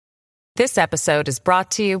This episode is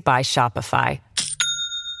brought to you by Shopify.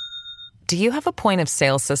 Do you have a point of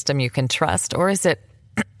sale system you can trust, or is it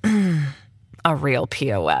a real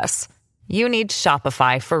POS? You need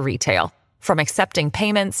Shopify for retail. From accepting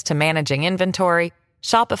payments to managing inventory,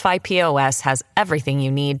 Shopify POS has everything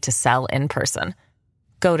you need to sell in person.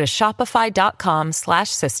 Go to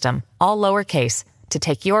shopify.com/system, all lowercase, to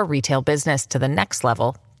take your retail business to the next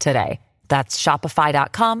level today. That's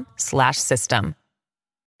shopify.com/system.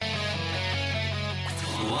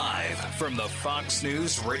 Live from the Fox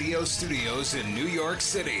News radio studios in New York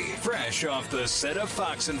City, fresh off the set of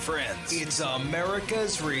Fox and Friends, it's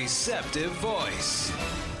America's receptive voice,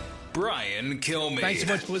 Brian Kilmeade. Thanks so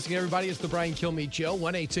much for listening, everybody. It's the Brian Kilmeade Show,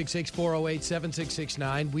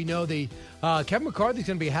 1-866-408-7669. We know Kevin McCarthy's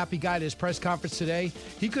going to be a happy guy at his press conference today.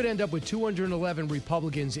 He could end up with 211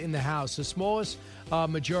 Republicans in the House, the smallest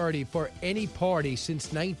majority for any party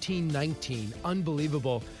since 1919.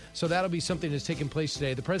 Unbelievable. So that'll be something that's taking place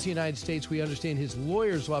today. The President of the United States, we understand his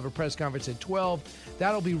lawyers will have a press conference at 12.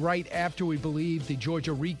 That'll be right after we believe the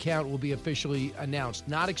Georgia recount will be officially announced.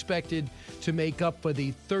 Not expected to make up for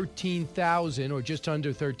the 13,000 or just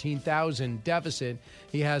under 13,000 deficit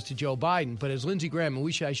he has to Joe Biden. But as Lindsey Graham, and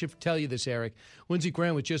I should tell you this, Eric, Lindsey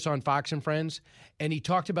Graham was just on Fox and Friends, and he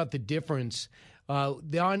talked about the difference.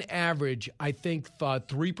 On average, I think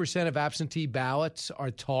 3% of absentee ballots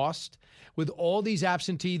are tossed. With all these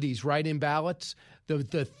these write-in ballots,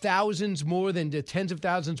 the thousands more than the tens of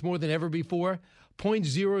thousands more than ever before,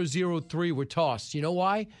 0.003 were tossed. You know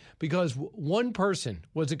why? Because one person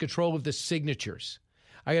was in control of the signatures.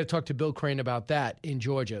 I got to talk to Bill Crane about that in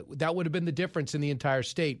Georgia. That would have been the difference in the entire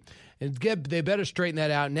state. And they better straighten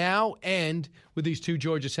that out now and with these two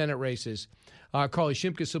Georgia Senate races. Carly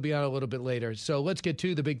Shimkus will be on a little bit later. So let's get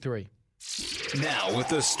to the big three. Now, with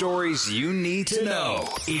the stories you need to know,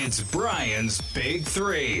 it's Brian's Big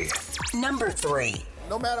Three. Number 3.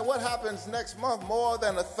 No matter what happens next month, more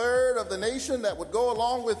than a third of the nation that would go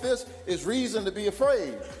along with this is reason to be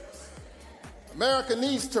afraid. America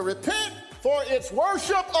needs to repent for its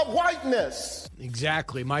worship of whiteness.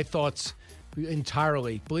 Exactly. My thoughts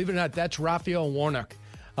entirely. Believe it or not, that's Raphael Warnock,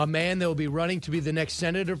 a man that will be running to be the next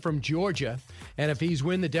senator from Georgia. And if he's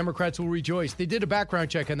win, the Democrats will rejoice. They did a background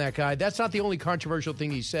check on that guy. That's not the only controversial thing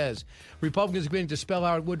he says. Republicans are going to spell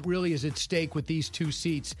out what really is at stake with these two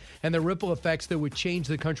seats and the ripple effects that would change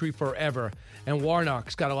the country forever. And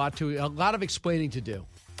Warnock's got a lot of explaining to do.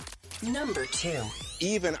 Number 2.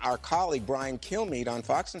 Even our colleague Brian Kilmeade on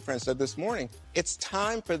Fox and Friends said this morning, it's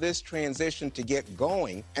time for this transition to get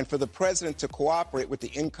going and for the president to cooperate with the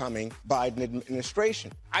incoming Biden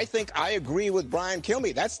administration. I think I agree with Brian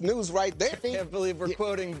Kilmeade. That's news right there. I can't believe we're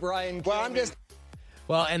quoting Brian Kilmeade.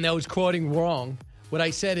 And that was quoting wrong. What I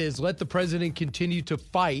said is let the president continue to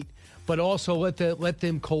fight, but also let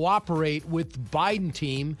them cooperate with Biden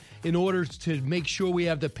team in order to make sure we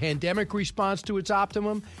have the pandemic response to its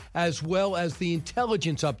optimum as well as the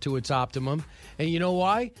intelligence up to its optimum. And you know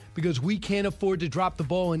why? Because we can't afford to drop the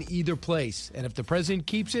ball in either place. And if the president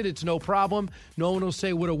keeps it, it's no problem. No one will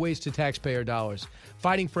say what a waste of taxpayer dollars.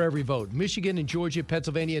 Fighting for every vote. Michigan and Georgia,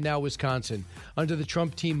 Pennsylvania, now Wisconsin, under the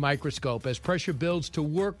Trump team microscope as pressure builds to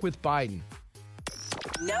work with Biden.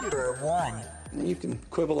 Number 1. You can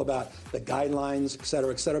quibble about the guidelines, et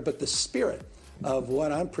cetera, but the spirit of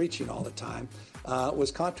what I'm preaching all the time was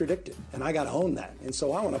contradicted, and I got to own that. And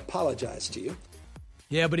so I want to apologize to you.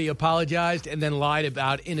 Yeah, but he apologized and then lied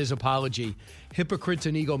about in his apology. Hypocrites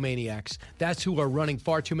and egomaniacs. That's who are running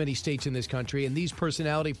far too many states in this country, and these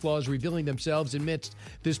personality flaws revealing themselves amidst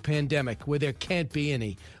this pandemic where there can't be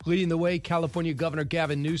any. Leading the way, California Governor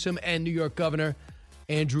Gavin Newsom and New York Governor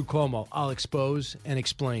Andrew Cuomo. I'll expose and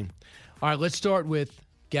explain. All right, let's start with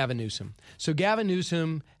Gavin Newsom. So Gavin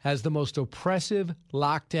Newsom has the most oppressive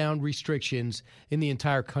lockdown restrictions in the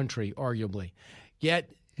entire country, arguably.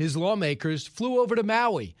 Yet his lawmakers flew over to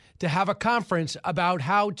Maui to have a conference about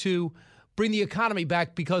how to bring the economy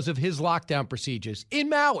back because of his lockdown procedures. In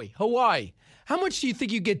Maui, Hawaii. How much do you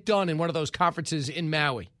think you get done in one of those conferences in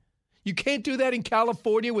Maui? You can't do that in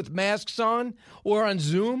California with masks on or on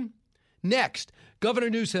Zoom? Next,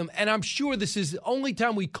 Governor Newsom, and I'm sure this is the only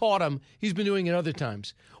time we caught him, he's been doing it other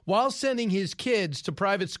times, while sending his kids to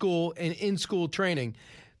private school and in-school training,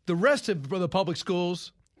 the rest of the public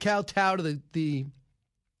schools kowtow to the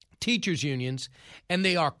teachers' unions, and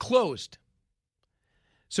they are closed.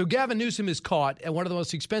 So Gavin Newsom is caught at one of the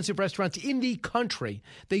most expensive restaurants in the country.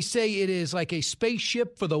 They say it is like a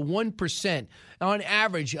spaceship for the 1%. On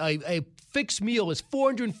average, a fixed meal is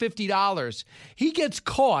 $450. He gets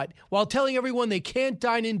caught while telling everyone they can't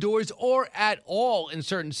dine indoors or at all in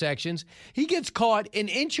certain sections. He gets caught an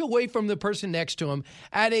inch away from the person next to him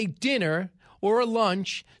at a dinner or a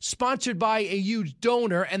lunch sponsored by a huge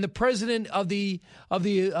donor and the president of the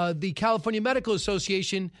California Medical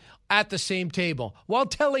Association at the same table, while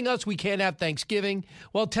telling us we can't have Thanksgiving,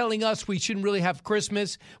 while telling us we shouldn't really have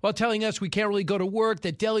Christmas, while telling us we can't really go to work,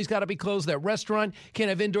 that deli's got to be closed, that restaurant can't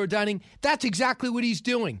have indoor dining. That's exactly what he's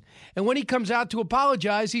doing. And when he comes out to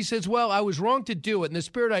apologize, he says, well, I was wrong to do it. In the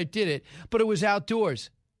spirit, I did it, but it was outdoors.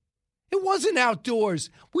 It wasn't outdoors.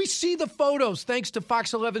 We see the photos, thanks to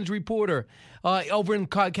Fox 11's reporter over in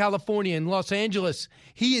California, in Los Angeles.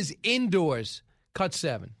 He is indoors. Cut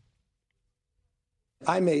 7.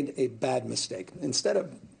 I made a bad mistake. Instead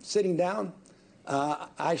of sitting down,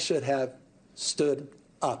 I should have stood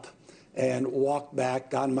up and walked back,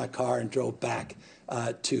 got in my car, and drove back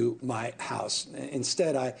to my house.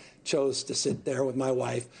 Instead, I chose to sit there with my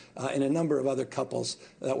wife and a number of other couples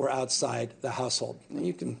that were outside the household. And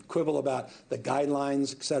you can quibble about the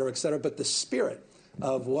guidelines, et cetera, but the spirit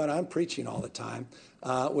of what I'm preaching all the time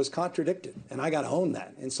was contradicted, and I got to own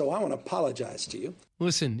that. And so I want to apologize to you.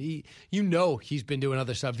 Listen, you know he's been doing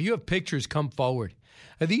other stuff. If you have pictures, come forward.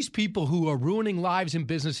 Are these people who are ruining lives and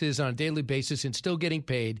businesses on a daily basis and still getting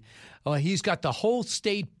paid? He's got the whole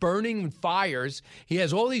state burning in fires. He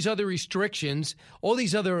has all these other restrictions, all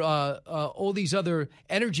these other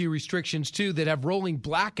energy restrictions too that have rolling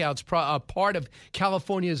blackouts. Part of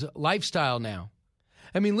California's lifestyle now.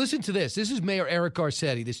 I mean, listen to this. This is Mayor Eric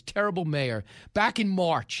Garcetti, this terrible mayor, back in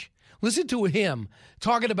March. Listen to him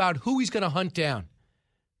talking about who he's going to hunt down.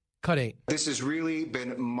 Cut 8. This has really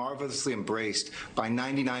been marvelously embraced by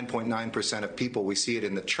 99.9% of people. We see it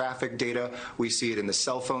in the traffic data. We see it in the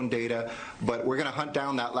cell phone data. But we're going to hunt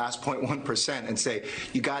down that last 0.1% and say,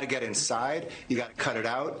 you got to get inside, you got to cut it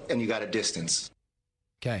out, and you got to distance.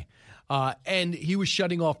 Okay. And he was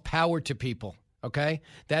shutting off power to people. Okay.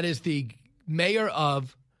 That is the mayor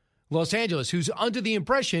of Los Angeles, who's under the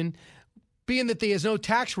impression, being that he has no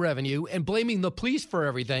tax revenue and blaming the police for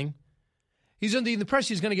everything, he's under the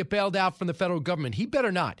impression he's going to get bailed out from the federal government. He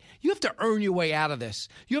better not. You have to earn your way out of this.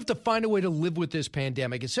 You have to find a way to live with this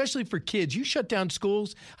pandemic, especially for kids. You shut down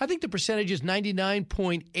schools. I think the percentage is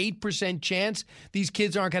 99.8% chance these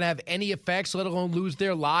kids aren't going to have any effects, let alone lose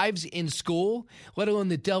their lives in school, let alone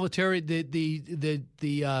the deleterious,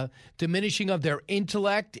 the diminishing of their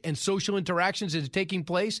intellect and social interactions that are taking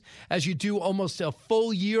place as you do almost a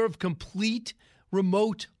full year of complete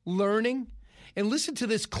remote learning. And listen to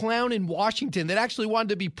this clown in Washington that actually wanted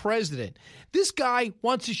to be president. This guy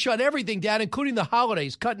wants to shut everything down, including the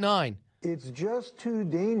holidays. Cut 9. It's just too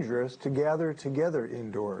dangerous to gather together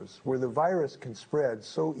indoors where the virus can spread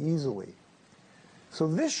so easily. So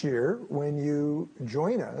this year, when you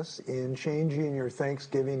join us in changing your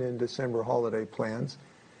Thanksgiving and December holiday plans,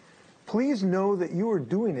 please know that you are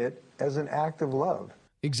doing it as an act of love.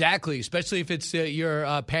 Exactly, especially if it's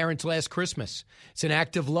your parents' last Christmas. It's an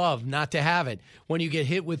act of love not to have it. When you get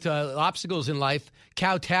hit with obstacles in life,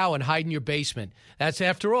 kowtow and hide in your basement. That's,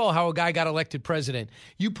 after all, how a guy got elected president.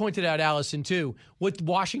 You pointed out, Allison, too, what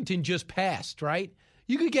Washington just passed, right?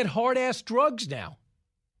 You could get hard-ass drugs now.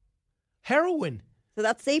 Heroin. So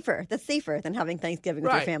that's safer. That's safer than having Thanksgiving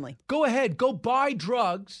with your family. Go ahead. Go buy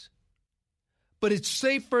drugs, but it's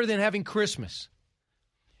safer than having Christmas.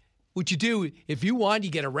 What you do, if you want, you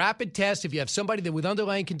get a rapid test. If you have somebody that with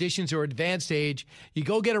underlying conditions or advanced age, you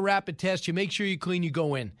go get a rapid test. You make sure you're clean. You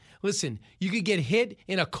go in. Listen, you could get hit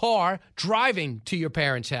in a car driving to your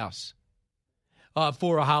parents' house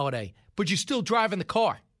for a holiday, but you're still driving the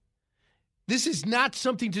car. This is not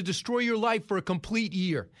something to destroy your life for a complete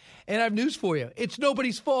year. And I have news for you. It's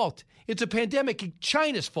nobody's fault. It's a pandemic. It's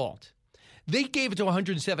China's fault. They gave it to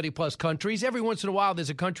 170-plus countries. Every once in a while, there's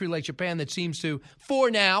a country like Japan that seems to, for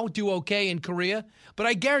now, do okay in Korea. But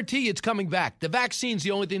I guarantee you it's coming back. The vaccine's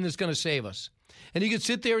the only thing that's going to save us. And you can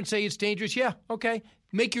sit there and say it's dangerous. Yeah, okay.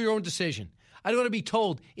 Make your own decision. I don't want to be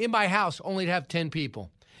told in my house only to have 10 people.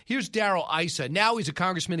 Here's Darrell Issa. Now he's a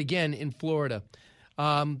congressman again in Florida.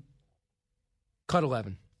 Cut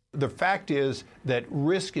 11. The fact is that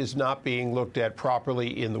risk is not being looked at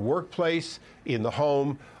properly in the workplace, in the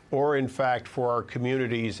home, or in fact for our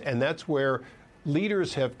communities. And that's where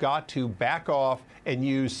leaders have got to back off and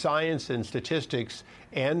use science and statistics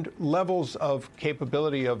and levels of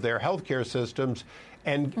capability of their healthcare systems.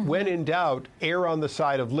 And when in doubt, err on the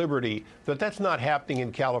side of liberty. But that's not happening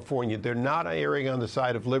in California. They're not erring on the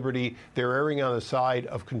side of liberty. They're erring on the side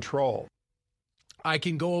of control. I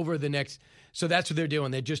can go over the So that's what they're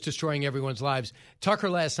doing. They're just destroying everyone's lives. Tucker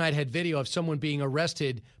last night had video of someone being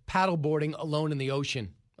arrested paddleboarding alone in the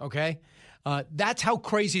ocean, okay? That's how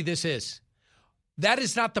crazy this is. That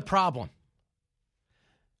is not the problem.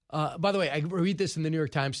 By the way, I read this in the New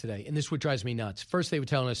York Times today, and this is what drives me nuts. First, they were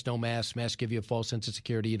telling us no masks. Masks give you a false sense of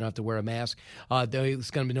security. You don't have to wear a mask.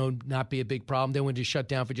 It's going to not be a big problem. Then when you shut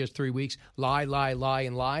down for just 3 weeks, lie, and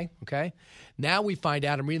lie, okay? Now we find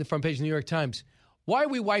out, I'm reading the front page of the New York Times, why are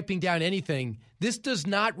we wiping down anything? This does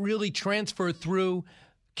not really transfer through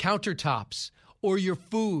countertops or your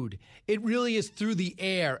food. It really is through the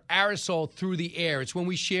air, aerosol through the air. It's when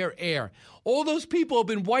we share air. All those people have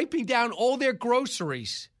been wiping down all their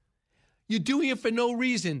groceries. You're doing it for no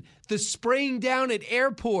reason. The spraying down at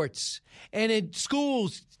airports and at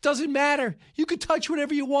schools doesn't matter. You can touch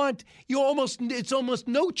whatever you want. It's almost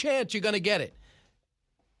no chance you're going to get it.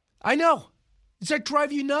 I know. Does that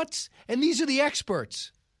drive you nuts? And these are the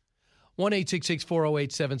experts.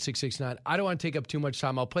 1-866-408-7669. I don't want to take up too much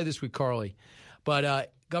time. I'll play this with Carly.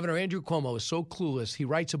 But Governor Andrew Cuomo is so clueless. He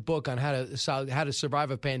writes a book on how to survive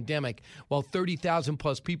a pandemic while 30,000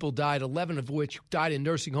 plus people died, 11 of which died in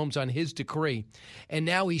nursing homes on his decree. And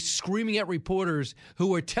now he's screaming at reporters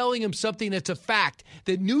who are telling him something that's a fact,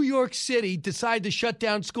 that New York City decided to shut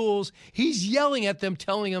down schools. He's yelling at them,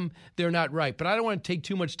 telling them they're not right. But I don't want to take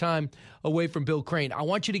too much time away from Bill Crane. I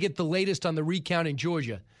want you to get the latest on the recount in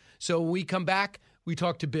Georgia. So when we come back, we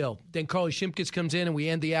talk to Bill. Then Carly Shimkus comes in, and we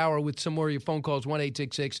end the hour with some more of your phone calls,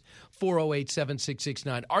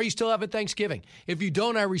 1-866-408-7669. Are you still having Thanksgiving? If you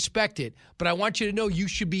don't, I respect it. But I want you to know you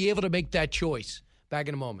should be able to make that choice. Back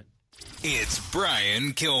in a moment. It's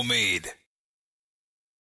Brian Kilmeade.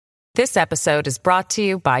 This episode is brought to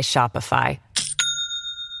you by Shopify.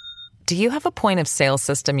 Do you have a point of sale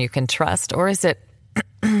system you can trust, or is it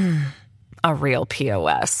a real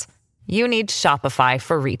POS? You need Shopify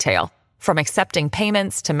for retail. From accepting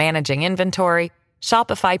payments to managing inventory,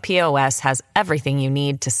 Shopify POS has everything you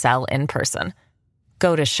need to sell in person.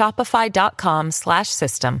 Go to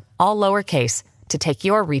shopify.com/system, all lowercase, to take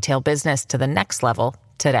your retail business to the next level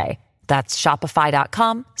today. That's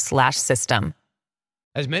shopify.com/system.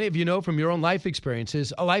 As many of you know from your own life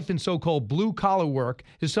experiences, a life in so-called blue-collar work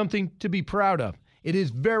is something to be proud of. It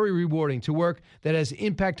is very rewarding to work that has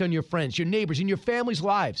impact on your friends, your neighbors, and your family's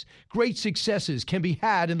lives. Great successes can be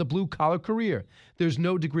had in the blue-collar career. There's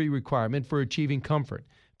no degree requirement for achieving comfort,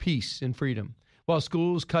 peace, and freedom. While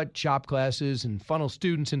schools cut shop classes and funnel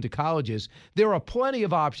students into colleges, there are plenty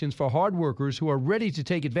of options for hard workers who are ready to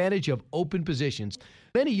take advantage of open positions.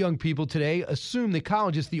 Many young people today assume that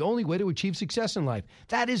college is the only way to achieve success in life.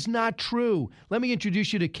 That is not true. Let me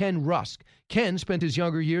introduce you to Ken Rusk. Ken spent his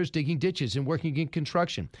younger years digging ditches and working in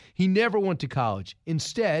construction. He never went to college.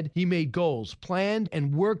 Instead, he made goals, planned,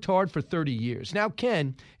 and worked hard for 30 years. Now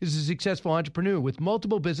Ken is a successful entrepreneur with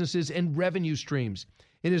multiple businesses and revenue streams.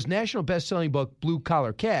 In his national best-selling book, Blue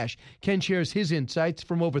Collar Cash, Ken shares his insights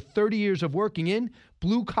from over 30 years of working in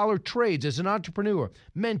blue-collar trades as an entrepreneur,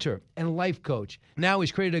 mentor, and life coach. Now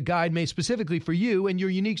he's created a guide made specifically for you and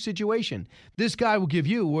your unique situation. This guide will give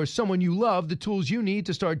you or someone you love the tools you need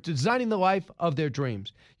to start designing the life of their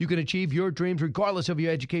dreams. You can achieve your dreams regardless of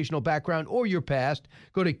your educational background or your past.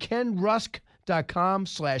 Go to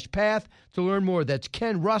kenrusk.com/path to learn more. That's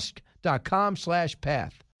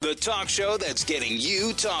kenrusk.com/path. The talk show that's getting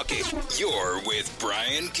you talking. You're with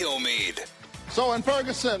Brian Kilmeade. So in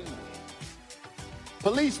Ferguson,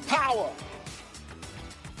 police power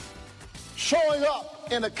showing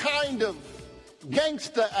up in a kind of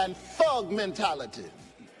gangster and thug mentality.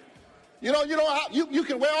 You know how you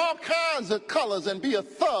can wear all kinds of colors and be a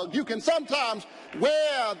thug. You can sometimes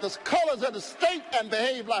wear the colors of the state and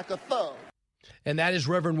behave like a thug. And that is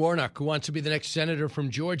Reverend Warnock, who wants to be the next senator from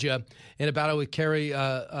Georgia in a battle with Kelly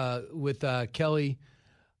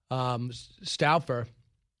Stouffer.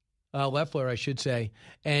 Loeffler, I should say.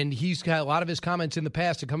 And he's got a lot of his comments in the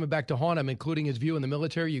past are coming back to haunt him, including his view in the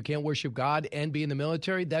military. You can't worship God and be in the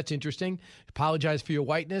military. That's interesting. Apologize for your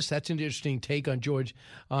whiteness. That's an interesting take on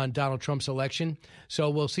Donald Trump's election. So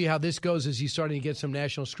we'll see how this goes as he's starting to get some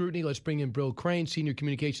national scrutiny. Let's bring in Bill Crane, Senior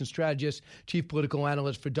Communications Strategist, Chief Political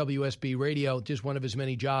Analyst for WSB Radio, just one of his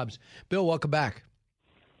many jobs. Bill, welcome back.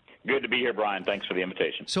 Good to be here, Brian. Thanks for the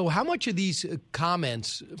invitation. So how much are these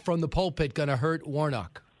comments from the pulpit going to hurt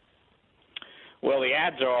Warnock? Well, the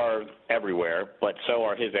ads are everywhere, but so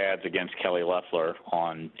are his ads against Kelly Loeffler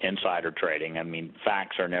on insider trading. I mean,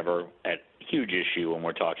 facts are never a huge issue when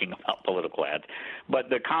we're talking about political ads. But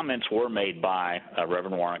the comments were made by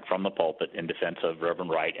Reverend Warnock from the pulpit in defense of Reverend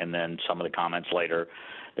Wright, and then some of the comments later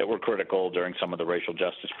that were critical during some of the racial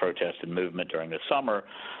justice protests and movement during the summer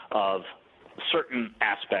of certain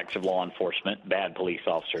aspects of law enforcement, bad police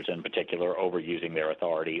officers in particular, overusing their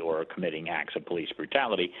authority or committing acts of police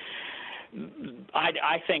brutality.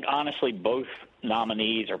 I think, honestly, both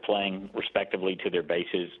nominees are playing respectively to their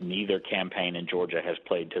bases. Neither campaign in Georgia has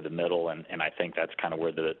played to the middle, and I think that's kind of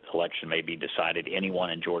where the election may be decided.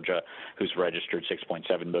 Anyone in Georgia who's registered,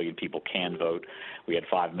 6.7 million people can vote. We had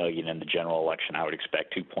 5 million in the general election. I would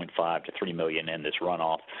expect 2.5 to 3 million in this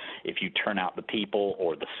runoff. If you turn out the people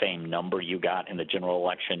or the same number you got in the general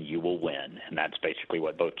election, you will win, and that's basically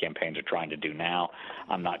what both campaigns are trying to do now.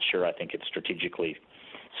 I'm not sure. I think it's strategically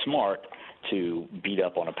smart to beat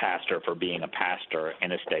up on a pastor for being a pastor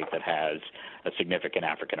in a state that has a significant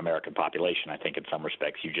African-American population. I think in some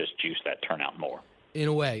respects you just juice that turnout more. In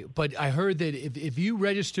a way. But I heard that if you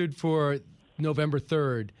registered for November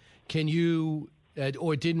 3rd, can you,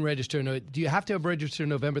 or didn't register, do you have to have registered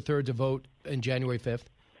November 3rd to vote on January 5th?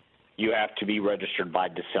 You have to be registered by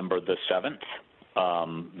December the 7th.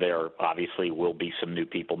 There obviously will be some new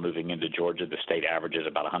people moving into Georgia. The state averages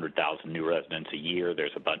about 100,000 new residents a year.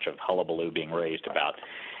 There's a bunch of hullabaloo being raised about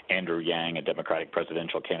Andrew Yang, a Democratic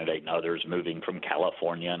presidential candidate, and others moving from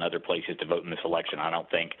California and other places to vote in this election. I don't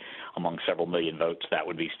think among several million votes that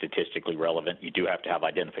would be statistically relevant. You do have to have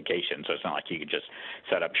identification, so it's not like you could just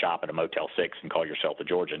set up shop at a Motel 6 and call yourself a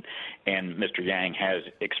Georgian. And Mr. Yang has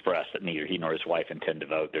expressed that neither he nor his wife intend to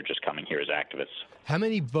vote. They're just coming here as activists. How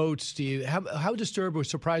many votes do you – how disturbed or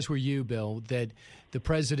surprised were you, Bill, that the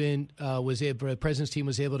president the president's team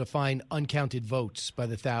was able to find uncounted votes by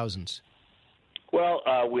the thousands? Well,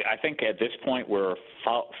 I think at this point we're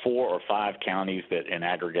 4 or 5 counties that in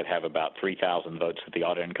aggregate have about 3,000 votes that the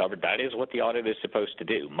audit uncovered. That is what the audit is supposed to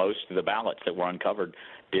do. Most of the ballots that were uncovered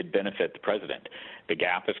did benefit the president. The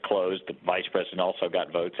gap is closed. The vice president also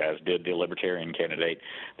got votes, as did the Libertarian candidate.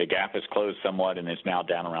 The gap is closed somewhat and is now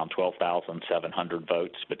down around 12,700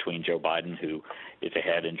 votes between Joe Biden, who is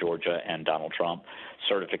ahead in Georgia, and Donald Trump.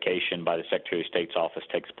 Certification by the Secretary of State's office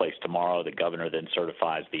takes place tomorrow. The governor then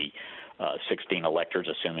certifies the 16 electors,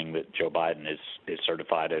 assuming that Joe Biden is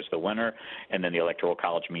certified as the winner, and then the Electoral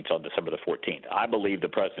College meets on December the 14th. I believe the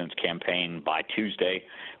president's campaign by Tuesday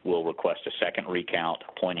will request a second recount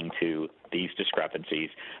pointing to these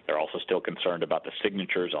discrepancies. They're also still concerned about the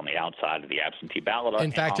signatures on the outside of the absentee ballot.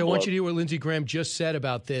 In fact, I want you to hear what Lindsey Graham just said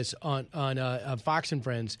about this on Fox and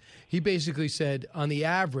Friends. He basically said, on the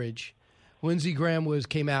average, Lindsey Graham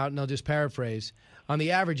came out, and I'll just paraphrase, on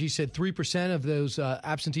the average, he said 3% of those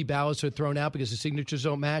absentee ballots are thrown out because the signatures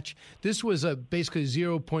don't match. This was basically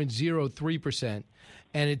 0.03%,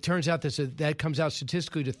 and it turns out that comes out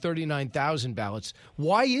statistically to 39,000 ballots.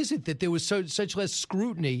 Why is it that there was such less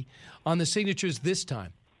scrutiny on the signatures this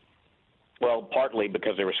time? Well, partly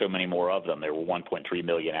because there were so many more of them. There were 1.3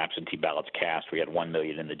 million absentee ballots cast. We had 1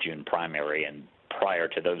 million in the June primary, and prior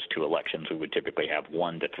to those two elections, we would typically have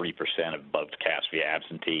 1 to 3% of votes cast via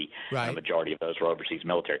absentee. Right. The majority of those were overseas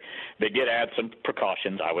military. They did add some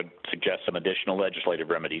precautions. I would suggest some additional legislative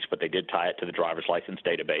remedies, but they did tie it to the driver's license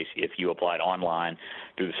database. If you applied online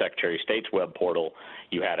through the Secretary of State's web portal,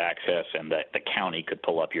 you had access, and the county could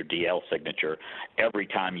pull up your DL signature. Every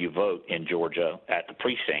time you vote in Georgia at the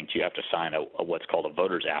precinct, you have to sign what's called a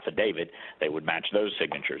voter's affidavit. They would match those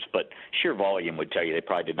signatures. But sheer volume would tell you they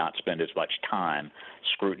probably did not spend as much time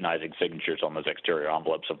scrutinizing signatures on those exterior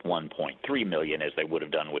envelopes of 1.3 million as they would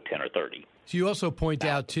have done with 10 or 30. So you also point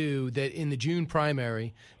out, too, that in the June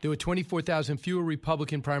primary, there were 24,000 fewer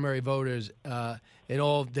Republican primary voters at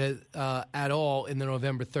all in the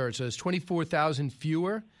November 3rd. So there's 24,000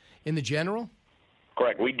 fewer in the general?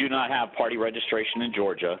 Correct. We do not have party registration in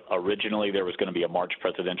Georgia. Originally, there was going to be a March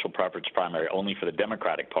presidential preference primary only for the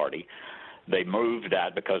Democratic Party. They moved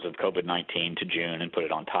that because of COVID-19 to June and put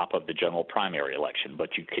it on top of the general primary election.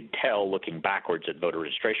 But you could tell, looking backwards at voter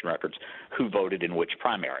registration records, who voted in which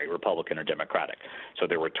primary, Republican or Democratic. So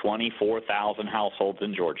there were 24,000 households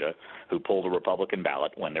in Georgia who pulled a Republican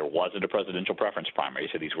ballot when there wasn't a presidential preference primary.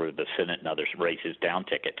 So these were the Senate and other races down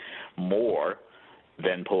ticket. More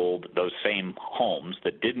than pulled those same homes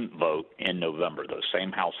that didn't vote in November, those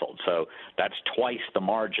same households. So that's twice the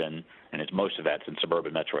margin, and most of that's in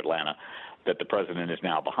suburban metro Atlanta, that the president is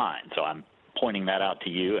now behind. So I'm pointing that out to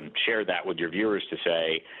you and share that with your viewers to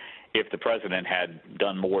say, if the president had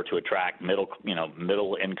done more to attract middle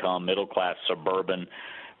income, middle class, suburban,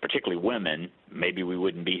 particularly women, maybe we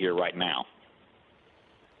wouldn't be here right now.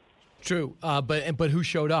 True, but who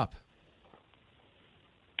showed up?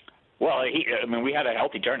 Well, we had a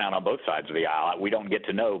healthy turnout on both sides of the aisle. We don't get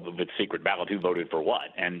to know with secret ballot who voted for what.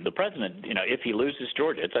 And the president, if he loses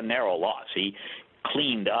Georgia, it's a narrow loss. He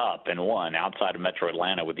cleaned up and won outside of metro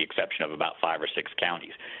Atlanta with the exception of about 5 or 6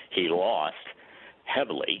 counties. He lost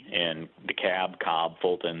heavily in DeKalb, Cobb,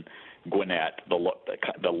 Fulton, Gwinnett,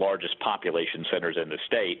 the largest population centers in the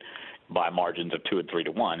state, by margins of 2 and 3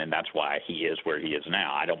 to 1, and that's why he is where he is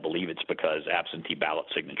now. I don't believe it's because absentee ballot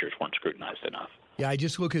signatures weren't scrutinized enough. Yeah, I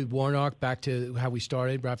just look at Warnock, back to how we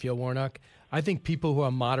started, Raphael Warnock. I think people who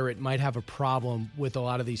are moderate might have a problem with a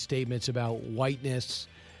lot of these statements about whiteness.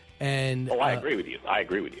 And I agree with you.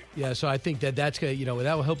 Yeah, so I think that's going to,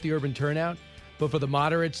 that will help the urban turnout. But for the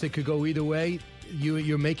moderates that could go either way,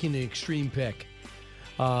 you're making an extreme pick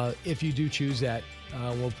if you do choose that.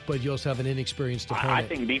 But you also have an inexperienced opponent. I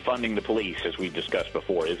think defunding the police, as we've discussed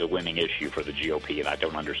before, is a winning issue for the GOP, and I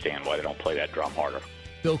don't understand why they don't play that drum harder.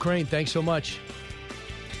 Bill Crane, thanks so much.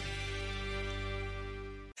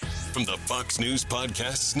 From the Fox News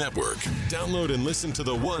Podcasts Network. Download and listen to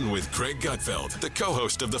The One with Craig Gutfeld, the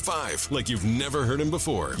co-host of The Five, like you've never heard him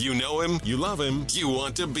before. You know him, you love him, you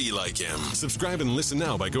want to be like him. Subscribe and listen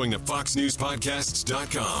now by going to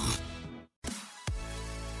foxnewspodcasts.com.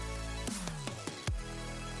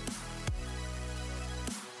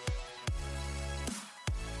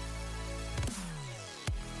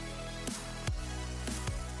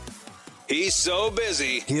 He's so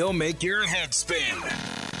busy, he'll make your head spin.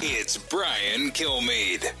 It's Brian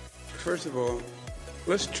Kilmeade. First of all,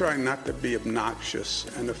 let's try not to be obnoxious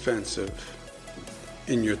and offensive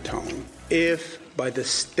in your tone. If by the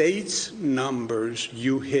state's numbers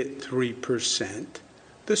you hit 3%,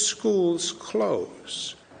 the schools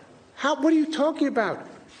close. What are you talking about?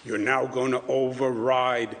 You're now going to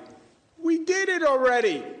override. We did it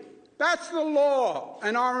already. That's the law.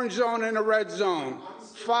 An orange zone and a red zone.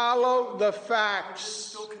 Follow the facts.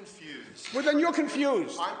 I'm still confused. Well, then you're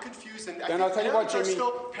confused. I'm confused. And then I'll tell you what, Jimmy.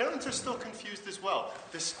 Parents are still confused as well.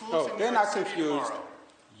 The schools in New they're York not City confused. tomorrow.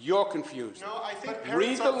 You're confused. No, I think read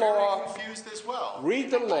parents the are law. Very confused as well.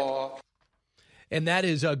 Read the law. And that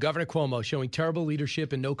is Governor Cuomo showing terrible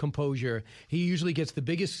leadership and no composure. He usually gets the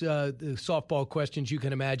biggest softball questions you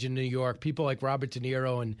can imagine in New York. People like Robert De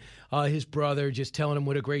Niro and his brother just telling him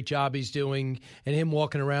what a great job he's doing and him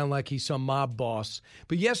walking around like he's some mob boss.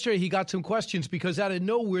 But yesterday he got some questions because out of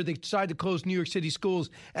nowhere they decided to close New York City schools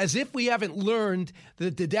as if we haven't learned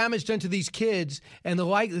that the damage done to these kids and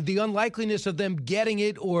the unlikeliness of them getting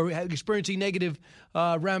it or experiencing negative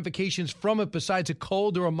ramifications from it besides a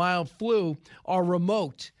cold or a mild flu are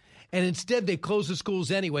remote. And instead they close the schools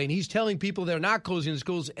anyway. And he's telling people they're not closing the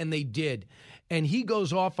schools, and they did. And he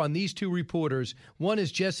goes off on these two reporters. One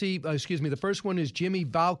is the first one is Jimmy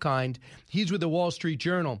Valkind. He's with the Wall Street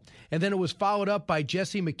Journal. And then it was followed up by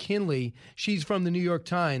Jessie McKinley. She's from the New York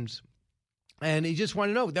Times. And he just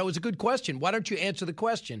wanted to know, that was a good question. Why don't you answer the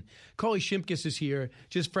question? Carly Shimkus is here,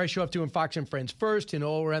 just fresh off doing Fox and Friends First and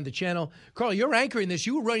all around the channel. Carly, you're anchoring this.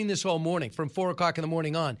 You were running this all morning from 4 o'clock in the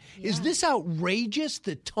morning on. Yeah. Is this outrageous,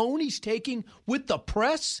 the tone he's taking with the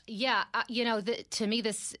press? Yeah. To me,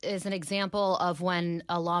 this is an example of when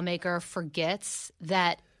a lawmaker forgets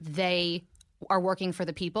that they are working for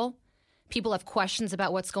the people. People have questions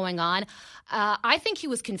about what's going on. I think he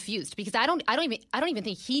was confused because I don't even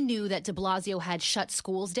think he knew that de Blasio had shut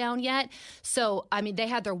schools down yet. So, I mean, they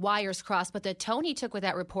had their wires crossed. But the tone he took with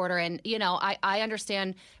that reporter, and, I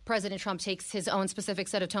understand President Trump takes his own specific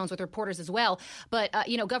set of tones with reporters as well. But,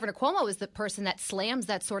 Governor Cuomo is the person that slams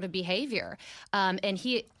that sort of behavior. And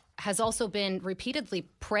he has also been repeatedly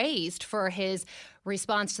praised for his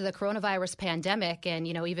response to the coronavirus pandemic and,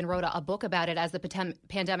 even wrote a book about it as the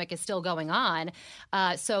pandemic is still going on.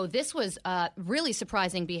 So this was really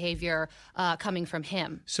surprising behavior coming from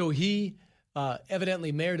him. So he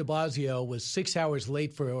evidently, Mayor de Blasio was 5 hours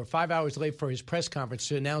late for his press conference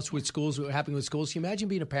to announce what were happening with schools. Can you imagine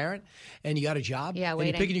being a parent and you got a job? Yeah,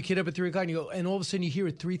 waiting. And you're picking your kid up at 3 o'clock and all of a sudden you hear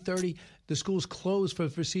at 3:30 the school's closed for the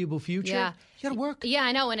foreseeable future? Yeah. You got to work. Yeah,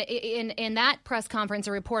 I know. And in that press conference,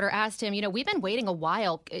 a reporter asked him, we've been waiting a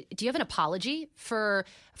while. Do you have an apology for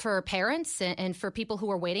parents and for people who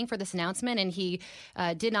are waiting for this announcement? And he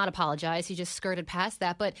did not apologize. He just skirted past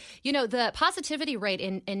that. But, the positivity rate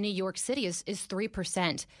in New York City is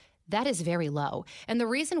 3%. That is very low. And the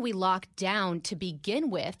reason we locked down to begin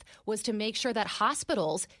with was to make sure that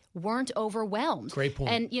hospitals weren't overwhelmed. Great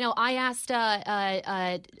point. And, I asked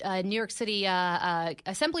a New York City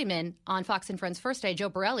assemblyman on Fox and Friends First Day, Joe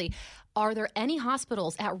Borelli, are there any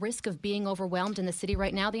hospitals at risk of being overwhelmed in the city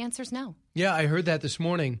right now? The answer is no. Yeah, I heard that this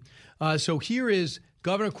morning. So here is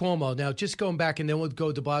Governor Cuomo. Now, just going back, and then we'll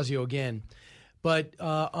go de Blasio again. But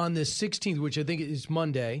on the 16th, which I think is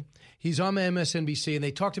Monday, he's on MSNBC, and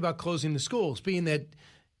they talked about closing the schools, being that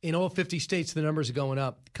in all 50 states the numbers are going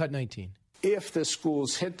up. Cut 19. If the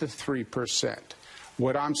schools hit the 3%,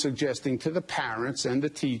 What I'm suggesting to the parents and the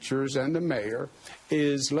teachers and the mayor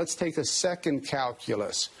is let's take a second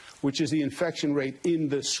calculus, which is the infection rate in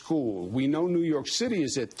the school. We know New York City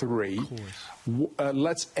is at 3.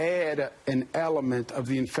 Let's add an element of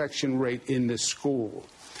the infection rate in the school.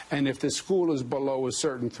 And if the school is below a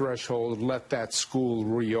certain threshold, let that school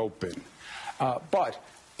reopen. But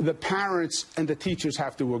the parents and the teachers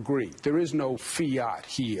have to agree. There is no fiat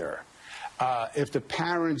here. If the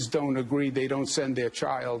parents don't agree, they don't send their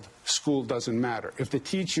child, school doesn't matter. If the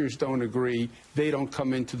teachers don't agree, they don't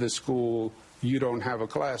come into the school, you don't have a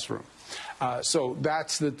classroom. So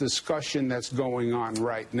that's the discussion that's going on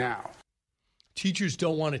right now. Teachers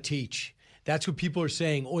don't want to teach. That's what people are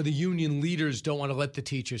saying. Or the union leaders don't want to let the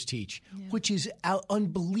teachers teach, which is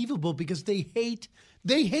unbelievable because they hate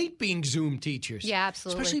being Zoom teachers. Yeah,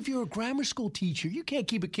 absolutely. Especially if you're a grammar school teacher. You can't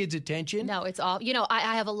keep a kid's attention. No, it's all,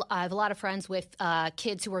 I have a lot of friends with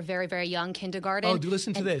kids who are very, very young, kindergarten. Oh,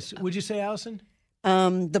 listen to this. Would you say, Allison?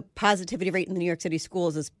 The positivity rate in the New York City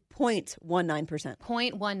schools is 0.19%.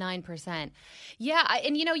 0.19%. Yeah,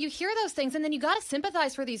 and you hear those things, and then you got to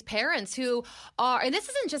sympathize for these parents who are, and this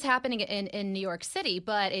isn't just happening in New York City,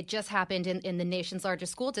 but it just happened in the nation's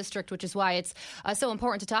largest school district, which is why it's so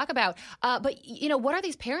important to talk about. But what are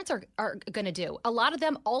these parents are going to do? A lot of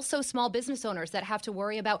them also small business owners that have to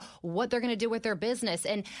worry about what they're going to do with their business,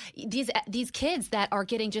 and these kids that are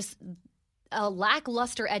getting just a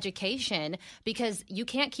lackluster education because you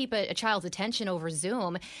can't keep a child's attention over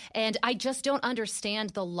Zoom. And I just don't understand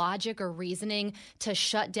the logic or reasoning to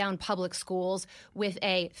shut down public schools with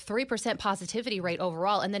a 3% positivity rate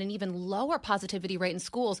overall and then an even lower positivity rate in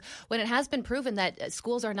schools when it has been proven that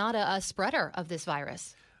schools are not a spreader of this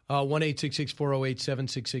virus.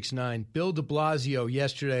 1-866-408-7669. Bill de Blasio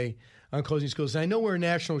yesterday on Closing Schools. I know we're a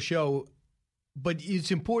national show, but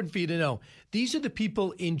it's important for you to know these are the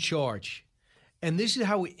people in charge. And this is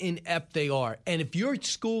how inept they are. And if your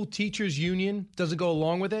school teachers union doesn't go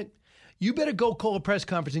along with it, you better go call a press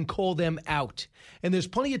conference and call them out. And there's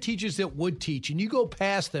plenty of teachers that would teach. And you go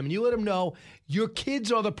past them and you let them know your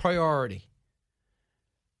kids are the priority.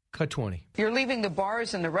 Cut 20. You're leaving the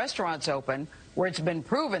bars and the restaurants open where it's been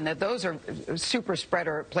proven that those are super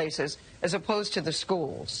spreader places as opposed to the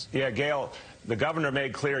schools. Yeah, Gail, the governor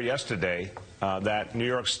made clear yesterday that New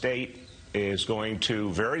York State is going to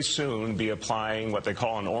very soon be applying what they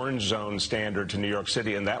call an orange zone standard to New York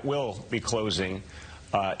City, and that will be closing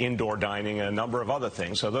indoor dining and a number of other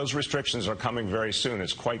things. So those restrictions are coming very soon.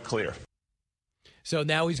 It's quite clear. So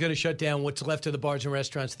now he's going to shut down what's left of the bars and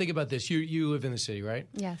restaurants. Think about this. You live in the city, right?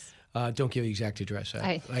 Yes. Don't give the exact address.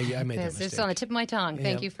 I made that mistake. It's on the tip of my tongue.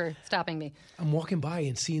 Thank you for stopping me. I'm walking by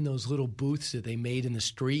and seeing those little booths that they made in the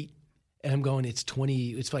street. And I'm going, it's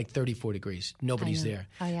like 34 degrees. Nobody's there.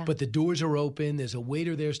 Oh, yeah. But the doors are open. There's a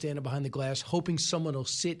waiter there standing behind the glass, hoping someone will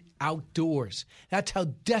sit outdoors. That's how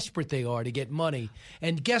desperate they are to get money.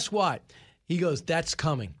 And guess what? He goes, that's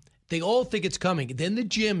coming. They all think it's coming. Then the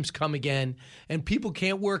gyms come again, and people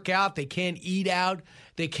can't work out. They can't eat out.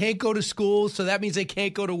 They can't go to school, so that means they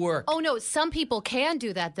can't go to work. Oh, no, some people can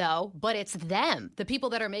do that, though, but it's them, the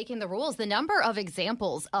people that are making the rules. The number of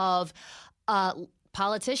examples of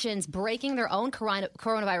politicians breaking their own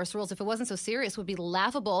coronavirus rules, if it wasn't so serious, would be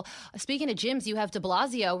laughable. Speaking of gyms, you have de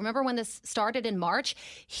Blasio. Remember when this started in March?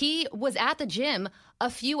 He was at the gym a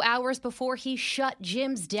few hours before he shut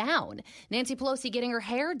gyms down. Nancy Pelosi getting her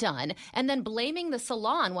hair done and then blaming the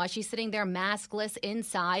salon while she's sitting there maskless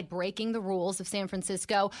inside, breaking the rules of San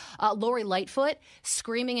Francisco. Lori Lightfoot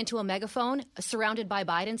screaming into a megaphone, surrounded by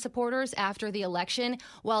Biden supporters after the election,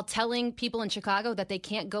 while telling people in Chicago that they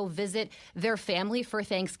can't go visit their family for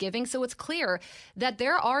Thanksgiving. So it's clear that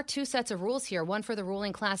there are two sets of rules here, one for the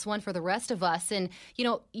ruling class, one for the rest of us. And,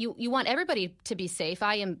 you want everybody to be safe.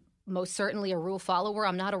 I am most certainly a rule follower.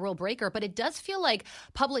 I'm not a rule breaker, but it does feel like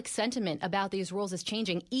public sentiment about these rules is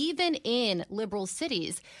changing, even in liberal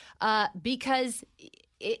cities, because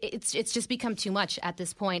it's just become too much at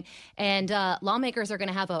this point. And lawmakers are going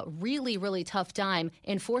to have a really, really tough time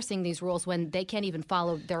enforcing these rules when they can't even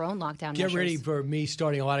follow their own lockdown measures. Get ready for me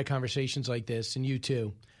starting a lot of conversations like this, and you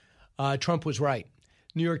too. Trump was right.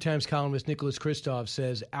 New York Times columnist Nicholas Kristof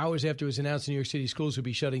says hours after it was announced New York City schools would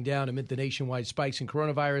be shutting down amid the nationwide spikes in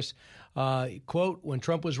coronavirus, quote, when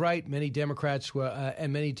Trump was right, many Democrats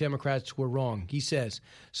were wrong. He says,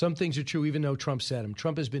 some things are true even though Trump said them.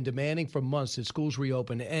 Trump has been demanding for months that schools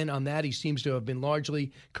reopen, and on that he seems to have been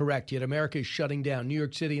largely correct. Yet America is shutting down. New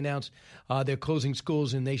York City announced they're closing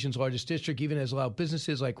schools in the nation's largest district, even as allowed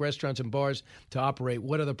businesses like restaurants and bars to operate.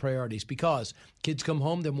 What are the priorities? Because kids come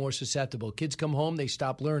home, they're more susceptible. Kids come home, they start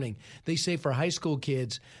stop learning. They say for high school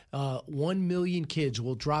kids, 1 million kids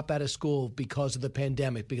will drop out of school because of the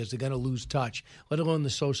pandemic, because they're going to lose touch, let alone the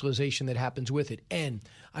socialization that happens with it. And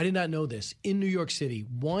I did not know this. In New York City,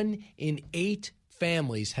 1 in 8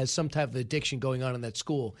 families has some type of addiction going on in that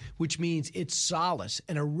school, which means it's solace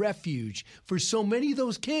and a refuge for so many of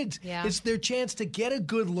those kids. Yeah. It's their chance to get a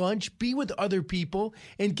good lunch, be with other people,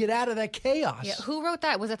 and get out of that chaos. Yeah. Who wrote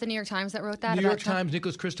that? Was that the New York Times that wrote that? New York Times,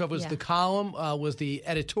 Nicholas Kristof was the column, was the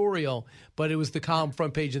editorial, but it was the column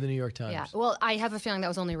front page of the New York Times. Yeah. Well, I have a feeling that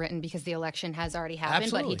was only written because the election has already happened,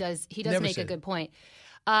 Absolutely. but he does Never make a said good point.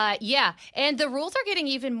 Yeah, and the rules are getting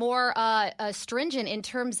even more stringent in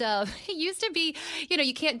terms of, it used to be,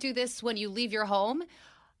 you can't do this when you leave your home.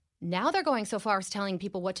 Now they're going so far as telling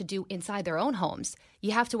people what to do inside their own homes.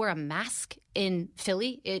 You have to wear a mask in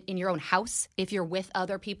Philly, in your own house, if you're with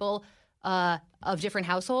other people of different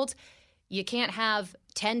households. You can't have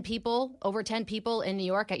over 10 people in New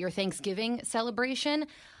York at your Thanksgiving celebration.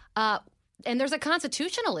 And there's a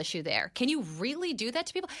constitutional issue there. Can you really do that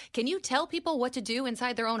to people? Can you tell people what to do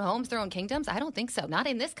inside their own homes, their own kingdoms? I don't think so. Not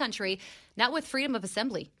in this country. Not with freedom of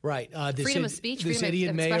assembly. Right. Freedom of speech, this freedom idiot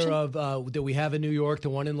of mayor expression. that we have in New York, the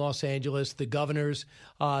one in Los Angeles, the governors,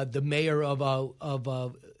 the mayor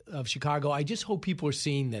of Chicago. I just hope people are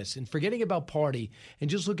seeing this and forgetting about party and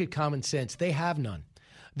just look at common sense. They have none.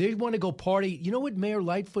 They want to go party. You know what Mayor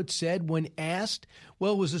Lightfoot said when asked?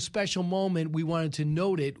 Well, it was a special moment. We wanted to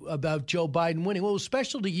note it about Joe Biden winning. Well, it was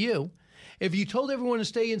special to you. If you told everyone to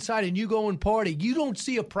stay inside and you go and party, you don't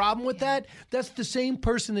see a problem with that? That's the same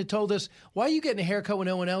person that told us, why are you getting a haircut when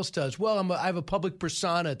no one else does? Well, I have a public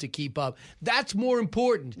persona to keep up. That's more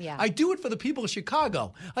important. Yeah. I do it for the people of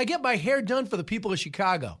Chicago. I get my hair done for the people of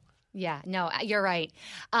Chicago. Yeah, no, you're right.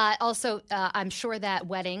 Also, I'm sure that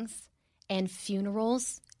weddings and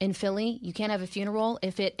funerals in Philly, you can't have a funeral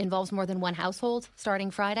if it involves more than one household starting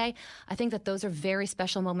Friday. I think that those are very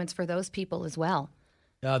special moments for those people as well.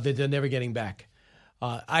 That they're never getting back.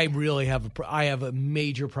 I really have a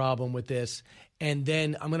major problem with this. And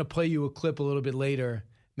then I'm going to play you a clip a little bit later,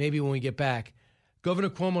 maybe when we get back. Governor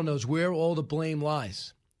Cuomo knows where all the blame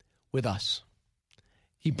lies, with us.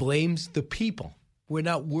 He blames the people. We're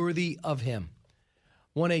not worthy of him.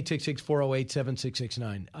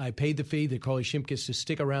 1-866-408-7669. I paid the fee to Carly Shimkus to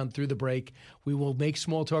stick around through the break. We will make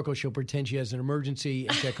small talk, or she'll pretend she has an emergency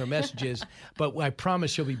and check her messages. But I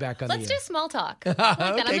promise she'll be back on the air. Let's do small talk. I like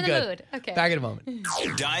that. I'm in the mood. Okay. Back in a moment.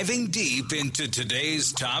 Diving deep into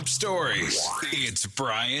today's top stories, it's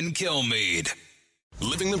Brian Kilmeade.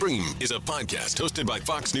 Living the Bream is a podcast hosted by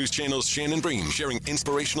Fox News Channel's Shannon Bream, sharing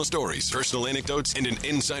inspirational stories, personal anecdotes, and an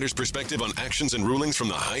insider's perspective on actions and rulings from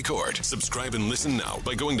the High Court. Subscribe and listen now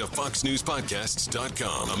by going to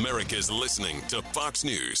foxnewspodcasts.com. America's listening to Fox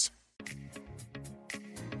News.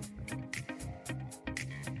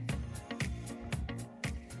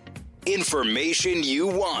 Information you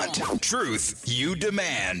want, truth you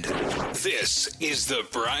demand. This is the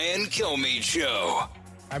Brian Kilmeade Show.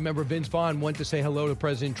 I remember Vince Vaughn went to say hello to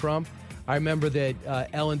President Trump. I remember that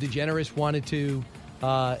Ellen DeGeneres wanted to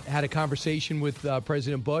had a conversation with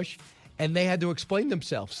President Bush, and they had to explain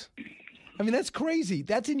themselves. I mean, that's crazy.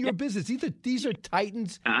 That's in your business. These are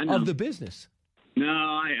titans of the business. No,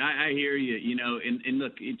 I hear you. You know, and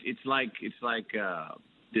look, it's like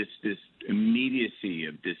this immediacy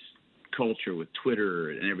of this culture with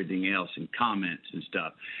Twitter and everything else and comments and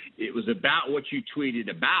stuff. It was about what you tweeted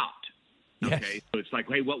about. Yes. Okay, so it's like,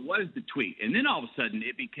 hey, what was the tweet? And then all of a sudden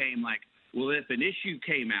it became like, well, if an issue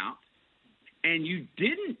came out and you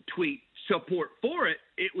didn't tweet support for it,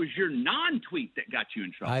 it was your non-tweet that got you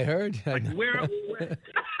in trouble. I heard. Like, where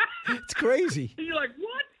it's crazy. And you're like,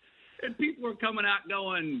 what? And people are coming out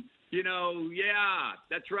going, you know, yeah,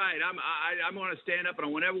 that's right. I'm going to stand up and I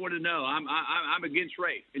want everyone to know I'm against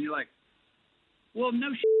rape. And you're like, well, no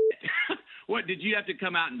shit. What, did you have to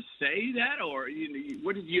come out and say that, or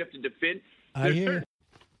what did you have to defend? I hear.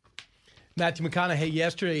 Matthew McConaughey,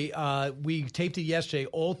 yesterday, we taped it yesterday,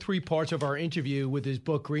 all three parts of our interview with his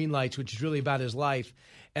book, Green Lights, which is really about his life,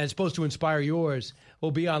 and it's supposed to inspire yours, will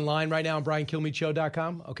be online right now on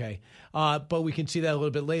BrianKilmeadeShow.com. Okay. But we can see that a little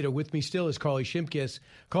bit later. With me still is Carly Shimkus.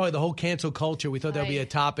 Carly, the whole cancel culture, we thought that would be a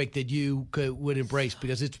topic that you would embrace,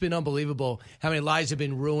 because it's been unbelievable how many lives have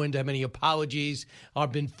been ruined, how many apologies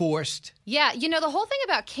have been forced. Yeah, you know, the whole thing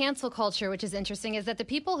about cancel culture, which is interesting, is that the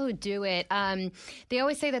people who do it, they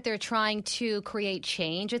always say that they're trying to create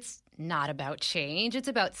change. It's not about change. It's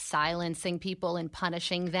about silencing people and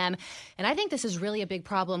punishing them. And I think this is really a big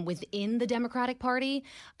problem within the Democratic Party.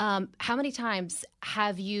 How many times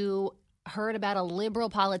have you heard about a liberal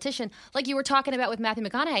politician, like you were talking about with Matthew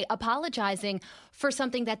McConaughey, apologizing for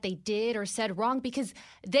something that they did or said wrong because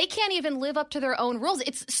they can't even live up to their own rules.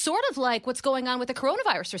 It's sort of like what's going on with the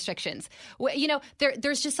coronavirus restrictions. You know,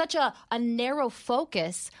 there's just such a narrow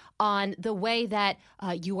focus on the way that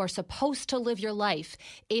you are supposed to live your life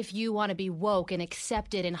if you want to be woke and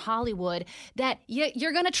accepted in Hollywood, that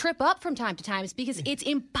you're going to trip up from time to time because it's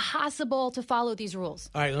impossible to follow these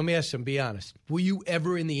rules. All right, let me ask you, be honest. Were you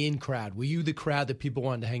ever in the in crowd? Were you the crowd that people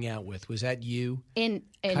wanted to hang out with? Was that you? In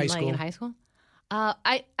high school? In high school?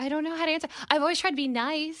 I don't know how to answer. I've always tried to be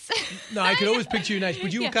nice. No, I could always picture you nice,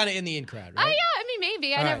 but you were kind of in the in crowd, right? Yeah, I mean,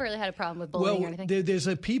 maybe. I never really had a problem with bullying or anything. There's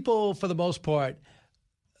people, for the most part,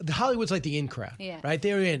 Hollywood's like the in crowd, right?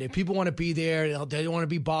 They're in. If people want to be there, they don't want to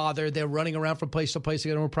be bothered. They're running around from place to place. They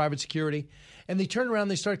got their own private security. And they turn around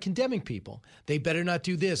and they start condemning people. They better not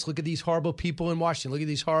do this. Look at these horrible people in Washington. Look at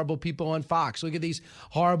these horrible people on Fox. Look at these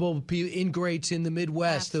horrible ingrates in the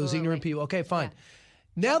Midwest, those ignorant people. Okay, fine.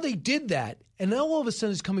 Now they did that, and now all of a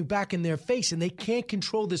sudden it's coming back in their face, and they can't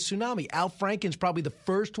control this tsunami. Al Franken's probably the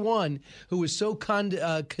first one who was so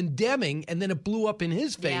condemning, and then it blew up in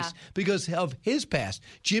his face because of his past.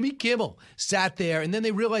 Jimmy Kimmel sat there, and then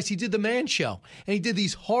they realized he did the Man Show, and he did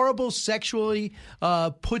these horrible sexually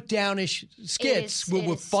put-downish skits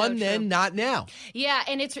were fun then, not now. Yeah,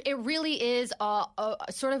 and it really is a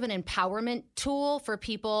sort of an empowerment tool for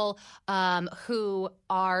people who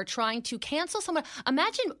are trying to cancel someone.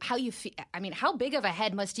 Imagine how you feel. I mean, how big of a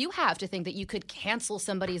head must you have to think that you could cancel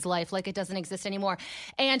somebody's life like it doesn't exist anymore?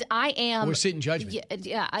 And I am... Or sit in judgment.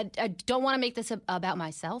 Yeah, I don't want to make this about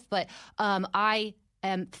myself, but I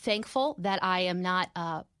am thankful that I am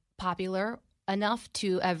not popular enough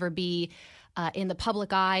to ever be in the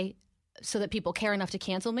public eye so that people care enough to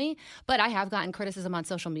cancel me. But I have gotten criticism on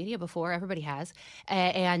social media before. Everybody has.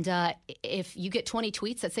 And if you get 20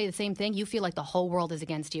 tweets that say the same thing, you feel like the whole world is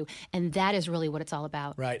against you. And that is really what it's all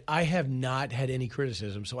about. Right. I have not had any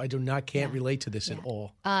criticism, so I can't relate to this at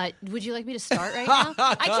all. Would you like me to start right now?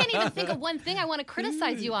 I can't even think of one thing I want to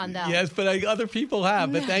criticize you on, though. Yes, but other people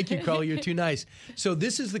have. But thank you, Carly. You're too nice. So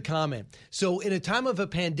this is the comment. So in a time of a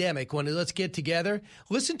pandemic, when let's get together,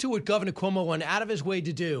 listen to what Governor Cuomo went out of his way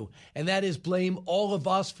to do, and that is blame all of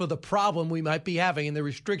us for the problem we might be having and the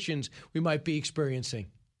restrictions we might be experiencing.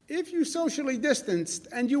 If you socially distanced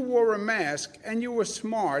and you wore a mask and you were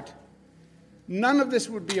smart, none of this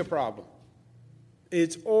would be a problem.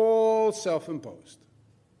 It's all self-imposed.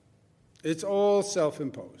 It's all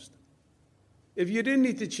self-imposed. If you didn't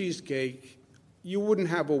eat the cheesecake, you wouldn't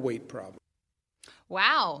have a weight problem.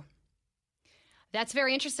 Wow. That's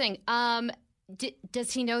very interesting.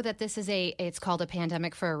 Does he know that this is it's called a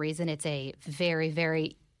pandemic for a reason? It's a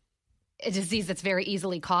disease that's very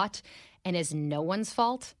easily caught and is no one's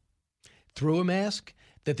fault? Through a mask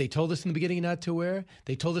that they told us in the beginning not to wear.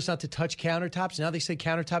 They told us not to touch countertops. Now they say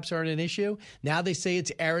countertops aren't an issue. Now they say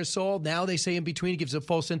it's aerosol. Now they say in between it gives a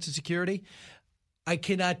false sense of security. I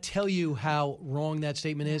cannot tell you how wrong that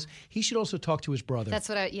statement is. He should also talk to his brother. That's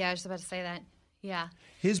what I was about to say that. Yeah.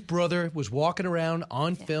 His brother was walking around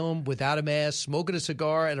on film without a mask, smoking a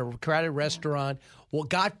cigar at a crowded restaurant. Well,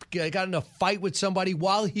 got in a fight with somebody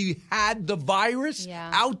while he had the virus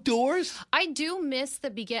outdoors. I do miss the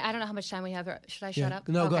beginning. I don't know how much time we have. Should I shut up?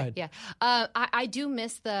 No, go ahead. Yeah. I do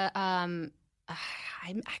miss the I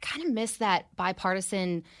kind of miss that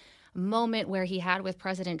bipartisan moment where he had with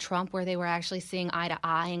President Trump where they were actually seeing eye to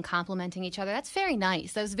eye and complimenting each other. That's very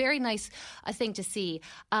nice. That was a very nice thing to see.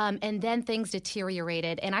 And then things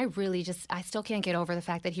deteriorated. And I still can't get over the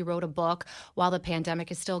fact that he wrote a book while the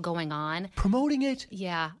pandemic is still going on. Promoting it?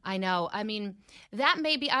 Yeah, I know. I mean, that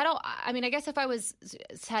may be, I guess if I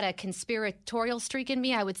had a conspiratorial streak in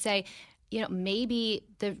me, I would say, maybe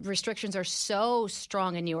the restrictions are so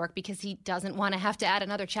strong in New York because he doesn't want to have to add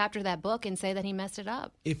another chapter to that book and say that he messed it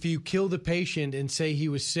up. If you kill the patient and say he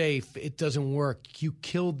was safe, it doesn't work. You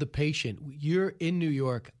killed the patient. You're in New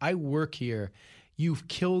York. I work here. You've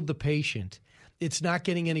killed the patient. It's not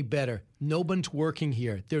getting any better. No one's working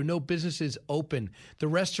here. There are no businesses open. The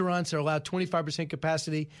restaurants are allowed 25%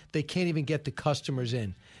 capacity. They can't even get the customers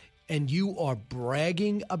in. And you are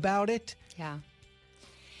bragging about it? Yeah.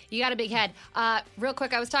 You got a big head. Real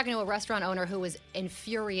quick, I was talking to a restaurant owner who was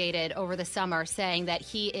infuriated over the summer, saying that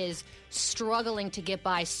he is struggling to get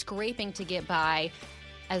by, scraping to get by,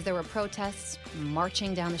 as there were protests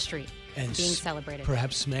marching down the street and being celebrated.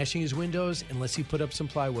 Perhaps smashing his windows unless he put up some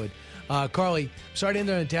plywood. Carly, sorry to end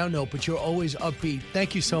on a down note, but you're always upbeat.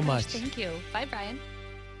 Thank you so much. Thank you. Bye, Brian.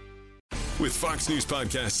 With Fox News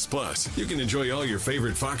Podcasts Plus, you can enjoy all your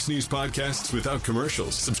favorite Fox News podcasts without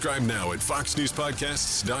commercials. Subscribe now at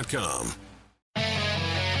foxnewspodcasts.com.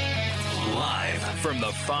 Live from the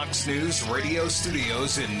Fox News radio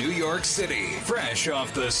studios in New York City, fresh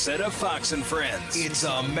off the set of Fox and Friends, it's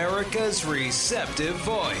America's receptive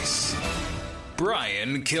voice,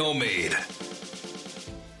 Brian Kilmeade.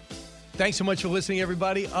 Thanks so much for listening,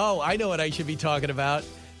 everybody. Oh, I know what I should be talking about.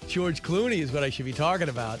 George Clooney is what I should be talking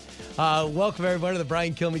about. Welcome, everybody, to the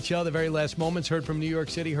Brian Kilmeade Show. The very last moments heard from New York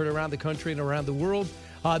City, heard around the country and around the world.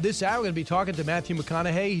 This hour, we're going to be talking to Matthew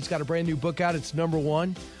McConaughey. He's got a brand new book out. It's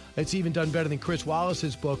 #1. It's even done better than Chris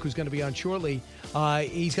Wallace's book, who's going to be on shortly.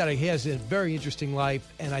 He has a very interesting life,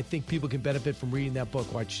 and I think people can benefit from reading that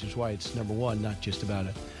book, which is why it's #1, not just about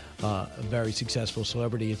a very successful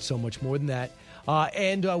celebrity. It's so much more than that.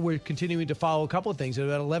 And we're continuing to follow a couple of things. At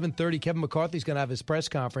about 11:30, Kevin McCarthy's going to have his press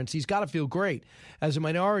conference. He's got to feel great. As a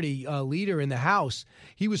minority leader in the House,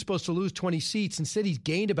 he was supposed to lose 20 seats. Instead, he's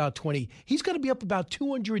gained about 20. He's going to be up about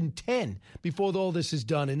 210 before all this is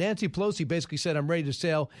done. And Nancy Pelosi basically said, I'm ready to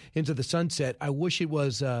sail into the sunset. I wish it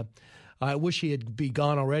was... I wish he had be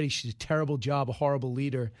gone already. She's a terrible job, a horrible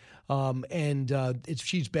leader, and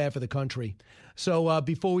she's bad for the country. So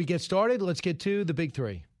before we get started, let's get to the big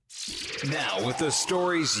three. Now, with the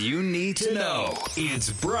stories you need to know,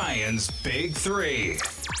 it's Brian's Big Three.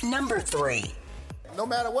 #3. No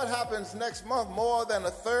matter what happens next month, more than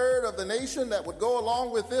a third of the nation that would go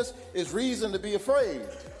along with this is reason to be afraid.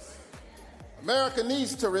 America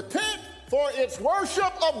needs to repent for its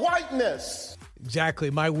worship of whiteness. Exactly.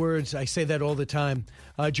 My words. I say that all the time.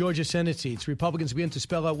 Georgia Senate seats. Republicans begin to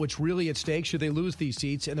spell out what's really at stake should they lose these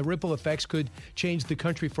seats, and the ripple effects could change the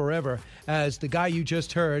country forever as the guy you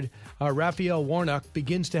just heard, Raphael Warnock,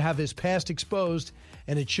 begins to have his past exposed,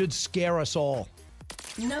 and it should scare us all.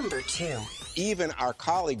 #2. Even our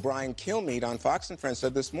colleague Brian Kilmeade on Fox and Friends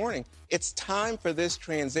said this morning, it's time for this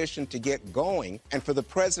transition to get going and for the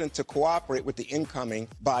president to cooperate with the incoming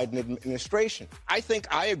Biden administration. I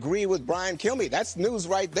think I agree with Brian Kilmeade. That's news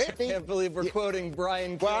right there. I can't believe we're quoting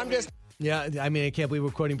Brian Kilmeade. Well, I'm just... Yeah, I mean, I can't believe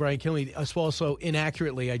we're quoting Brian Kilmeade. Also,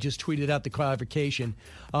 inaccurately, I just tweeted out the clarification.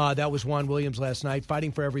 That was Juan Williams last night,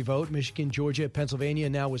 fighting for every vote. Michigan, Georgia, Pennsylvania,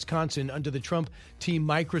 and now Wisconsin under the Trump team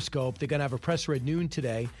microscope. They're going to have a presser at noon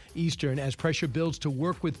today, Eastern, as pressure builds to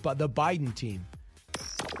work with the Biden team.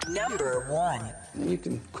 #1. You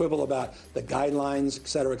can quibble about the guidelines, et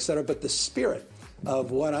cetera, but the spirit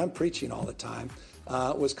of what I'm preaching all the time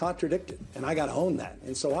was contradicted, and I got to own that.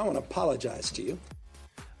 And so I want to apologize to you.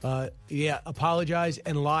 Apologize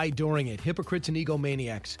and lie during it. Hypocrites and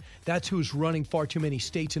egomaniacs. That's who's running far too many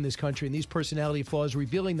states in this country, and these personality flaws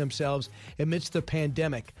revealing themselves amidst the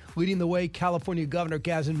pandemic. Leading the way, California Governor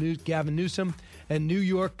Gavin Newsom and New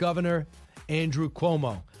York Governor Andrew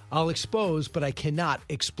Cuomo. I'll expose, but I cannot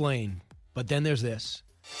explain. But then there's this.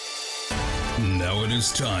 Now it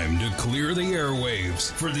is time to clear the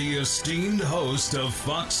airwaves for the esteemed host of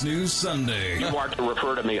Fox News Sunday. You are to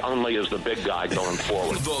refer to me only as the big guy going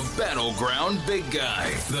forward. The battleground big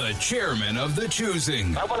guy, the chairman of the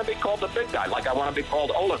choosing. I want to be called the big guy, like I want to be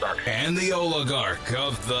called oligarch. And the oligarch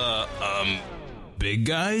of the, big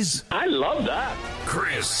guys? I love that.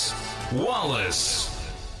 Chris Wallace.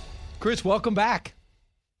 Chris, welcome back.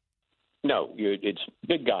 No, it's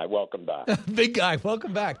big guy. Welcome back. Big guy.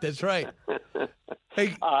 Welcome back. That's right.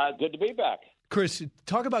 Hey, good to be back. Chris,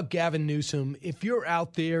 talk about Gavin Newsom. If you're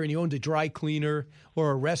out there and you owned a dry cleaner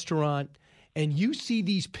or a restaurant and you see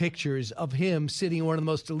these pictures of him sitting in one of the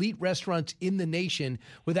most elite restaurants in the nation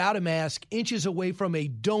without a mask, inches away from a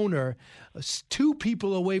donor, 2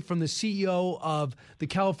 people away from the CEO of the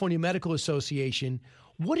California Medical Association,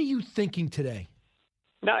 what are you thinking today?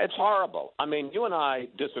 No, it's horrible. I mean, you and I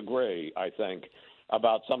disagree, I think,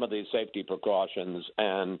 about some of these safety precautions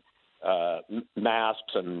and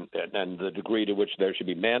masks and the degree to which there should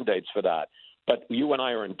be mandates for that. But you and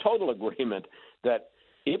I are in total agreement that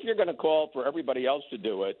if you're going to call for everybody else to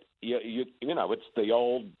do it, you know, it's the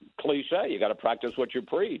old cliche. You got to practice what you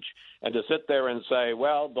preach. And to sit there and say,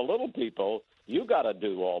 well, the little people, you got to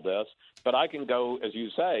do all this, but I can go, as you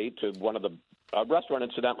say, to one of the restaurant,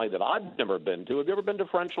 incidentally, that I've never been to. Have you ever been to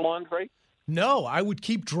French Laundry? No, I would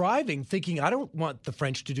keep driving thinking I don't want the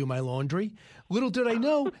French to do my laundry. Little did I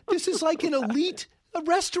know, this is like an elite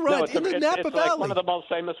restaurant in the Napa Valley. It's like one of the most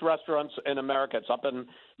famous restaurants in America. It's up in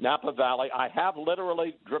Napa Valley. I have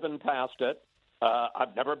literally driven past it.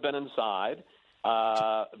 I've never been inside.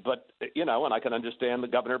 But, you know, and I can understand the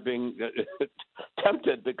governor being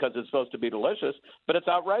tempted because it's supposed to be delicious, but it's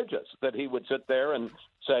outrageous that he would sit there and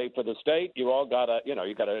say, for the state, you all got to, you know,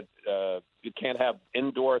 you can't have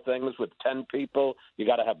indoor things with 10 people. You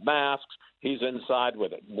got to have masks. He's inside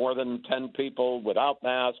with it. More than 10 people without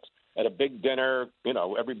masks at a big dinner, you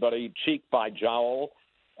know, everybody cheek by jowl.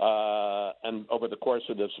 And over the course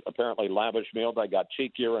of this apparently lavish meal, they got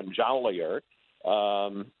cheekier and jollier.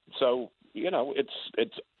 So,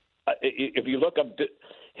 it's if you look up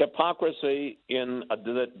hypocrisy in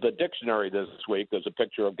the dictionary this week, there's a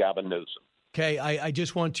picture of Gavin Newsom. Okay, I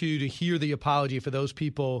just want you to hear the apology for those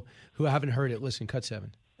people who haven't heard it. Listen, cut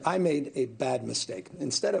 7. I made a bad mistake.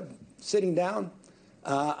 Instead of sitting down,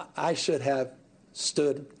 I should have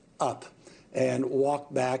stood up and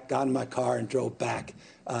walked back, got in my car, and drove back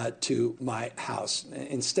to my house.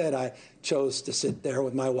 Instead, I chose to sit there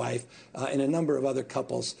with my wife and a number of other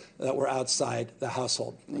couples that were outside the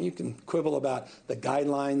household. And you can quibble about the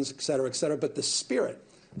guidelines, et cetera, but the spirit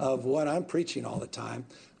of what I'm preaching all the time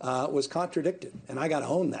was contradicted, and I got to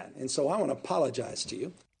own that. And so I want to apologize to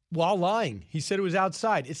you. While lying. He said it was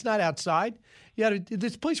outside. It's not outside.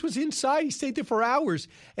 This place was inside. He stayed there for hours.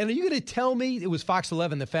 And are you going to tell me it was Fox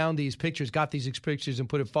 11 that found these pictures, got these pictures and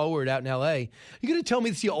put it forward out in L.A.? You're going to tell me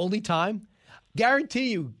it's the only time?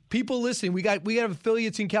 Guarantee you, people listening, we got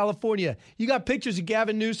affiliates in California. You got pictures of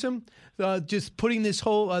Gavin Newsom just putting this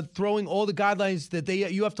whole, throwing all the guidelines that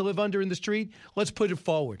you have to live under in the street. Let's put it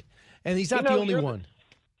forward. And he's not the only one.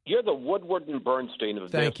 You're the Woodward and Bernstein of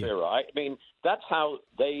this era. I mean, that's how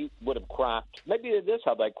they would have cracked. Maybe it is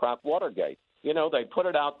how they cracked Watergate. They put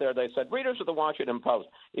it out there. They said, readers of the Washington Post,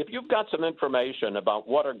 if you've got some information about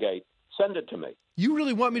Watergate, send it to me. You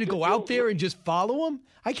really want me to go out there and just follow him?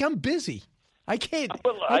 I'm busy. I can't.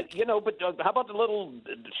 Well, but how about a little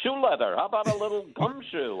shoe leather? How about a little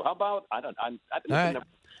gumshoe? How about I don't.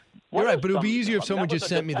 You're right, but it would be easier if someone just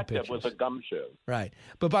sent me the pictures. It was a gumshoe. Right.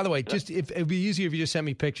 But by the way, it would be easier if you just sent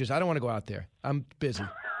me pictures. I don't want to go out there. I'm busy.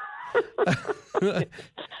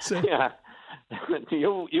 Yeah.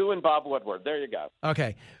 You and Bob Woodward. There you go.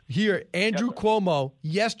 Okay. Here, Andrew Cuomo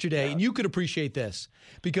yesterday, and you could appreciate this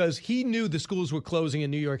because he knew the schools were closing in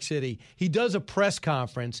New York City. He does a press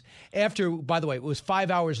conference after, by the way, it was 5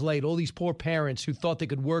 hours late. All these poor parents who thought they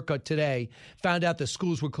could work today found out the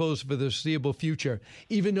schools were closed for the foreseeable future,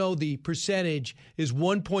 even though the percentage is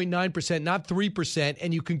 1.9%, not 3%,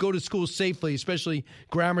 and you can go to school safely, especially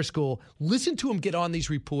grammar school. Listen to him get on these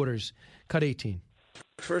reporters. Cut 18.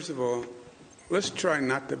 First of all, let's try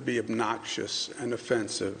not to be obnoxious and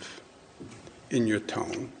offensive in your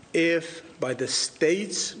tone. If by the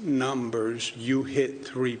state's numbers you hit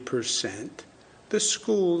 3%, the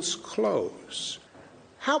schools close.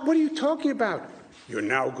 What are you talking about? You're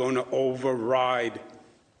now going to override.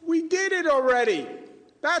 We did it already.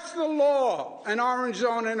 That's the law. An orange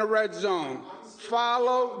zone and a red zone.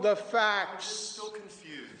 Follow the facts. I'm still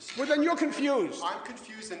confused. Well, then you're confused. I'm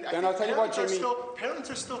confused. And then I'll tell you what, Jimmy. Parents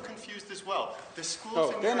are still confused as well. The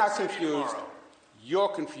schools in they're New York not City confused. Tomorrow. You're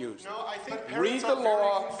confused. No, I think Read parents the are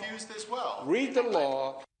law. very confused as well. Read the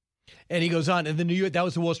law. And he goes on, and that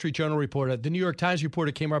was the Wall Street Journal reporter. The New York Times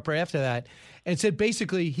reporter came up right after that and said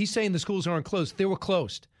basically he's saying the schools aren't closed. They were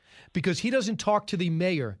closed because he doesn't talk to the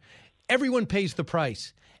mayor. Everyone pays the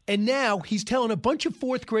price. And now he's telling a bunch of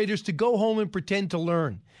fourth graders to go home and pretend to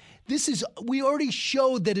learn. We already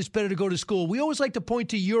showed that it's better to go to school. We always like to point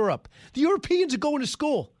to Europe. The Europeans are going to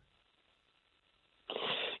school.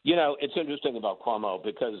 It's interesting about Cuomo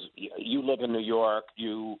because you live in New York.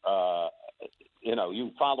 You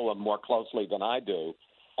follow him more closely than I do.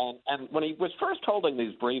 And when he was first holding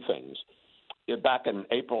these briefings back in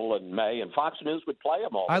April and May, and Fox News would play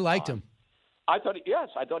him all the time. I liked him. I thought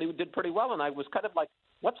he did pretty well, and I was kind of like,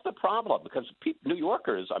 what's the problem? Because New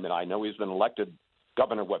Yorkers, I know he's been elected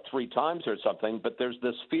governor, 3 times or something, but there's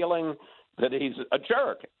this feeling that he's a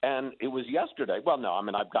jerk. And it was yesterday. Well, no,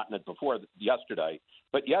 I've gotten it before yesterday,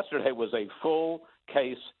 but yesterday was a full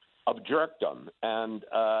case of jerkdom. And,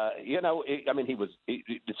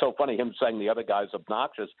 it's so funny him saying the other guy's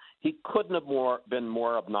obnoxious. He couldn't have been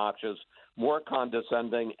more obnoxious, more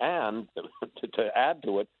condescending, and to add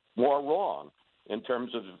to it, more wrong in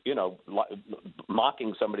terms of,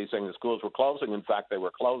 mocking somebody saying the schools were closing. In fact, they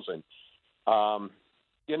were closing.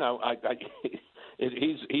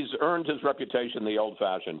 He's earned his reputation the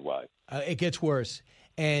old-fashioned way. It gets worse.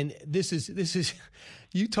 And this is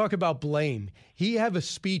you talk about blame. He had a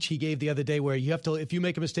speech he gave the other day where you have to, if you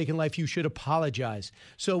make a mistake in life, you should apologize.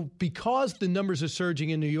 So because the numbers are surging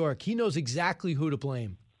in New York, he knows exactly who to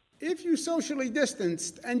blame. If you socially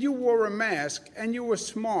distanced and you wore a mask and you were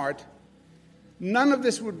smart, none of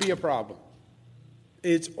this would be a problem.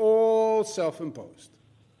 It's all self-imposed.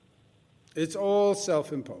 It's all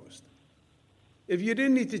self-imposed. If you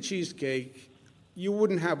didn't eat the cheesecake, you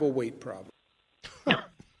wouldn't have a weight problem.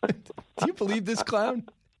 Do you believe this clown?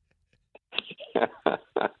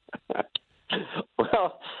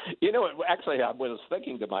 Well, actually, I was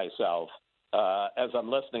thinking to myself, as I'm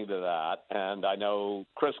listening to that, and I know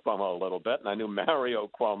Chris Cuomo a little bit, and I knew Mario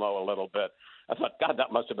Cuomo a little bit, I thought, God,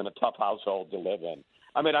 that must have been a tough household to live in.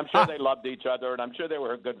 I mean, I'm sure they loved each other, and I'm sure they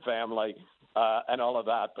were a good family and all of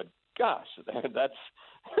that, but gosh,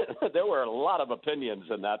 there were a lot of opinions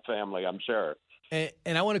in that family, I'm sure.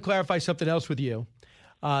 And I want to clarify something else with you.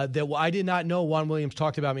 That I did not know Juan Williams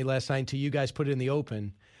talked about me last night until you guys put it in the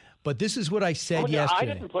open. But this is what I said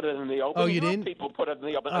yesterday. I didn't put it in the open. Oh, you didn't? People put it in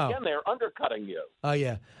the open. Oh. Again, they're undercutting you. Oh,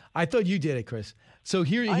 yeah. I thought you did it, Chris. So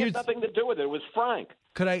here's had nothing to do with it. It was Frank.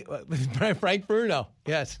 Could I Frank Bruno?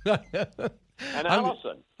 Yes. And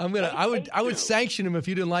Allison. I would sanction him if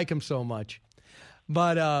you didn't like him so much.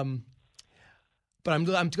 But I'm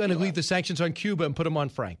going to leave the sanctions on Cuba and put them on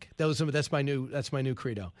Frank. That's my new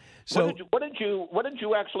credo. So what did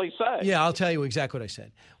you actually say? Yeah, I'll tell you exactly what I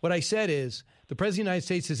said. What I said is the President of the United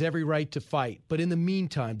States has every right to fight, but in the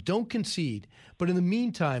meantime, don't concede. But in the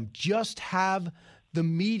meantime, just have the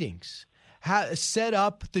meetings. Set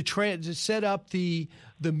up the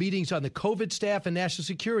meetings on the COVID staff and national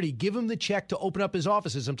security. Give him the check to open up his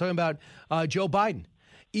offices. I'm talking about Joe Biden.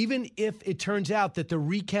 Even if it turns out that the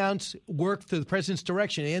recounts work to the president's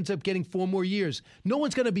direction, he ends up getting 4 more years, no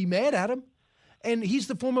one's going to be mad at him. And he's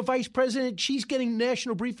the former vice president. She's getting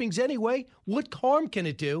national briefings anyway. What harm can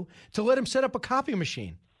it do to let him set up a copy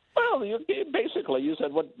machine? Well, you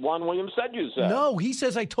said what Juan Williams said you said. No, he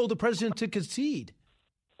says I told the president to concede.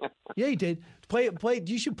 Yeah, he did. Play.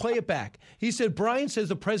 You should play it back. He said Brian says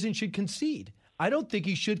the president should concede. I don't think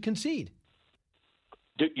he should concede.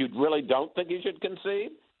 You really don't think he should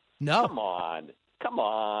concede? No. Come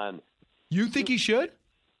on. You think he should?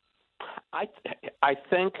 I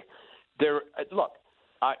think there. Look,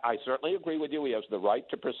 I certainly agree with you. He has the right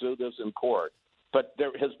to pursue this in court, but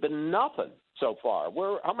there has been nothing so far.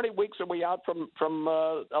 How many weeks are we out from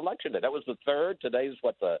election day? That was the 3rd. Today's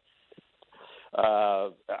what the.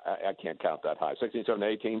 I can't count that high. 16th,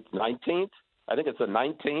 17th, 18th, 19th. I think it's the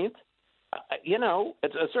 19th.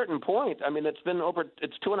 At a certain point, I mean, it's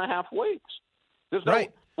 2.5 weeks. There's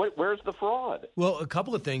right. Where's the fraud? Well, a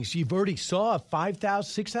couple of things. You've already saw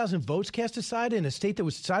 6,000 votes cast aside in a state that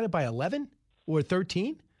was decided by 11 or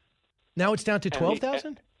 13. Now it's down to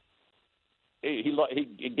 12,000.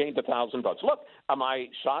 He gained 1,000 votes. Look, am I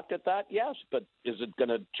shocked at that? Yes, but is it going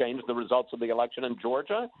to change the results of the election in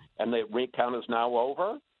Georgia? And the recount is now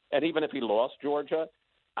over. And even if he lost Georgia,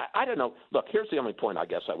 I don't know. Look, here's the only point I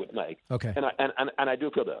guess I would make. Okay. And I do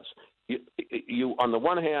feel this. You on the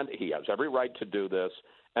one hand, he has every right to do this,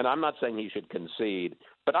 and I'm not saying he should concede,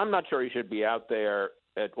 but I'm not sure he should be out there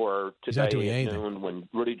today at noon when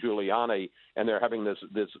Rudy Giuliani and they're having this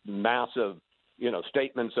massive,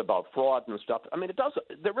 statements about fraud and stuff. I mean,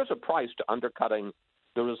 there is a price to undercutting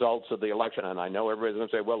the results of the election, and I know everybody's going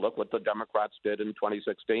to say, well, look what the Democrats did in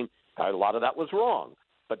 2016. A lot of that was wrong.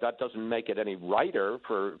 But that doesn't make it any righter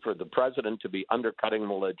for the president to be undercutting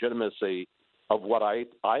the legitimacy of what I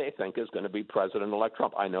think is going to be President-elect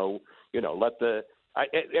Trump. I know,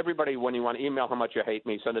 everybody, when you want to email how much you hate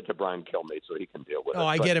me, send it to Brian Kilmeade so he can deal with it. Oh,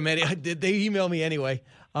 I get him. They email me anyway.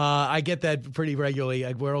 I get that pretty regularly.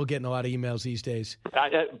 We're all getting a lot of emails these days.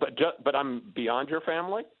 But I'm beyond your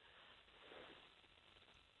family?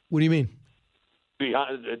 What do you mean?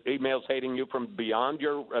 Beyond emails hating you from beyond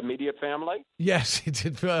your immediate family? Yes, it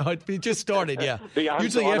just started, yeah.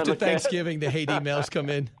 Usually after Thanksgiving, the hate emails come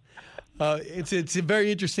in. It's a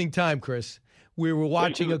very interesting time, Chris. We were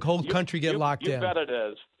watching a whole country get locked down. You bet it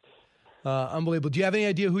is. Unbelievable. Do you have any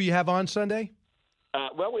idea who you have on Sunday?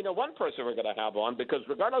 Well, we know one person we're going to have on because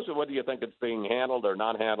regardless of whether you think it's being handled or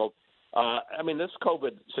not handled, this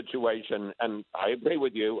COVID situation, and I agree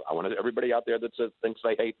with you. I want everybody out there that thinks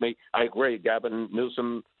they hate me. I agree. Gavin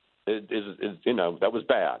Newsom is that was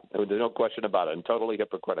bad. There's no question about it, and totally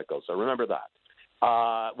hypocritical. So remember that.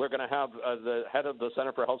 We're going to have the head of the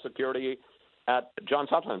Center for Health Security at Johns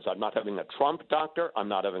Hopkins. I'm not having a Trump doctor. I'm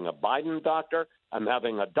not having a Biden doctor. I'm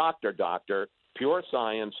having a doctor, pure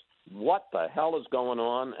science. What the hell is going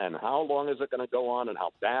on, and how long is it going to go on, and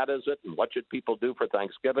how bad is it, and what should people do for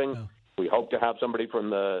Thanksgiving? Oh. We hope to have somebody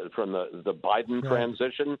from the Biden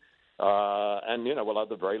transition, and we'll have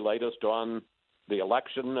the very latest on the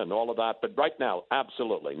election and all of that. But right now,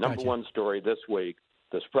 absolutely, number one story this week: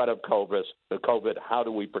 the spread of COVID. How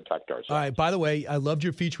do we protect ourselves? All right. By the way, I loved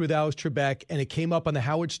your feature with Alex Trebek, and it came up on the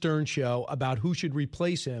Howard Stern show about who should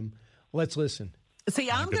replace him. Let's listen.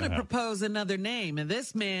 See, I'm going to propose another name, and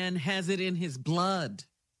this man has it in his blood.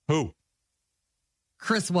 Who?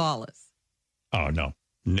 Chris Wallace. Oh, no.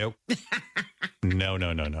 Nope. No.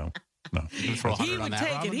 He would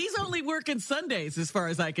take it. He's only working Sundays, as far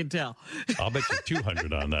as I can tell. I'll bet you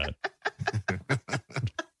 200 on that.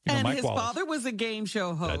 And Mike his Wallace. father was a game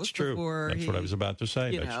show host. That's true. Before That's what I was about to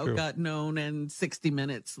say. You That's know, true. got known in 60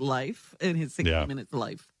 Minutes life, in his 60 Yeah. Minutes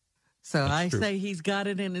life. So That's I true. say he's got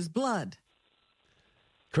it in his blood.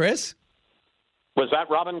 Chris? Was that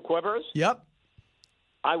Robin Quivers? Yep.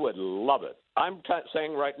 I would love it. I'm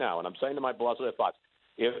saying right now, and I'm saying to my bosses at Fox,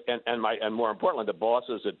 and more importantly, the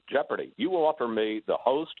bosses at Jeopardy. You will offer me the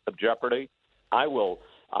host of Jeopardy. I will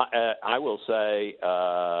say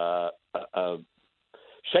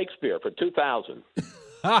Shakespeare for 2,000.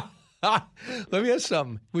 Let me ask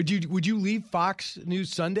something. Would you leave Fox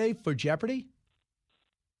News Sunday for Jeopardy?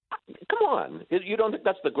 Come on, you don't think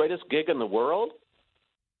that's the greatest gig in the world?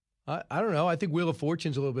 I don't know. I think Wheel of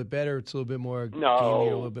Fortune's a little bit better. It's a little bit more gamey, a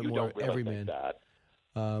little bit you more don't really everyman. think that.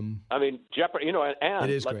 I mean, Jeopardy. And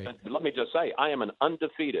it is great. Let me just say, I am an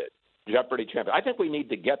undefeated Jeopardy champion. I think we need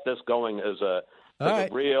to get this going as a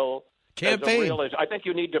real campaign. I think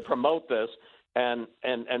you need to promote this. And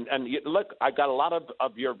look, I got a lot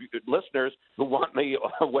of your listeners who want me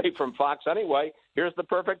away from Fox anyway. Here's the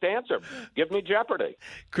perfect answer. Give me Jeopardy.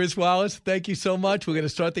 Chris Wallace, thank you so much. We're going to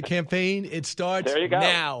start the campaign. It starts There you go.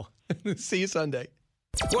 now. See you Sunday.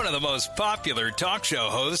 One of the most popular talk show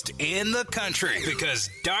hosts in the country because,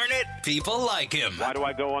 darn it, people like him. Why do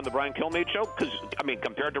I go on the Brian Kilmeade show? Because,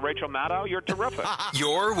 compared to Rachel Maddow, you're terrific.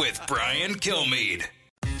 You're with Brian Kilmeade.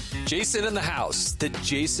 Jason in the House, the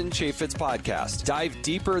Jason Chaffetz podcast. Dive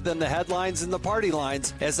deeper than the headlines and the party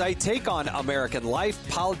lines as I take on American life,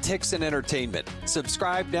 politics, and entertainment.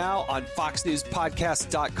 Subscribe now on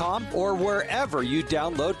foxnewspodcast.com or wherever you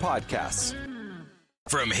download podcasts.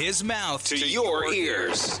 From his mouth to your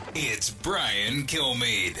ears, it's Brian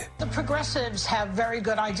Kilmeade. The progressives have very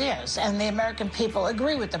good ideas, and the American people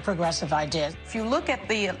agree with the progressive ideas. If you look at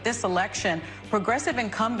this election, progressive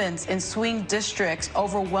incumbents in swing districts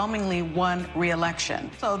overwhelmingly won re-election.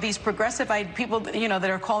 So these progressive people, that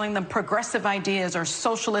are calling them progressive ideas or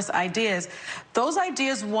socialist ideas, those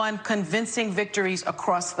ideas won convincing victories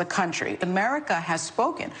across the country. America has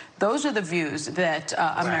spoken. Those are the views that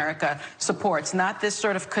America supports, not this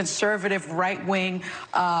sort of conservative right-wing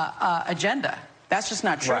agenda. That's just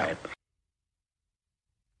not true. Right.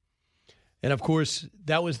 And, of course,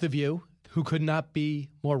 that was The View, who could not be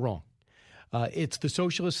more wrong. It's the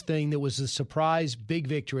socialist thing that was a surprise big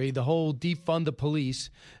victory, the whole defund the police,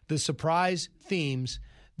 the surprise themes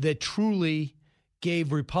that truly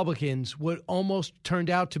gave Republicans what almost turned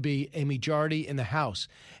out to be a majority in the House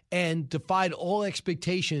and defied all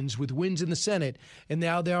expectations with wins in the Senate. And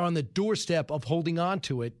now they're on the doorstep of holding on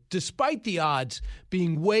to it, despite the odds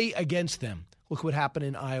being way against them. Look what happened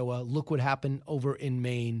in Iowa. Look what happened over in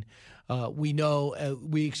Maine. We know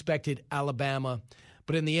we expected Alabama.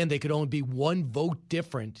 But in the end, they could only be one vote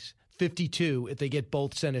difference, 52, if they get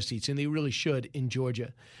both Senate seats, and they really should in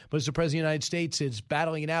Georgia. But as the President of the United States is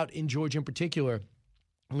battling it out in Georgia in particular,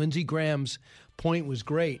 Lindsey Graham's point was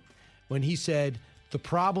great when he said the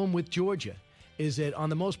problem with Georgia is that, on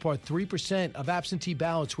the most part, 3% of absentee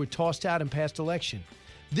ballots were tossed out in past election.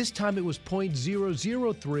 This time it was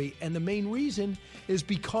 0.003, and the main reason is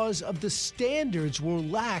because of the standards were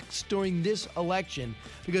lax during this election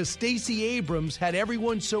because Stacey Abrams had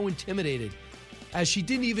everyone so intimidated, as she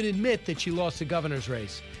didn't even admit that she lost the governor's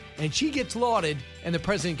race. And she gets lauded, and the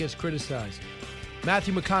president gets criticized.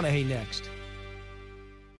 Matthew McConaughey next.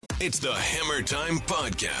 It's the Hammer Time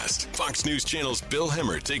Podcast. Fox News Channel's Bill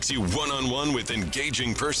Hemmer takes you one-on-one with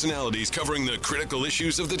engaging personalities covering the critical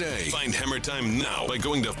issues of the day. Find Hammer Time now by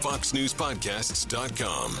going to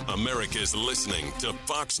foxnewspodcasts.com. America's listening to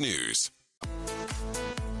Fox News.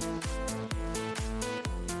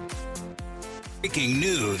 Breaking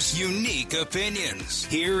news, unique opinions.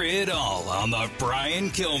 Hear it all on the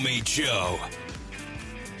Brian Kilmeade Show.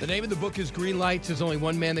 The name of the book is Green Lights. There's only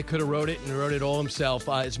one man that could have wrote it, and he wrote it all himself.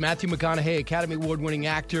 It's Matthew McConaughey, Academy Award-winning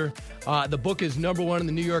actor. The book is #1 in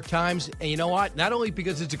the New York Times. And you know what? Not only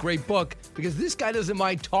because it's a great book, because this guy doesn't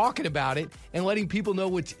mind talking about it and letting people know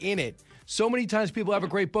what's in it. So many times people have a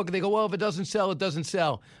great book, and they go, well, if it doesn't sell, it doesn't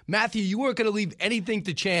sell. Matthew, you weren't going to leave anything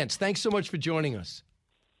to chance. Thanks so much for joining us.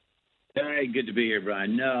 Hey, good to be here,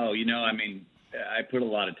 Brian. No, I put a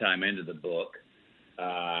lot of time into the book.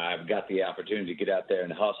 I've got the opportunity to get out there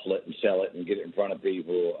and hustle it and sell it and get it in front of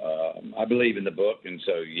people. I believe in the book, and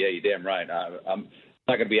so, yeah, you're damn right. I'm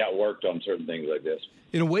not going to be outworked on certain things like this.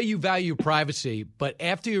 In a way, you value privacy, but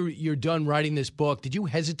after you're done writing this book, did you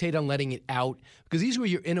hesitate on letting it out? Because these were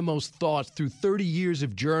your innermost thoughts through 30 years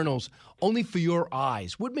of journals, only for your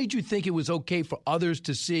eyes. What made you think it was okay for others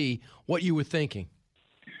to see what you were thinking?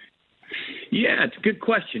 Yeah, it's a good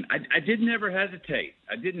question. I didn't ever hesitate.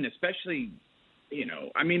 I didn't, especially...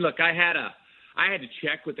 look, I had a I had to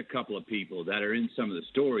check with a couple of people that are in some of the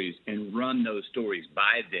stories and run those stories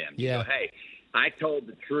by them. Yeah. You go, hey, I told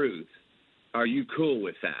the truth. Are you cool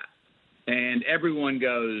with that? And everyone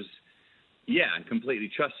goes, yeah, and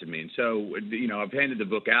completely trusted me. And so, I've handed the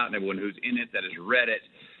book out, and everyone who's in it that has read it,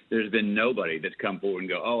 there's been nobody that's come forward and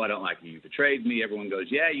go, oh, I don't like you. You betrayed me. Everyone goes,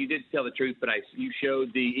 yeah, you did tell the truth, but you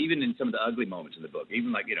showed even in some of the ugly moments in the book,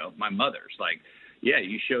 even like, my mother's like, yeah,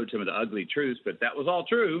 you showed some of the ugly truths, but that was all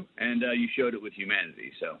true, and you showed it with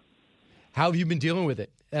humanity. So, how have you been dealing with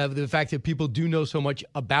it? The fact that people do know so much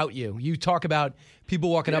about you. You talk about people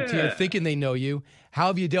walking up to you thinking they know you. How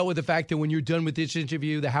have you dealt with the fact that when you're done with this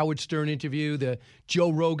interview, the Howard Stern interview, the Joe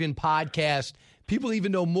Rogan podcast, people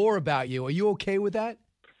even know more about you? Are you okay with that?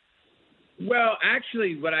 Well,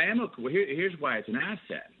 actually, what I am okay with, here's why it's an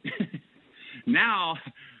asset. Now,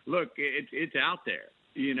 look, it's out there,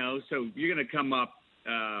 so you're going to come up.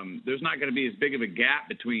 There's not going to be as big of a gap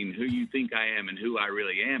between who you think I am and who I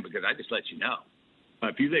really am, because I just let you know.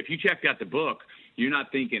 If you checked out the book, you're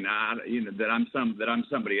not thinking that I'm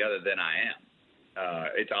somebody other than I am.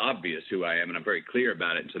 It's obvious who I am, and I'm very clear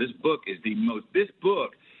about it. And so this book is the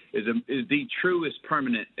truest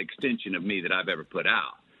permanent extension of me that I've ever put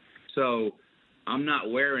out. So I'm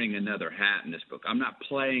not wearing another hat in this book. I'm not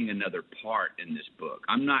playing another part in this book.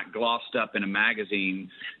 I'm not glossed up in a magazine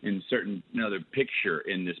in another picture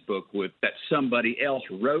in this book that somebody else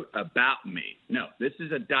wrote about me. No, this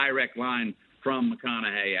is a direct line from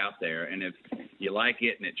McConaughey out there. And if you like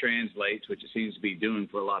it and it translates, which it seems to be doing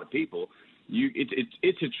for a lot of people,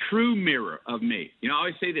 it's a true mirror of me. I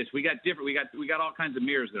always say this: we got all kinds of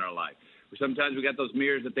mirrors in our life. Sometimes we got those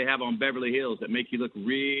mirrors that they have on Beverly Hills that make you look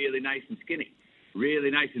really nice and skinny, really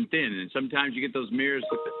nice and thin. And sometimes you get those mirrors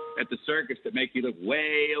at the circus that make you look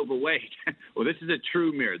way overweight. Well, this is a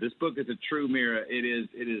true mirror. This book is a true mirror. It is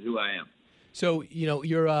who I am. So,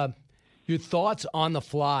 your thoughts on the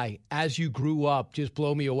fly as you grew up just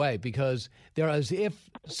blow me away, because they're as if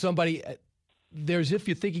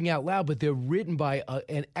you're thinking out loud, but they're written by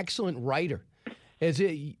an excellent writer.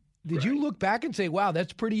 Did you look back and say, wow,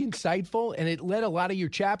 that's pretty insightful? And it led a lot of your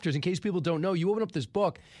chapters. In case people don't know, you open up this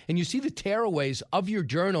book and you see the tearaways of your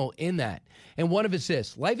journal in that. And one of it's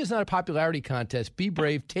this: life is not a popularity contest. Be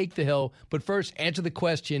brave, take the hill. But first, answer the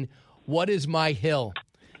question, what is my hill?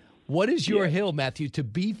 What is your hill, Matthew? To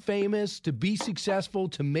be famous, to be successful,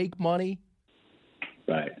 to make money?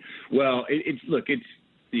 Right. Well, it's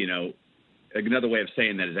another way of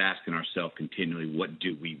saying that is asking ourselves continually, what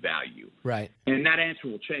do we value? Right. And that answer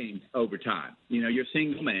will change over time. You're a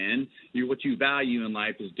single man. What you value in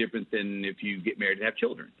life is different than if you get married and have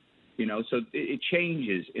children. So it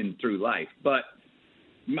changes through life. But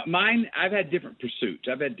mine, I've had different pursuits.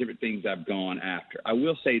 I've had different things I've gone after. I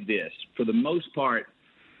will say this: for the most part,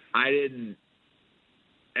 I didn't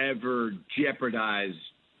ever jeopardize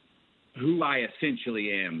who I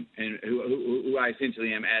essentially am, and who I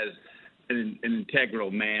essentially am as an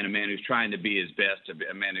integral man, a man who's trying to be his best,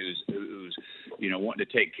 a man who's wanting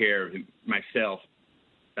to take care of myself,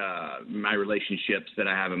 my relationships that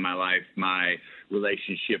I have in my life, my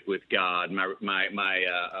relationship with God, I've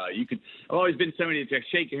always been somebody to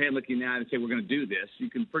shake your hand, look you in the eye, and say, we're going to do this. You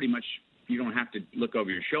can pretty much, you don't have to look over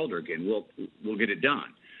your shoulder again. We'll get it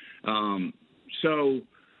done.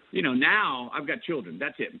 Now I've got children.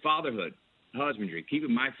 That's it. Fatherhood, husbandry,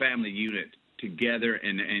 keeping my family unit together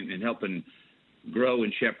and helping grow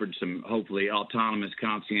and shepherd some hopefully autonomous,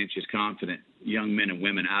 conscientious, confident young men and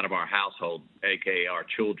women out of our household, aka our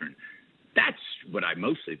children. That's what I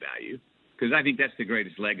mostly value, because I think that's the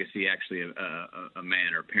greatest legacy actually a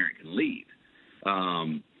man or a parent can leave.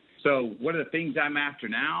 So what are the things I'm after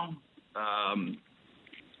now?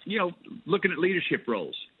 Looking at leadership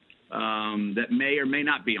roles that may or may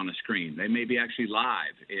not be on a screen. They may be actually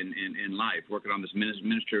live in life, working on this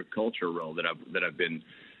Minister of Culture role that I've been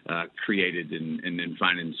created and then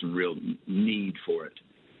finding some real need for it.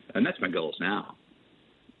 And that's my goals now.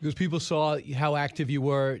 Because people saw how active you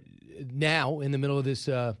were now in the middle of this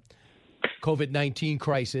COVID-19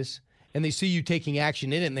 crisis, and they see you taking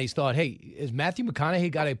action in it, and they thought, hey, has Matthew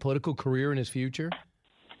McConaughey got a political career in his future?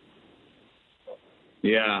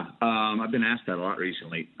 Yeah, I've been asked that a lot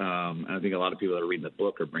recently. And I think a lot of people that are reading the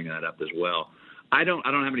book are bringing that up as well. I don't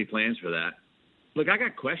have any plans for that. Look, I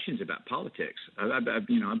got questions about politics. I bet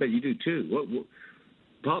you do too.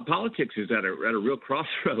 Politics is at a real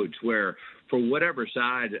crossroads where, for whatever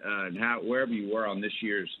side and wherever you were on this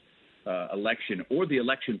year's election or the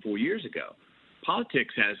election 4 years ago,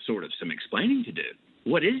 politics has sort of some explaining to do.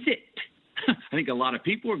 What is it? I think a lot of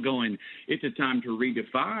people are going, it's a time to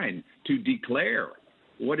redefine, to declare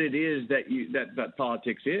what it is that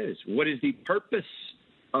politics is. What is the purpose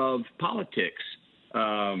of politics?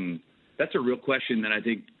 That's a real question that I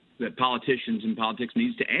think that politicians and politics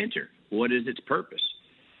needs to answer. What is its purpose?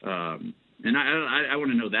 And I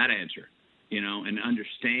want to know that answer, and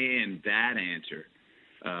understand that answer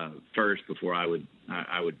first before I would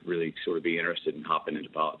really sort of be interested in hopping into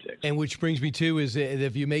politics. And which brings me to is that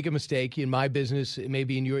if you make a mistake in my business,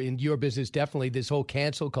 maybe in your business, definitely this whole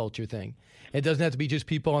cancel culture thing. It doesn't have to be just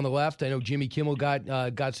people on the left. I know Jimmy Kimmel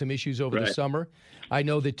got some issues over the summer. I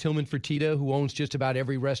know that Tillman Fertitta, who owns just about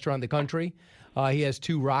every restaurant in the country, he has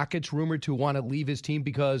 2 Rockets rumored to want to leave his team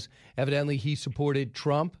because evidently he supported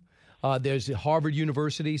Trump. There's Harvard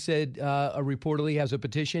University said reportedly has a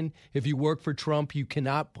petition. If you work for Trump, you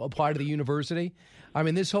cannot apply to the university. I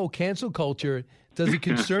mean, this whole cancel culture, does it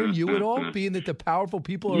concern you at all, being that the powerful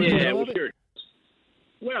people are in the middle of it? Sure.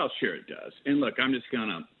 Well, sure it does. And look, I'm just going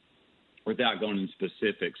to, without going into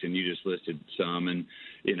specifics, and you just listed some, and,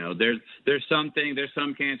 there's some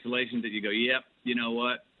cancellations that you go, yep, you know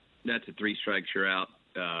what, that's a 3 strikes, you're out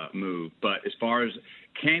move. But as far as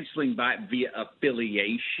canceling via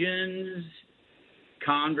affiliations,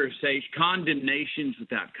 condemnations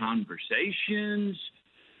without conversations.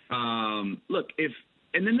 Look,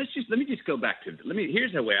 let me just go back to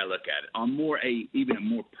here's the way I look at it on even a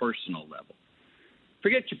more personal level.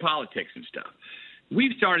 Forget your politics and stuff.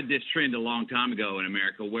 We've started this trend a long time ago in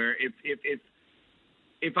America where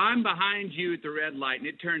if I'm behind you at the red light and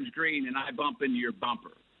it turns green and I bump into your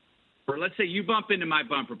bumper, or let's say you bump into my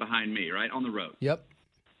bumper behind me, right, on the road. Yep.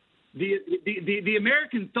 The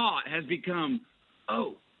American thought has become,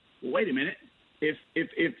 oh, well, wait a minute. If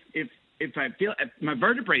I feel if my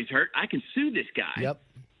vertebrae's hurt, I can sue this guy. Yep.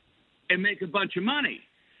 And make a bunch of money.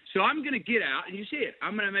 So I'm going to get out, and you see it.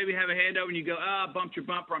 I'm going to maybe have a handover, and you go, I bumped your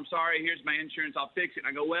bumper. I'm sorry. Here's my insurance. I'll fix it. And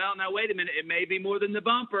I go, well, now, wait a minute. It may be more than the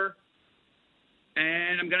bumper,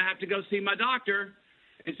 and I'm going to have to go see my doctor.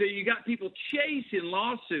 And so you got people chasing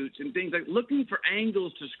lawsuits and things like looking for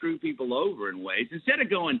angles to screw people over in ways instead of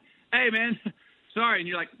going, hey, man, sorry. And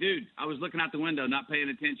you're like, dude, I was looking out the window, not paying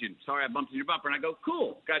attention. Sorry, I bumped into your bumper. And I go,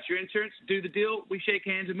 cool. Got your insurance. Do the deal. We shake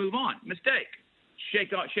hands and move on. Mistake.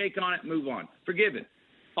 Shake on it, move on. Forgiven.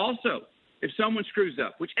 Also, if someone screws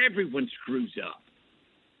up, which everyone screws up,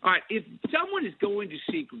 all right, if someone is going to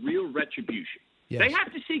seek real retribution, yes, they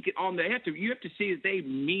have to seek it on. You have to see that they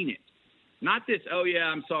mean it. Not this, oh, yeah,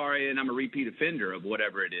 I'm sorry, and I'm a repeat offender of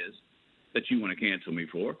whatever it is that you want to cancel me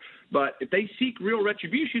for. But if they seek real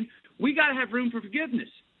retribution, we got to have room for forgiveness.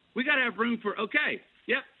 We got to have room for, okay,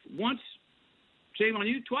 yep, once, shame on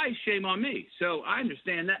you, twice, shame on me. So I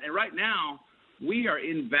understand that. And right now, we are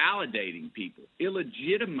invalidating people,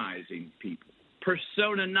 illegitimizing people,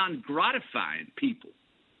 persona non gratifying people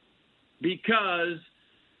because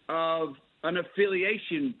of an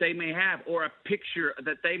affiliation they may have or a picture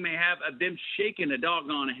that they may have of them shaking a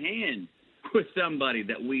doggone hand with somebody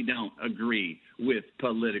that we don't agree with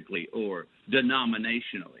politically or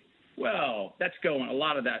denominationally. Well, a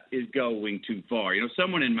lot of that is going too far.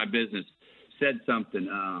 Someone in my business said something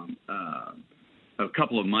a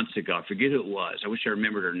couple of months ago. I forget who it was. I wish I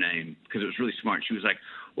remembered her name because it was really smart. She was like,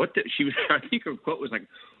 I think her quote was like,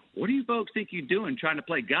 what do you folks think you're doing trying to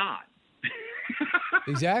play God?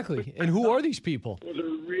 Exactly. And who are these people? Was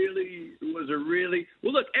a really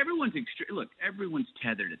well, look, everyone's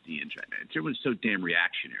tethered at the end right now. Everyone's so damn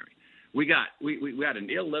reactionary. We got an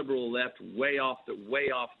illiberal left way off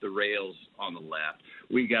the rails on the left.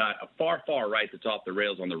 We got a far right that's off the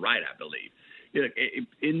rails on the right, I believe.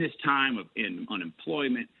 In this time of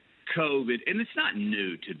unemployment, COVID, and it's not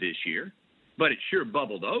new to this year, but it sure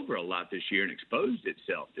bubbled over a lot this year and exposed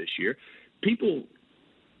itself this year. People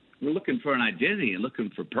were looking for an identity and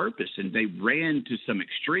looking for purpose, and they ran to some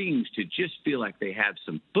extremes to just feel like they have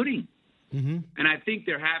some footing. Mm-hmm. And I think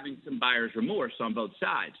they're having some buyer's remorse on both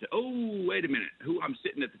sides. Oh, wait a minute, who I'm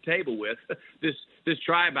sitting at the table with, this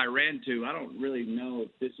tribe I ran to, I don't really know if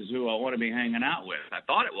this is who I want to be hanging out with. I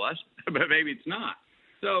thought it was, but maybe it's not.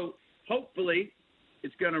 So hopefully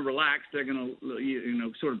it's going to relax. They're going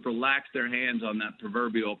to, sort of relax their hands on that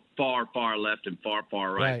proverbial far left and far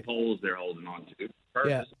right poles they're holding on to. Purpose.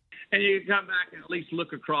 Yeah. And you can come back and at least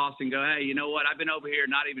look across and go, hey, you know what? I've been over here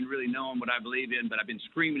not even really knowing what I believe in, but I've been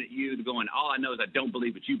screaming at you, going, all I know is I don't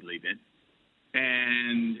believe what you believe in.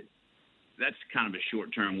 And that's kind of a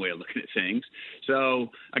short-term way of looking at things.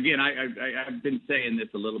 So, again, I've been saying this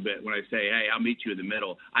a little bit when I say, hey, I'll meet you in the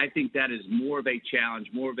middle. I think that is more of a challenge,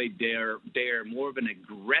 more of a dare, more of an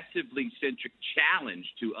aggressively centric challenge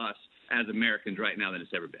to us as Americans right now than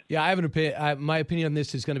it's ever been. Yeah, I have an opinion. My opinion on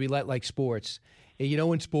this is going to be like sports.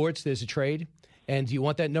 In sports, there's a trade, And do you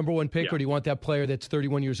want that number one pick or do you want that player that's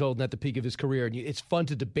 31 years old and at the peak of his career? And it's fun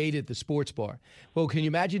to debate at the sports bar. Well, can you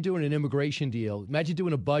imagine doing an immigration deal? Imagine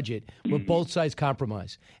doing a budget where both sides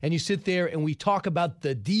compromise. And you sit there and we talk about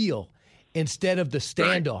the deal instead of the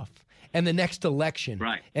standoff and the next election.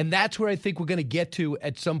 Right. And that's where I think we're going to get to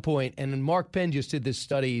at some point. And then Mark Penn just did this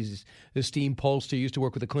study. He's an esteemed pollster, used to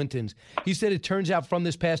work with the Clintons. He said it turns out from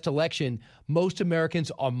this past election, most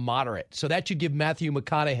Americans are moderate. So that should give Matthew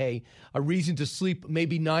McConaughey a reason to sleep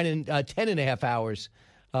maybe 10 and a half hours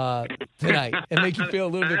tonight and make you feel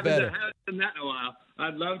a little bit better. I haven't done that in a while.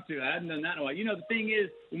 I'd love to. I haven't done that in a while. You know, the thing is,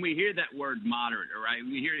 when we hear that word moderate, all right,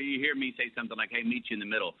 when you hear me say something like, hey, meet you in the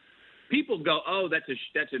middle, people go, oh, that's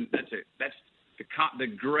the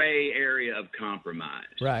gray area of compromise.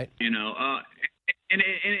 Right. You know,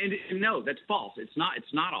 and no, that's false. It's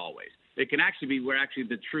not always. It can actually be where actually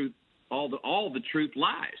the truth, all the truth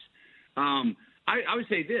lies. I would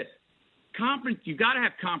say this: you got to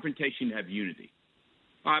have confrontation to have unity.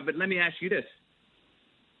 All right, but let me ask you this: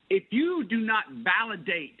 if you do not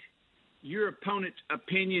validate your opponent's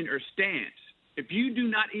opinion or stance, if you do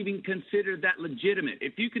not even consider that legitimate,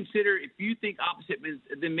 if you think opposite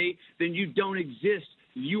than me, then you don't exist.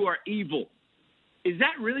 You are evil. Is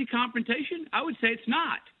that really confrontation? I would say it's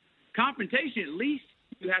not. Confrontation, at least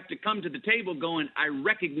you have to come to the table going, I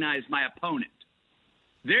recognize my opponent.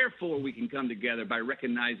 Therefore, we can come together by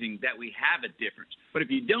recognizing that we have a difference. But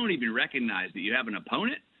if you don't even recognize that you have an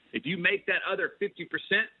opponent, if you make that other 50%,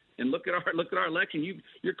 and look at our election,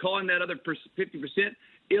 you're calling that other 50%,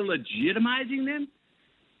 illegitimizing them,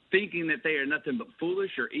 thinking that they are nothing but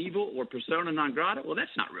foolish or evil or persona non grata, well,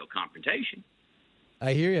 that's not real confrontation.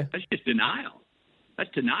 I hear you. That's just denial.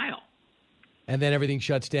 That's denial. And then everything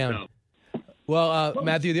shuts down. Well,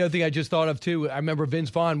 Matthew, the other thing I just thought of, too, I remember Vince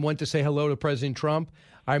Vaughn went to say hello to President Trump.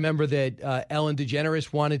 I remember that Ellen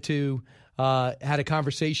DeGeneres wanted to had a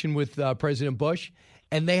conversation with President Bush,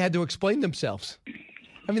 and they had to explain themselves.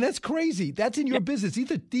 I mean, that's crazy. That's in your business.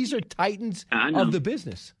 These are titans of the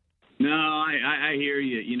business. No, I hear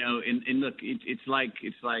you. You know, and look, it's like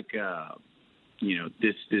you know,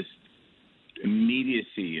 this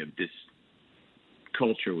immediacy of this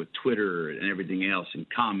culture with Twitter and everything else and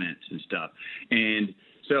comments and stuff. And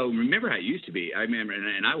so remember how it used to be. I remember,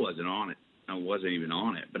 and I wasn't on it. I wasn't even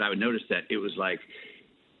on it. But I would notice that it was like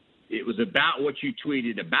it was about what you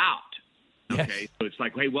tweeted about. Okay, yes. So it's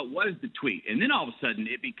like, hey, what was the tweet? And then all of a sudden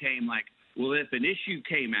it became like, well, if an issue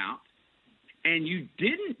came out and you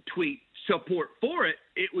didn't tweet support for it,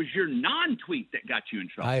 it was your non-tweet that got you in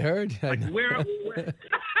trouble. I heard. Like, where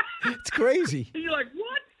it's crazy. And you're like,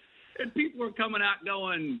 what? And people are coming out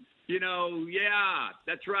going, you know, yeah,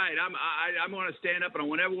 that's right. I'm going to stand up and I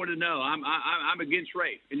want everyone to know I'm against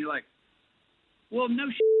rape. And you're like, well, no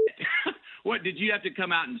shit. What, did you have to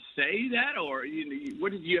come out and say that? Or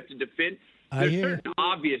what did you have to defend? There's certain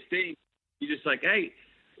obvious things. You're just like, hey,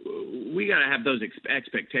 we got to have those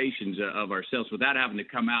expectations of ourselves without having to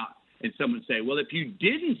come out and someone say, well, if you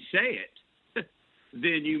didn't say it,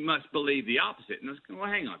 then you must believe the opposite. And I was going, well,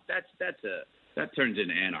 hang on. That turns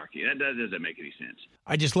into anarchy. That doesn't make any sense.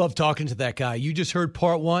 I just love talking to that guy. You just heard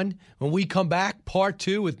part one. When we come back, part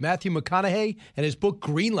two with Matthew McConaughey and his book,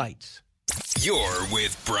 Green Lights. You're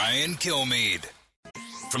with Brian Kilmeade.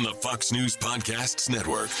 From the Fox News Podcasts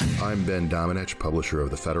Network. I'm Ben Domenech, publisher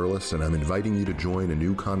of The Federalist, and I'm inviting you to join a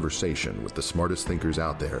new conversation with the smartest thinkers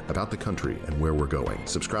out there about the country and where we're going.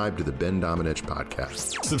 Subscribe to the Ben Domenech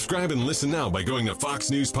Podcast. Subscribe and listen now by going to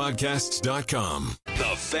foxnewspodcasts.com.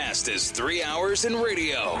 The fastest 3 hours in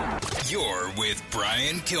radio. You're with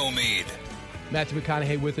Brian Kilmeade. Matthew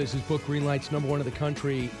McConaughey with us. His book, Green Lights, #1 in the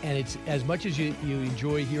country. And it's as much as you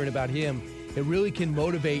enjoy hearing about him, it really can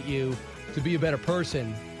motivate you to be a better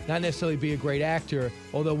person, not necessarily be a great actor,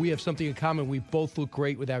 although we have something in common. We both look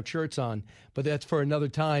great without shirts on. But that's for another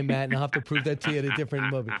time, Matt, and I'll have to prove that to you at a different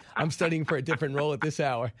movie. I'm studying for a different role at this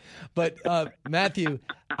hour. But, Matthew,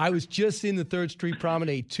 I was just in the 3rd Street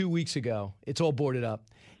Promenade 2 weeks ago. It's all boarded up.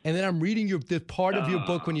 And then I'm reading the part of your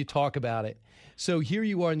book when you talk about it. So here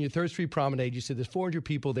you are in your 3rd Street Promenade. You said there's 400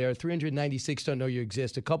 people there. 396 don't know you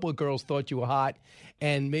exist. A couple of girls thought you were hot,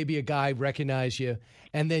 and maybe a guy recognized you.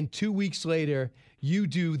 And then 2 weeks later, you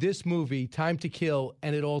do this movie, Time to Kill,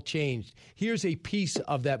 and it all changed. Here's a piece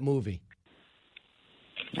of that movie.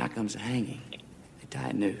 Now comes the hanging. They tie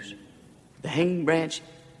a noose. The hanging branch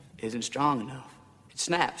isn't strong enough. It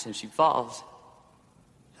snaps and she falls.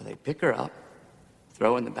 So they pick her up,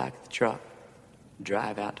 throw her in the back of the truck,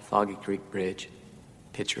 drive out to Foggy Creek Bridge,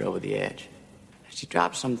 pitch her over the edge. She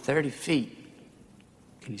drops some 30 feet.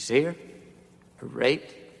 Can you see her? Her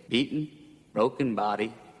raped, beaten, broken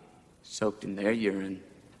body, soaked in their urine,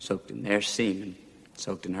 soaked in their semen,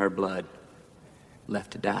 soaked in her blood, left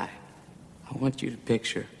to die. I want you to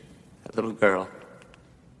picture that little girl.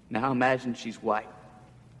 Now imagine she's white.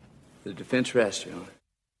 The Defense restaurant.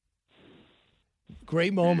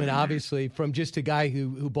 Great moment, obviously, from just a guy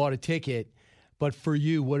who bought a ticket. But for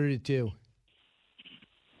you, what did it do?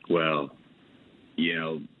 Well,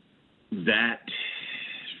 that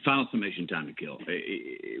Final Summation, Time to Kill,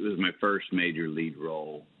 it was my first major lead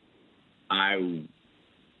role. I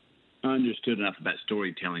understood enough about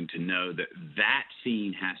storytelling to know that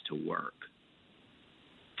scene has to work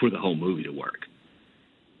for the whole movie to work.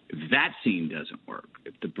 If that scene doesn't work,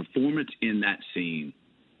 if the performance in that scene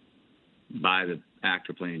by the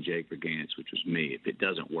actor playing Jake Brigance, which was me, if it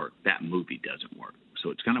doesn't work, that movie doesn't work. So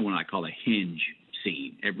it's kind of what I call a hinge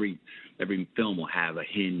scene. Every film will have a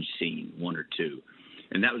hinge scene, one or two.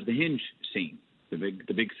 And that was the hinge scene, the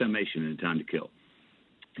big summation in Time to Kill.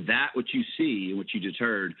 That, what you see and what you just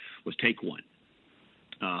heard, was take one.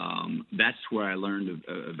 That's where I learned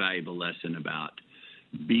a valuable lesson about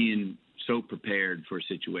being so prepared for a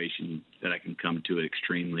situation that I can come to it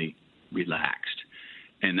extremely relaxed.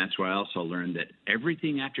 And that's where I also learned that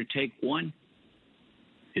everything after take one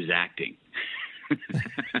is acting.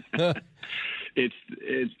 I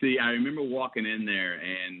remember walking in there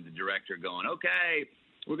and the director going, okay,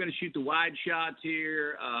 we're going to shoot the wide shots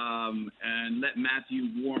here and let Matthew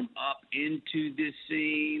warm up into this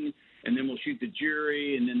scene, and then we'll shoot the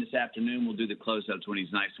jury, and then this afternoon we'll do the close-ups when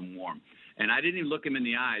he's nice and warm. And I didn't even look him in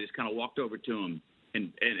the eye. I just kind of walked over to him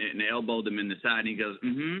and elbowed him in the side, and he goes,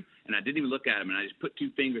 mm-hmm. And I didn't even look at him, and I just put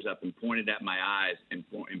two fingers up and pointed at my eyes and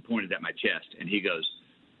pointed at my chest. And he goes,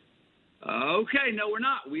 okay, no, we're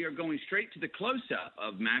not. We are going straight to the close-up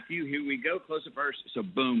of Matthew. Here we go, close-up first. So,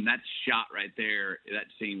 boom, that shot right there, that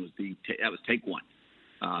scene was that was take one.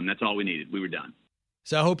 That's all we needed. We were done.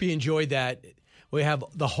 So I hope you enjoyed that. We have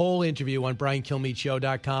the whole interview on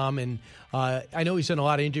BrianKilmeadeShow.com. And I know he's done a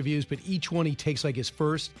lot of interviews, but each one he takes like his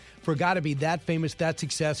first. For a guy to be that famous, that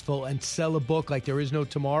successful, and sell a book like there is no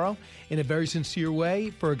tomorrow in a very sincere way,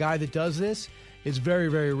 for a guy that does this, is very,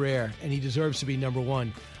 very rare. And he deserves to be number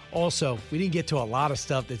one. Also, we didn't get to a lot of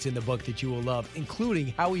stuff that's in the book that you will love, including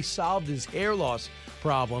how he solved his hair loss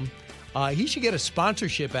problem. He should get a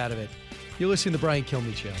sponsorship out of it. You're listening to The Brian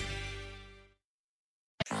Kilmeade Show.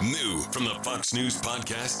 New from the Fox News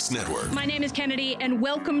Podcasts Network. My name is Kennedy, and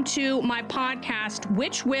welcome to my podcast,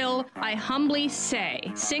 which will, I humbly say,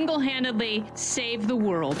 single-handedly save the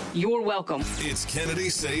world. You're welcome. It's Kennedy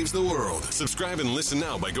Saves the World. Subscribe and listen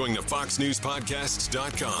now by going to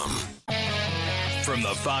foxnewspodcasts.com. From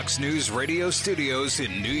the Fox News radio studios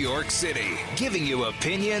in New York City, giving you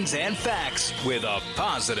opinions and facts with a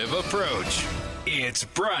positive approach. It's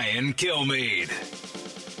Brian Kilmeade.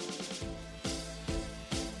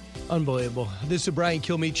 Unbelievable. This is the Brian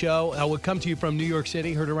Kilmeade Show. We'll come to you from New York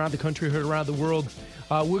City, heard around the country, heard around the world.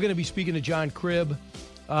 We're going to be speaking to John Cribb.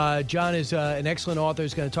 John is an excellent author.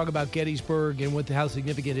 He's going to talk about Gettysburg and how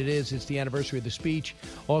significant it is. It's the anniversary of the speech.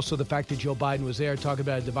 Also, the fact that Joe Biden was there, talking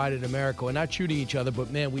about a divided America. We're not shooting each other, but,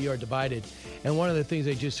 man, we are divided. And one of the things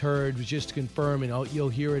I just heard was just to confirm, and you'll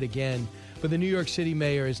hear it again, but the New York City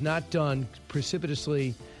mayor is not done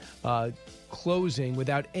precipitously closing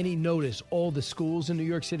without any notice all the schools in New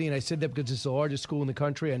York City. And I said that because it's the largest school in the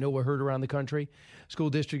country. I know we're heard around the country, school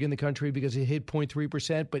district in the country, because it hit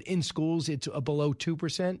 0.3%. But in schools, it's below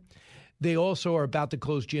 2%. They also are about to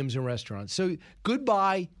close gyms and restaurants. So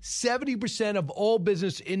goodbye, 70% of all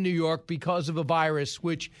business in New York because of a virus,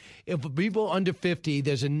 which if people under 50,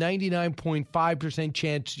 there's a 99.5%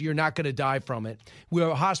 chance you're not going to die from it.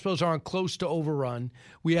 Where hospitals aren't close to overrun.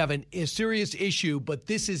 We have a serious issue, but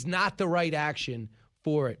this is not the right action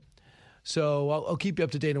for it. So I'll keep you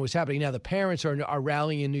up to date on what's happening. Now, the parents are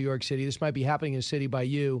rallying in New York City. This might be happening in a city by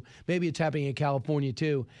you. Maybe it's happening in California,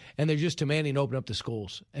 too. And they're just demanding to open up the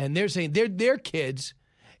schools. And they're saying they're their kids,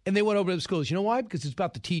 and they want to open up the schools. You know why? Because it's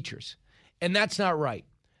about the teachers. And that's not right.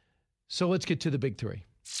 So let's get to the big three.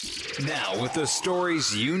 Now, with the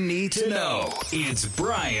stories you need to know, it's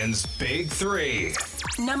Brian's Big Three.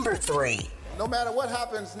 Number 3. No matter what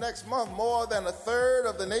happens next month, more than a third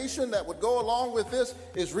of the nation that would go along with this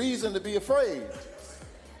is reason to be afraid.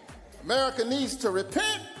 America needs to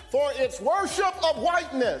repent for its worship of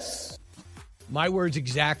whiteness. My words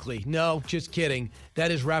exactly. No, just kidding.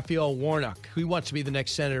 That is Raphael Warnock, who wants to be the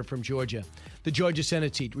next senator from Georgia. The Georgia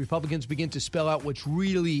Senate seat. Republicans begin to spell out what's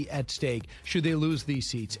really at stake should they lose these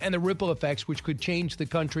seats, and the ripple effects which could change the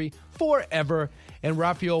country forever. And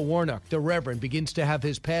Raphael Warnock, the Reverend, begins to have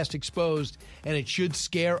his past exposed, and it should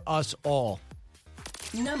scare us all.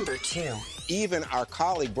 Number 2. Even our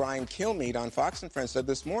colleague Brian Kilmeade on Fox and Friends said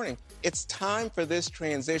this morning, it's time for this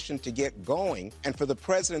transition to get going and for the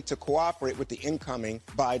president to cooperate with the incoming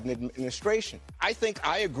Biden administration. I think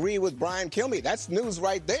I agree with Brian Kilmeade. That's news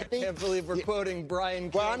right there. I can't believe we're quoting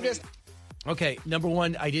Brian Kilmeade. Well, I'm just... Okay, number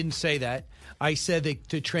one, I didn't say that. I said that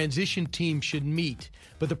the transition team should meet,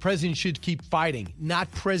 but the president should keep fighting,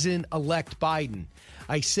 not President-elect Biden.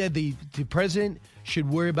 I said the president should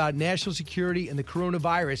worry about national security and the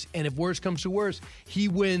coronavirus, and if worse comes to worse, he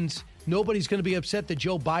wins. Nobody's going to be upset that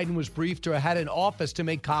Joe Biden was briefed or had an office to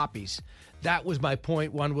make copies. That was my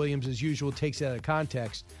point. Juan Williams, as usual, takes it out of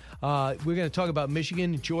context. We're going to talk about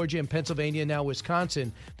Michigan, Georgia, and Pennsylvania, now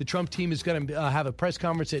Wisconsin. The Trump team is going to have a press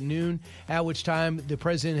conference at noon, at which time the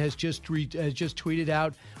president has just tweeted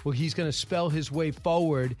out, well, he's going to spell his way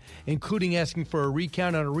forward, including asking for a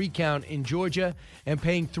recount on a recount in Georgia and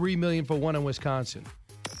paying $3 million for one in Wisconsin.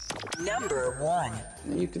 Number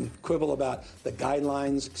 1. You can quibble about the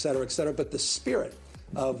guidelines, et cetera, but the spirit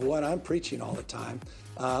of what I'm preaching all the time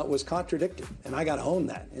was contradicted, and I got to own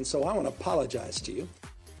that. And so I want to apologize to you.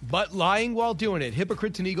 But lying while doing it.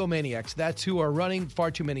 Hypocrites and egomaniacs. That's who are running far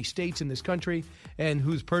too many states in this country and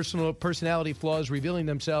whose personality flaws revealing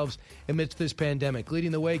themselves amidst this pandemic. Leading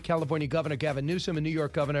the way, California Governor Gavin Newsom and New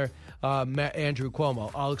York Governor Andrew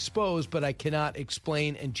Cuomo. I'll expose, but I cannot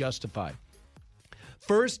explain and justify.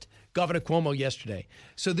 First, Governor Cuomo yesterday.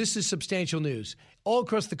 So this is substantial news. All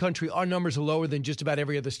across the country, our numbers are lower than just about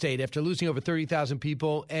every other state. After losing over 30,000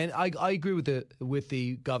 people, and I agree with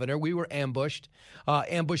the governor, we were ambushed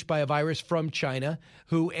by a virus from China,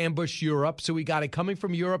 who ambushed Europe. So we got it coming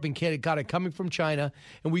from Europe and got it coming from China,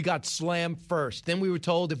 and we got slammed first. Then we were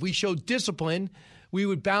told if we showed discipline, we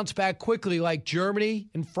would bounce back quickly like Germany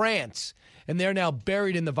and France. And they're now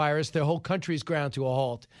buried in the virus. Their whole country is ground to a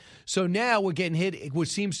halt. So now we're getting hit, what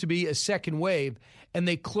seems to be a second wave, and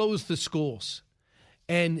they closed the schools.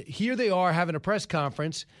 And here they are having a press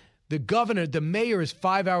conference. The mayor is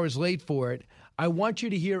 5 hours late for it. I want you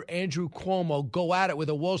to hear Andrew Cuomo go at it with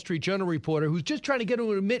a Wall Street Journal reporter who's just trying to get him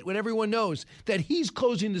to admit when everyone knows that he's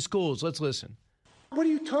closing the schools. Let's listen. What are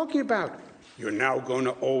you talking about? You're now going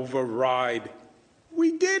to override.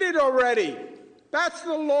 We did it already. That's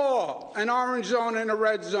the law. An orange zone and a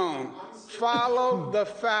red zone. Follow the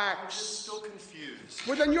facts. I'm still confused.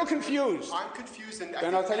 Well, then you're confused. I'm confused. And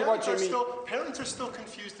then I'll tell you what, Jimmy. Parents are still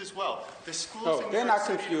confused as well. The schools No, in they're New not York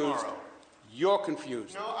City confused. tomorrow. You're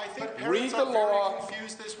confused. No, I think Read parents the are law. very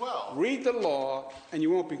confused as well. Read the law, and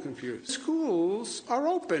you won't be confused. Schools are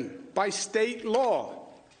open by state law.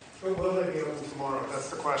 When will they be open tomorrow? That's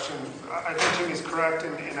the question. I think Jimmy's correct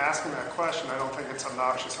in asking that question. I don't think it's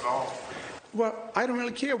obnoxious at all. Well, I don't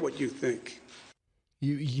really care what you think.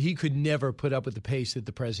 He could never put up with the pace that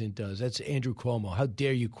the president does. That's Andrew Cuomo. How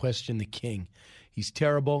dare you question the king? He's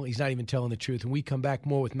terrible. He's not even telling the truth. And we come back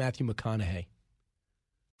more with Matthew McConaughey.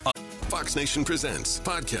 Fox Nation presents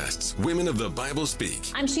podcasts Women of the Bible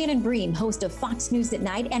Speak. I'm Shannon Bream, host of Fox News at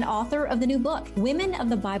Night and author of the new book, Women of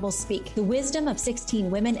the Bible Speak, the wisdom of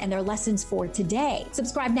 16 women and their lessons for today.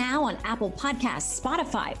 Subscribe now on Apple Podcasts,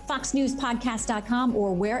 Spotify, FoxNewsPodcast.com,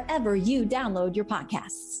 or wherever you download your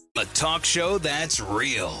podcasts. A talk show that's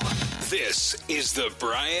real. This is the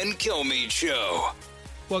Brian Kilmeade Show.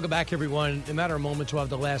 Welcome back, everyone. In a matter of moments, we'll have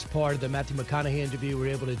the last part of the Matthew McConaughey interview we were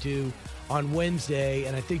able to do on Wednesday,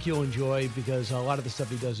 and I think you'll enjoy because a lot of the stuff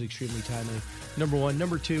he does is extremely timely. Number one.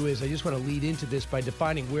 Number two is I just want to lead into this by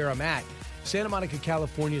defining where I'm at. Santa Monica,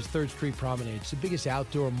 California's 3rd Street Promenade. It's the biggest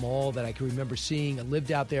outdoor mall that I can remember seeing. I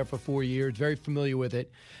lived out there for 4 years, very familiar with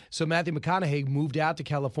it. So Matthew McConaughey moved out to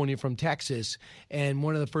California from Texas, and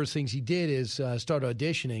one of the first things he did is start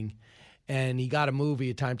auditioning. And he got a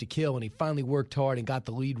movie, A Time to Kill, and he finally worked hard and got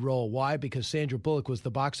the lead role. Why? Because Sandra Bullock was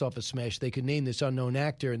the box office smash. They could name this unknown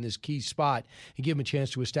actor in this key spot and give him a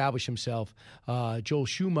chance to establish himself. Joel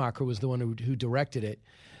Schumacher was the one who directed it.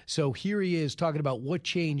 So here he is talking about what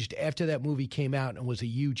changed after that movie came out and was a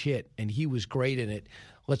huge hit, and he was great in it.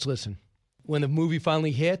 Let's listen. When the movie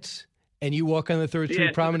finally hits and you walk on the 3rd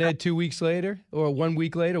Street Promenade 2 weeks later or 1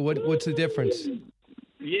 week later, what's the difference?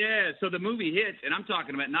 Yeah, so the movie hits, and I'm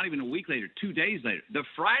talking about not even a week later, 2 days later. The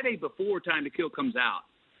Friday before Time to Kill comes out,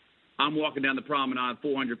 I'm walking down the promenade,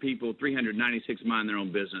 400 people, 396 mind their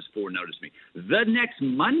own business, 4 notice me. The next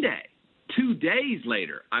Monday, 2 days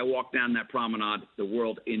later, I walk down that promenade, the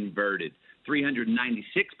world inverted.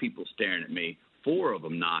 396 people staring at me, 4 of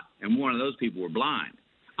them not, and one of those people were blind.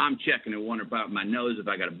 I'm checking and wondering about my nose, if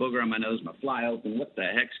I got a booger on my nose, my fly open, what the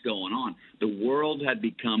heck's going on? The world had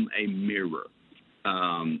become a mirror.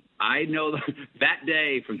 I know that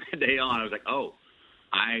day, from that day on, I was like, oh,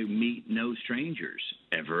 I meet no strangers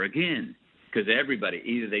ever again. because everybody,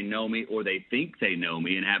 either they know me or they think they know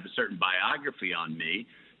me and have a certain biography on me.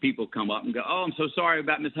 People come up and go, "Oh, I'm so sorry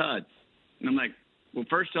about Miss Hudd." And I'm like, well,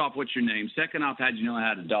 first off, what's your name? Second off, how'd you know I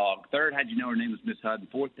had a dog? Third, how'd you know her name was Miss Hudd? And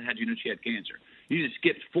fourth, how'd you know she had cancer? You just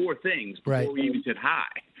skipped 4 things before we even said hi,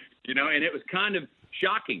 and it was kind of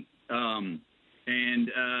shocking.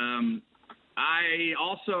 I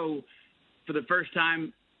also, for the first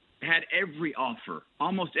time, had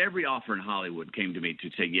almost every offer in Hollywood came to me to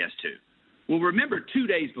say yes to. Well, remember, 2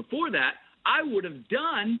 days before that, I would have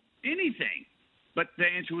done anything, but the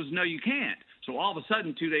answer was no, you can't. So all of a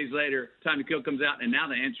sudden, 2 days later, Time to Kill comes out, and now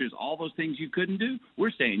the answer is all those things you couldn't do,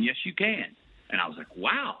 we're saying yes, you can. And I was like,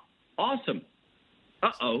 wow, awesome.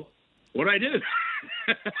 Uh-oh, what do I do?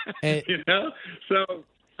 So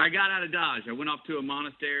I got out of Dodge. I went off to a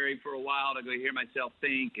monastery for a while to go hear myself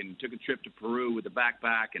think, and took a trip to Peru with a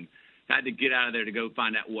backpack, and had to get out of there to go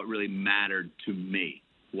find out what really mattered to me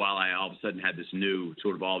while I all of a sudden had this new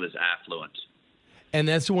sort of all this affluence. And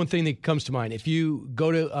that's the one thing that comes to mind. If you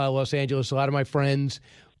go to Los Angeles, a lot of my friends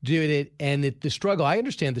do it, and the struggle, I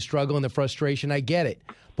understand the struggle and the frustration. I get it.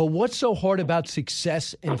 But what's so hard about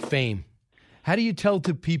success and fame? How do you tell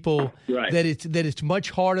to people that it's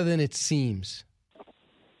much harder than it seems?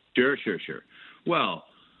 Sure. Well,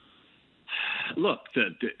 look,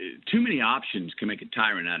 too many options can make a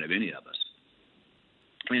tyrant out of any of us.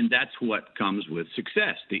 And that's what comes with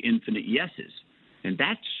success, the infinite yeses. And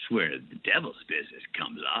that's where the devil's business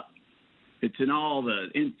comes up. It's in all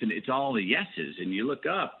the infinite, it's all the yeses. And you look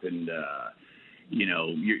up and,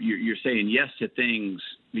 you're saying yes to things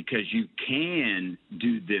because you can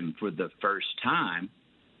do them for the first time.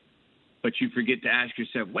 But you forget to ask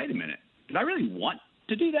yourself, wait a minute, did I really want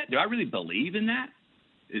to do that? Do I really believe in that?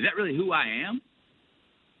 Is that really who I am?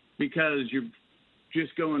 Because you're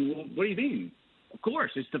just going, well, what do you mean? Of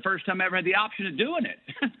course, it's the first time I ever had the option of doing it.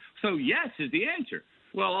 So yes is the answer.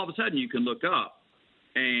 Well, all of a sudden you can look up,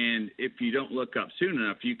 and if you don't look up soon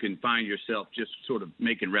enough, you can find yourself just sort of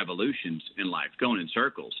making revolutions in life, going in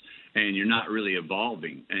circles, and you're not really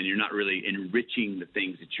evolving, and you're not really enriching the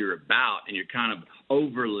things that you're about, and you're kind of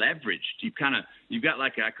over leveraged. You've got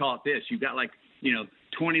like, I call it this, you've got like,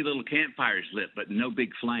 20 little campfires lit, but no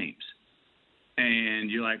big flames.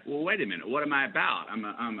 And you're like, well, wait a minute, what am I about?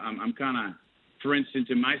 I'm kind of, for instance,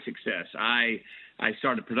 in my success, I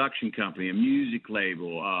started a production company, a music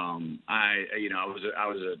label. I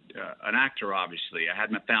was an actor, obviously. I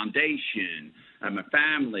had my foundation, I had my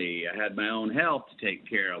family, I had my own health to take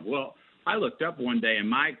care of. Well, I looked up one day, and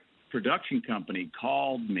my production company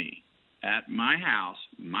called me at my house,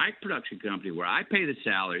 my production company, where I pay the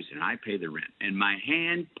salaries and I pay the rent. And my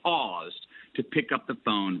hand paused to pick up the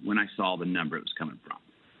phone when I saw the number it was coming from.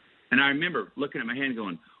 And I remember looking at my hand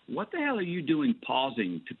going, what the hell are you doing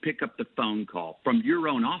pausing to pick up the phone call from your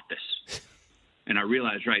own office? And I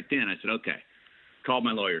realized right then, I said, okay, called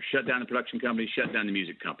my lawyer, shut down the production company, shut down the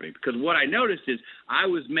music company. Because what I noticed is I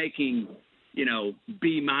was making,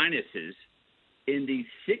 B minuses in these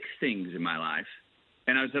 6 things in my life.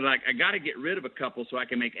 And I was like, I got to get rid of a couple so I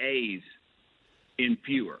can make A's in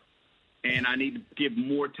fewer. And I need to give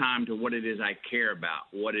more time to what it is I care about,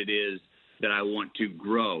 what it is that I want to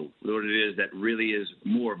grow, what it is that really is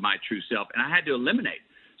more of my true self. And I had to eliminate.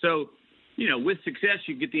 So, with success,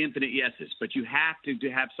 you get the infinite yeses, but you have to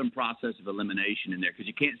have some process of elimination in there, because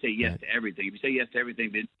you can't say yes to everything. If you say yes to everything,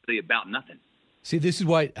 then it's really about nothing. See, this is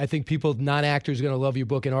why I think people, non-actors, are going to love your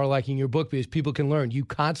book and are liking your book, because people can learn. You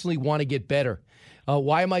constantly want to get better.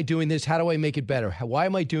 Why am I doing this? How do I make it better? Why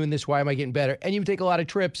am I doing this? Why am I getting better? And you take a lot of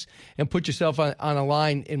trips and put yourself on a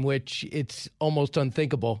line in which it's almost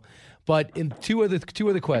unthinkable. But in two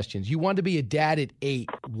other questions. You wanted to be a dad at 8.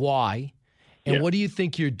 Why? And what do you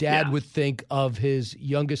think your dad would think of his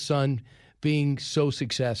youngest son being so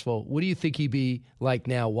successful? What do you think he'd be like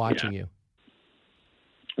now watching you?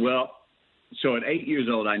 Well, so at 8 years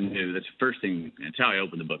old, I knew that's the first thing. That's how I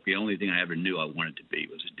opened the book. The only thing I ever knew I wanted to be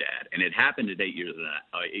was a dad, and it happened at 8 years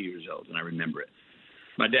old, and I remember it.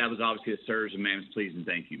 My dad was obviously a sirs and ma'ams, please and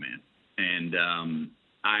thank you man, and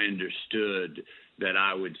I understood that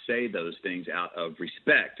I would say those things out of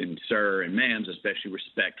respect, and sir and ma'ams, especially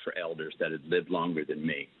respect for elders that had lived longer than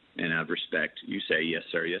me, and out of respect, you say yes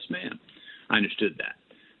sir, yes ma'am. I understood that,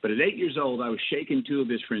 but at 8 years old, I was shaking 2 of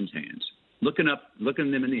his friends' hands, looking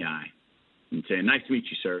them in the eye, and saying, nice to meet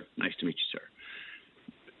you, sir. Nice to meet you,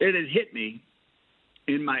 sir. It had hit me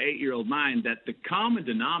in my 8-year-old mind that the common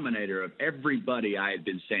denominator of everybody I had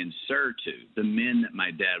been saying sir to, the men that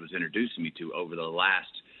my dad was introducing me to over the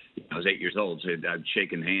last, I was 8 years old, so I'd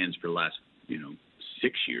shaken hands for the last,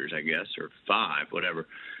 6 years, I guess, or 5, whatever.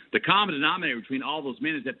 The common denominator between all those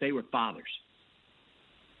men is that they were fathers.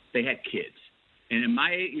 They had kids. And in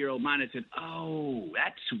my 8-year-old mind, I said, oh,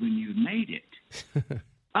 that's when you made it.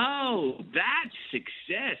 Oh, that's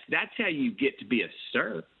success. That's how you get to be a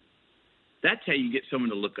sir. That's how you get someone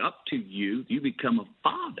to look up to you. You become a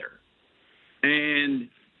father. And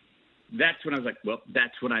that's when I was like, well,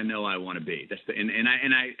 that's what I know I want to be.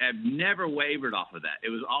 I've never wavered off of that. It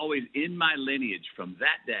was always in my lineage from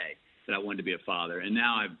that day that I wanted to be a father. And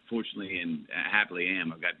now I fortunately and happily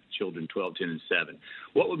am. I've got children 12, 10, and 7.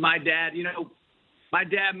 What would my dad, my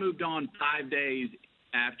dad moved on 5 days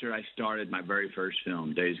after I started my very first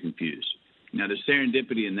film, Dazed and Confused. Now, there's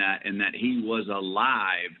serendipity in that he was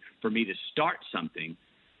alive for me to start something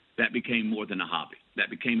that became more than a hobby, that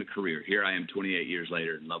became a career. Here I am 28 years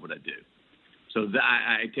later and love what I do. So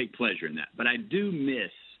I take pleasure in that. But I do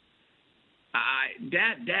miss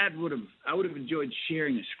Dad would have enjoyed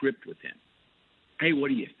sharing a script with him. Hey, what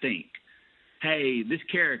do you think? Hey, this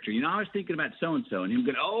character, I was thinking about so-and-so, and him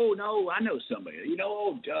going, oh, no, I know somebody.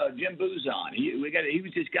 Jim Buzon. He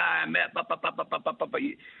was this guy I met.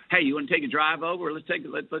 Hey, you want to take a drive over? Let's take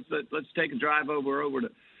a drive over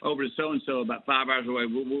to so-and-so about 5 hours away.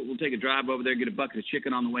 We'll take a drive over there, get a bucket of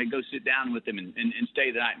chicken on the way, go sit down with them and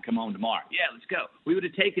stay the night and come home tomorrow. Yeah, let's go. We would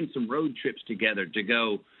have taken some road trips together to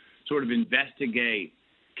go sort of investigate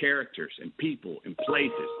characters and people and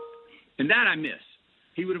places. And that I miss.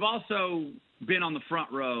 He would have also been on the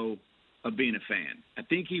front row of being a fan. I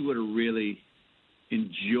think he would have really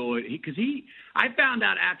enjoyed because I found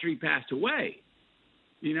out after he passed away,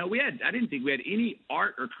 I didn't think we had any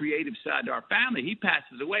art or creative side to our family. He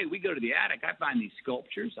passes away. We go to the attic. I find these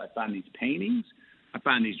sculptures. I find these paintings. I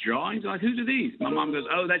find these drawings. I'm like, whose are these? My mom goes,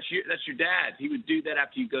 oh, that's your dad. He would do that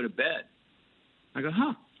after you go to bed. I go,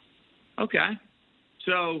 huh, okay.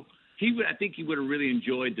 So I think he would have really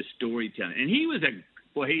enjoyed the storytelling. And he was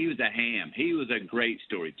a ham. He was a great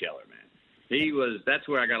storyteller, man. That's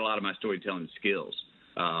where I got a lot of my storytelling skills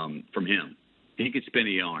from him. He could spin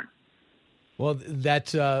a yarn. Well,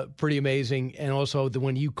 that's pretty amazing. And also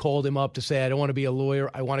when you called him up to say, I don't want to be a lawyer,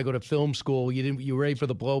 I want to go to film school, you were ready for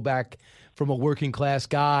the blowback from a working class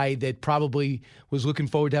guy that probably was looking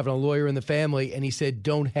forward to having a lawyer in the family. And he said,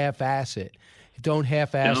 don't half-ass it. Don't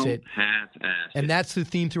half-ass it. Don't half-ass it. And that's the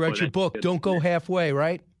theme throughout your book. Don't go halfway,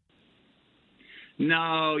 right?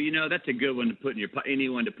 No, that's a good one to put in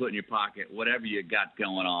anyone to put in your pocket, whatever you got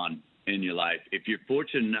going on in your life. If you're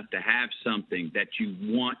fortunate enough to have something that you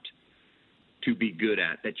want to be good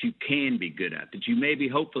at, that you can be good at, that you maybe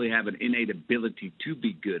hopefully have an innate ability to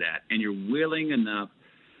be good at, and you're willing enough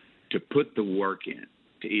to put the work in,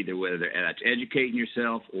 to either whether that's educating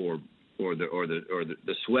yourself or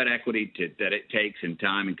the sweat equity that it takes in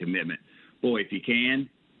time and commitment. Boy, if you can,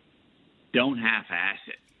 don't half-ass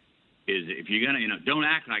it. If you're going to, don't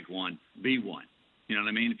act like one, be one. You know what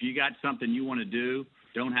I mean? If you got something you want to do,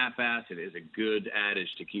 don't half-ass it is a good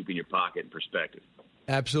adage to keep in your pocket in perspective.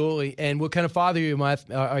 Absolutely. And what kind of father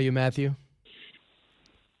are you, Matthew?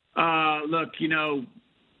 Look, right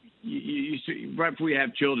before you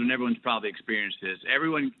have children, everyone's probably experienced this.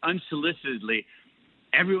 Everyone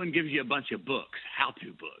gives you a bunch of books,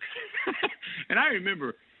 how-to books. And I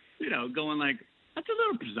remember, going like, that's a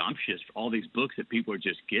little presumptuous for all these books that people are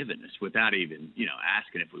just giving us without even,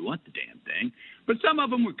 asking if we want the damn thing. But some of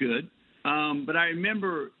them were good. But I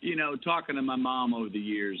remember, talking to my mom over the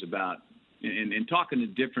years about and talking to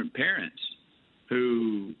different parents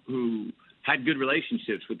who had good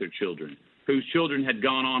relationships with their children, whose children had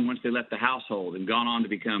gone on once they left the household and gone on to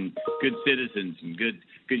become good citizens and good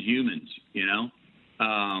humans,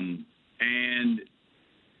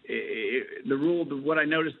 what I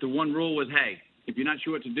noticed, the one rule was, hey, if you're not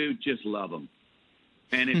sure what to do, just love them.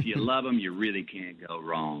 And if you love them, you really can't go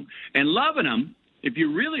wrong. And loving them, if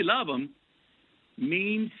you really love them,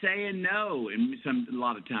 means saying no. And a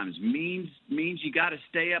lot of times means you got to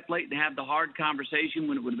stay up late and have the hard conversation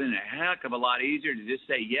when it would have been a heck of a lot easier to just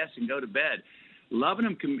say yes and go to bed. Loving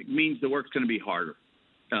them means the work's going to be harder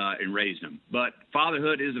in raising them. But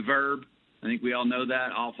fatherhood is a verb. I think we all know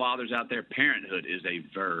that. All fathers out there, parenthood is a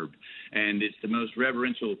verb. And it's the most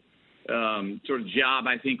reverential sort of job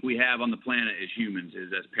I think we have on the planet as humans,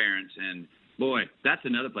 is as parents. And boy, that's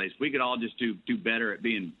another place. We could all just do better at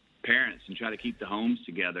being parents and try to keep the homes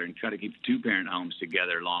together and try to keep the two-parent homes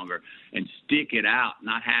together longer and stick it out,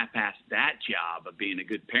 not half-ass that job of being a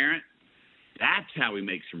good parent. That's how we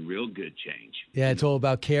make some real good change. Yeah, it's all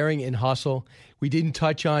about caring and hustle. We didn't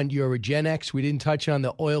touch on your Gen X. We didn't touch on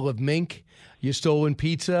the oil of mink, your stolen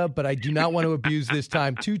pizza, but I do not want to abuse this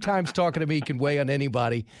time. 2 times talking to me can weigh on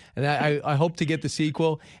anybody, and I hope to get the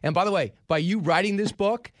sequel. And by the way, by you writing this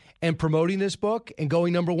book and promoting this book and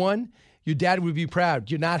going #1, your dad would be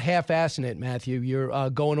proud. You're not half-assing it, Matthew.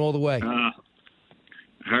 You're going all the way.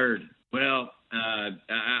 Heard. Well,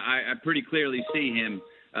 I pretty clearly see him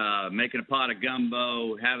making a pot of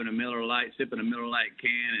gumbo, having a Miller Lite, sipping a Miller Lite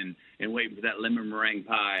can, and waiting for that lemon meringue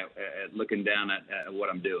pie, looking down at what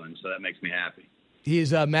I'm doing. So that makes me happy. He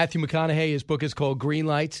is Matthew McConaughey. His book is called Green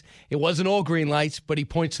Lights. It wasn't all green lights, but he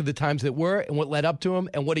points to the times that were and what led up to him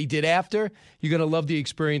and what he did after. You're going to love the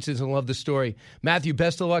experiences and love the story. Matthew,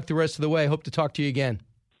 best of luck the rest of the way. Hope to talk to you again.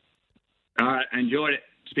 All right. I enjoyed it.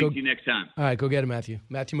 Speak to you next time. All right. Go get him, Matthew.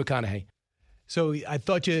 Matthew McConaughey. So I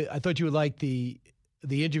thought you would like the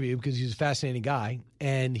interview because he's a fascinating guy,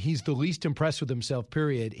 and he's the least impressed with himself,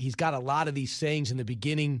 period. He's got a lot of these sayings in the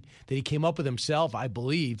beginning that he came up with himself, I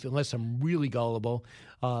believe, unless I'm really gullible,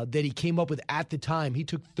 that he came up with at the time. He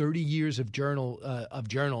took 30 years of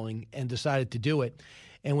journaling and decided to do it.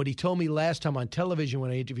 And what he told me last time on television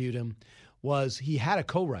when I interviewed him was he had a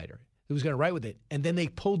co-writer who was going to write with it, and then they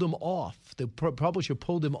pulled him off. The publisher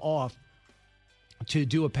pulled him off to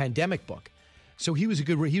do a pandemic book. So he was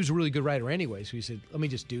a really good writer anyway. So he said, let me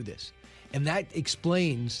just do this. And that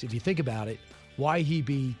explains, if you think about it, why he'd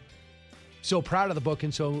be so proud of the book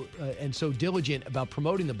and so diligent about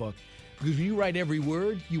promoting the book. Because when you write every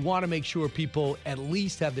word, you want to make sure people at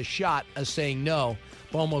least have the shot of saying no,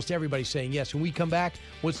 but almost everybody's saying yes. When we come back,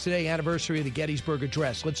 what's today? Anniversary of the Gettysburg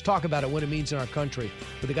Address. Let's talk about it, what it means in our country,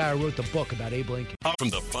 with the guy who wrote the book about Abe Lincoln.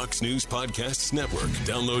 From the Fox News Podcasts Network,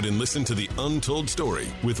 download and listen to The Untold Story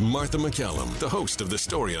with Martha McCallum. The host of The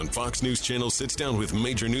Story on Fox News Channel sits down with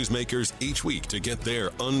major newsmakers each week to get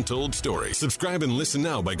their untold story. Subscribe and listen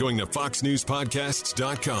now by going to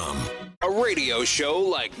foxnewspodcasts.com. A radio show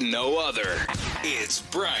like no other. It's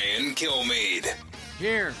Brian Kilmeade.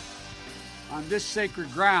 Here, on this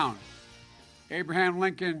sacred ground, Abraham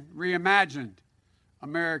Lincoln reimagined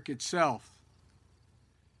America itself.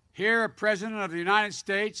 Here, a president of the United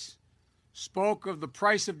States spoke of the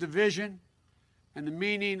price of division and the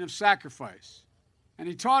meaning of sacrifice. And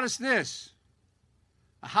he taught us this: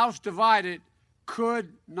 a house divided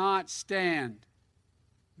could not stand.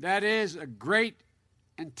 That is a great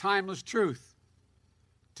and timeless truth.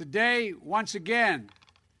 Today, once again,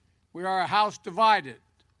 we are a house divided.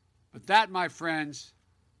 But that, my friends,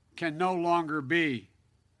 can no longer be.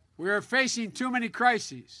 We are facing too many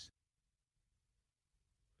crises.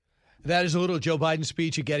 That is a little Joe Biden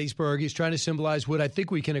speech at Gettysburg. He's trying to symbolize what I think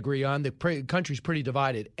we can agree on. The country's pretty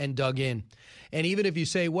divided and dug in. And even if you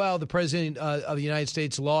say, well, the president of the United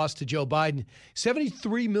States lost to Joe Biden,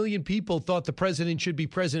 73 million people thought the president should be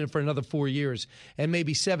president for another 4 years. And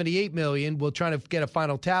maybe 78 million, we'll try to get a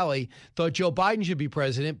final tally, thought Joe Biden should be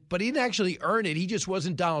president. But he didn't actually earn it. He just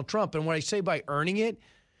wasn't Donald Trump. And when I say by earning it,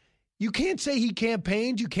 you can't say he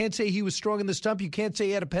campaigned. You can't say he was strong in the stump. You can't say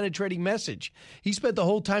he had a penetrating message. He spent the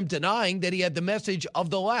whole time denying that he had the message of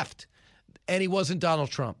the left, and he wasn't Donald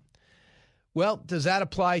Trump. Well, does that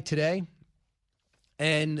apply today?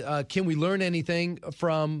 And can we learn anything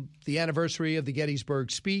from the anniversary of the Gettysburg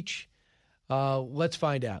speech? Let's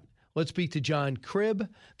find out. Let's speak to John Cribb,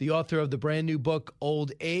 the author of the brand new book,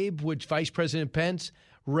 Old Abe, which Vice President Pence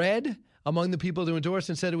read among the people who endorsed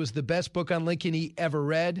and said it was the best book on Lincoln he ever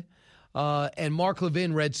read. And Mark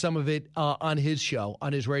Levin read some of it on his show,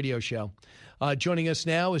 on his radio show. Joining us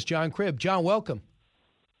now is John Cribb. John, welcome.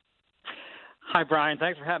 Hi, Brian.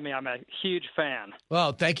 Thanks for having me. I'm a huge fan.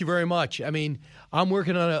 Well, thank you very much. I mean, I'm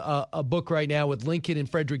working on a book right now with Lincoln and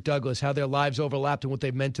Frederick Douglass, how their lives overlapped and what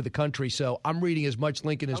they've meant to the country. So I'm reading as much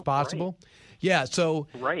Lincoln as possible. Great. Yeah, so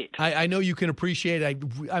Great. I know you can appreciate it.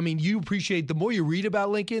 I mean, you appreciate, the more you read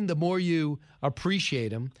about Lincoln, the more you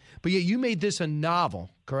appreciate him. But yet you made this a novel,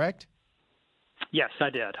 correct? Yes, I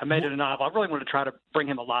did. I made it a novel. I really wanted to try to bring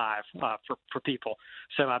him alive for people.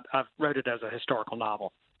 So I've wrote it as a historical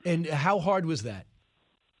novel. And how hard was that?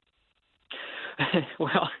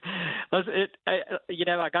 Well,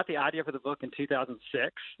 I got the idea for the book in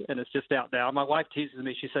 2006, and it's just out now. My wife teases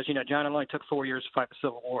me. She says, John, it only took 4 years to fight the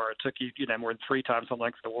Civil War. It took you, more than 3 times the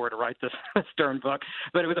length of the war to write this stern book.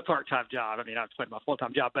 But it was a part-time job. I mean, I played my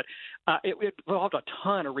full-time job. But it involved a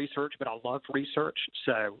ton of research, but I love research,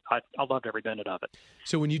 so I loved every minute of it.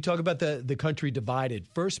 So when you talk about the country divided,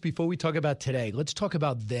 first, before we talk about today, let's talk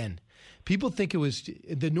about then. People think it was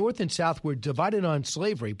the North and South were divided on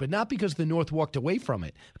slavery, but not because the North walked away from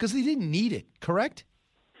it, because they didn't need it, correct?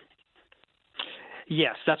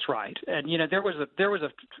 Yes, that's right. And, there was a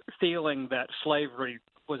feeling that slavery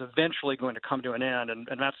was eventually going to come to an end, and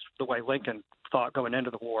that's the way Lincoln thought going into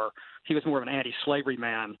the war. He was more of an anti-slavery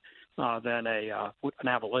man than an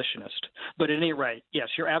abolitionist. But at any rate, yes,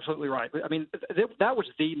 you're absolutely right. I mean, that was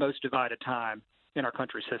the most divided time in our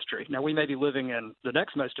country's history. Now, we may be living in the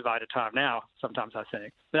next most divided time now, sometimes I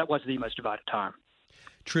think. But that was the most divided time.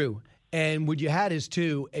 True. And what you had is,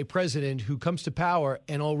 too, a president who comes to power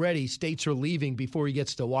and already states are leaving before he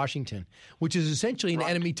gets to Washington, which is essentially an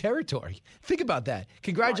enemy territory. Think about that.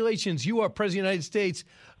 Congratulations. You are President of the United States.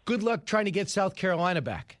 Good luck trying to get South Carolina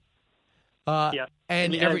back. And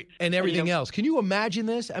everything else. Can you imagine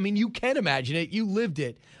this? I mean, you can imagine it. You lived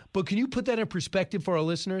it. But can you put that in perspective for our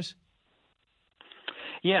listeners?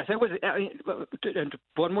 Yes, it was. And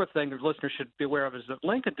one more thing the listeners should be aware of is that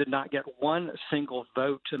Lincoln did not get one single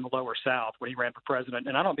vote in the Lower South when he ran for president.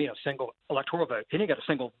 And I don't mean a single electoral vote. He didn't get a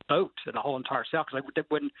single vote in the whole entire South because they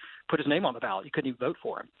wouldn't put his name on the ballot. You couldn't even vote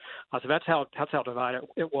for him. So that's how divided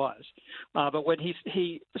it was. But when he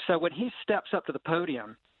steps up to the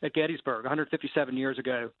podium at Gettysburg 157 years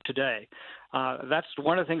ago today, that's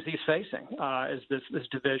one of the things he's facing is this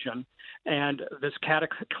division and this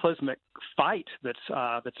cataclysmic fight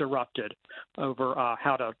that's erupted over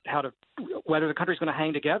whether the country's going to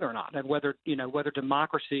hang together or not, and whether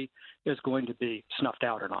democracy is going to be snuffed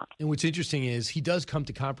out or not. And what's interesting is he does come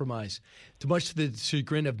to compromise, to much to the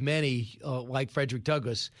chagrin of many, like Frederick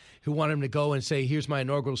Douglass, who want him to go and say, "Here's my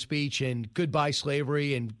inaugural speech and goodbye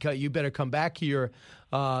slavery, and you better come back here."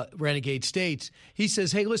 Renegade states. He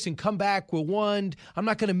says, hey, listen, come back. We're one. I'm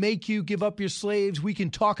not going to make you give up your slaves. We can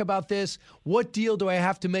talk about this. What deal do I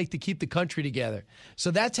have to make to keep the country together?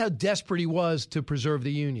 So that's how desperate he was to preserve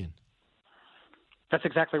the Union. That's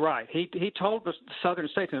exactly right. He told the southern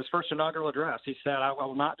states in his first inaugural address, he said, I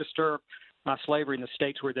will not disturb slavery in the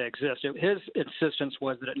states where they exist. His insistence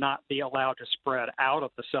was that it not be allowed to spread out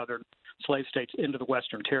of the southern slave states into the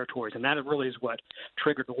western territories, and that really is what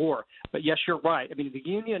triggered the war. But yes, you're right. I mean, the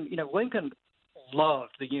Union, Lincoln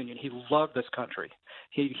loved the Union. He loved this country.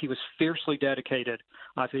 He was fiercely dedicated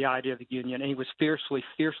to the idea of the Union, and he was fiercely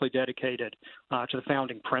dedicated to the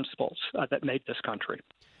founding principles that made this country.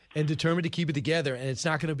 And determined to keep it together, and it's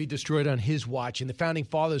not going to be destroyed on his watch. And the Founding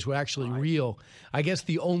Fathers were actually real. I guess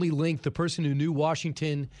the only link, the person who knew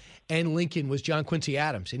Washington and Lincoln was John Quincy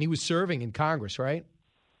Adams, and he was serving in Congress, right?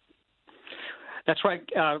 That's right.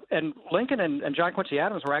 And Lincoln and John Quincy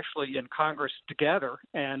Adams were actually in Congress together,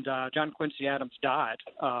 and John Quincy Adams died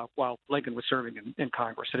while Lincoln was serving in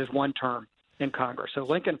Congress in his one term in Congress. So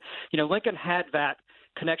Lincoln had that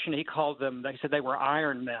connection. He called them, they said they were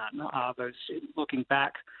Iron Men, those looking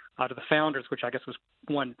back to the founders, which I guess was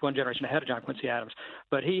one generation ahead of John Quincy Adams.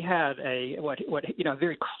 But he had a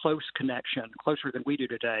very close connection, closer than we do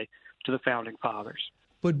today, to the founding fathers.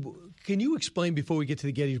 But can you explain, before we get to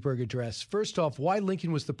the Gettysburg Address, first off, why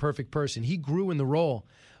Lincoln was the perfect person? He grew in the role,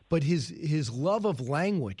 but his love of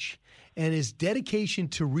language and his dedication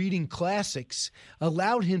to reading classics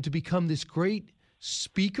allowed him to become this great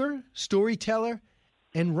speaker, storyteller,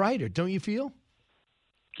 and writer, don't you feel?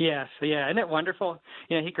 Yes, yeah, isn't it wonderful?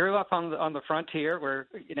 He grew up on the frontier where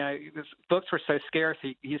his books were so scarce.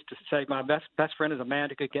 He used to say, "My best friend is a man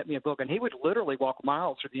who could get me a book," and he would literally walk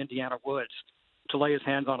miles through the Indiana woods to lay his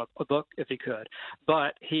hands on a book if he could.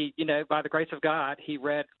 But he, by the grace of God, he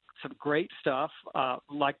read some great stuff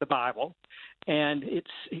like the Bible, and he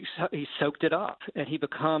soaked it up, and he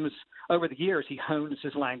becomes, over the years, he hones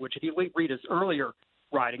his language. If you read his earlier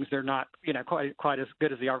writings, they're not quite as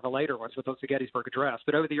good as they are the later ones with the Gettysburg Address.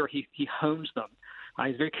 But over the year, he hones them.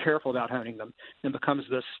 He's very careful about honing them, and becomes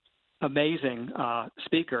this amazing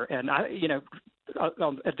speaker. And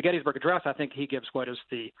at the Gettysburg Address, I think he gives what is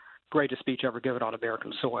the greatest speech ever given on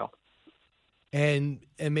American soil. And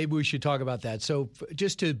maybe we should talk about that. So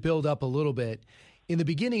just to build up a little bit, in the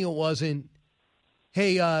beginning, it wasn't,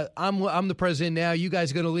 hey, I'm the president now. You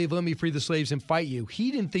guys are going to leave. Let me free the slaves and fight you.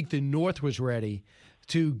 He didn't think the North was ready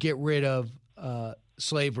to get rid of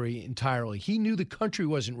slavery entirely. He knew the country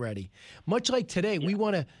wasn't ready. Much like today, we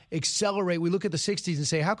want to accelerate. We look at the 60s and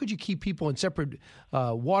say, how could you keep people in separate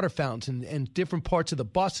water fountains and different parts of the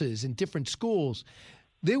buses and different schools?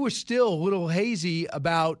 They were still a little hazy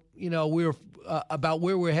about, about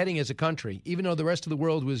where we're heading as a country, even though the rest of the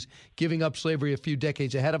world was giving up slavery a few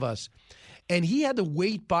decades ahead of us. And he had to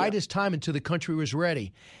wait, bide his time until the country was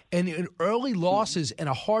ready. And in early losses and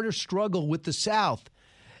a harder struggle with the South,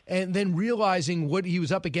 and then realizing what he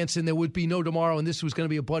was up against and there would be no tomorrow and this was going to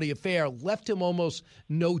be a bloody affair, left him almost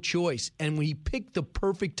no choice. And he picked the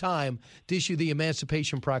perfect time to issue the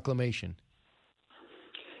Emancipation Proclamation.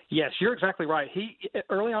 Yes, you're exactly right. He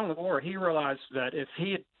early on in the war, he realized that if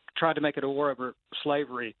he had tried to make it a war over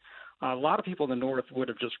slavery, a lot of people in the North would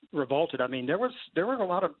have just revolted. I mean, there were a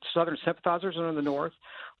lot of Southern sympathizers in the North.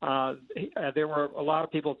 There were a lot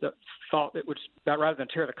of people that thought it would, rather than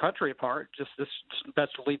tear the country apart, just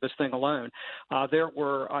best to leave this thing alone. There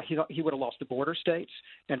were he would have lost the border states,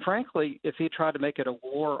 and frankly, if he tried to make it a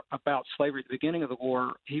war about slavery at the beginning of the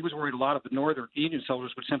war, he was worried a lot of the Northern Union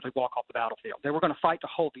soldiers would simply walk off the battlefield. They were going to fight to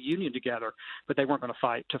hold the Union together, but they weren't going to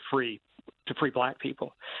fight to free black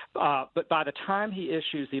people. But by the time he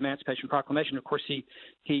issues the Emancipation Proclamation, of course, he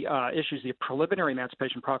issues the preliminary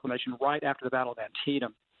Emancipation Proclamation right after the Battle of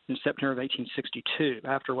Antietam in September of 1862,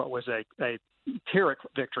 after what was a Pyrrhic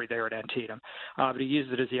victory there at Antietam. But he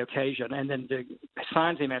uses it as the occasion, and then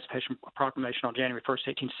signs the Emancipation Proclamation on January 1st,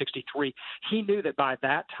 1863. He knew that by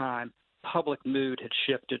that time, public mood had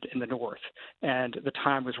shifted in the North, and the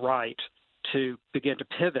time was right to begin to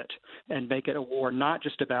pivot and make it a war not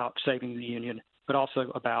just about saving the Union, but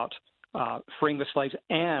also about freeing the slaves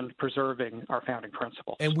and preserving our founding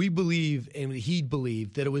principles. And we believe, and he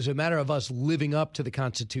believed, that it was a matter of us living up to the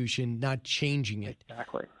Constitution, not changing it.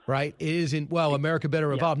 Exactly. Right? It isn't, well, America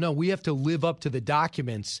better evolve. No, we have to live up to the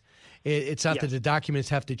documents. It's not that the documents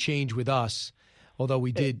have to change with us, although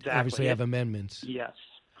we did obviously have amendments.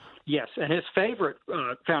 Yes, and his favorite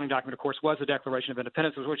founding document, of course, was the Declaration of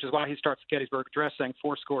Independence, which is why he starts the Gettysburg Address saying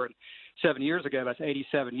 7 years ago. That's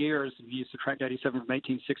 87 years. If you subtract 87 from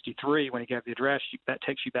 1863 when he gave the address, that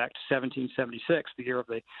takes you back to 1776, the year of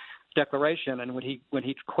the Declaration. And when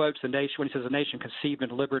he quotes the nation, when he says, "A nation conceived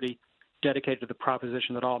in liberty, dedicated to the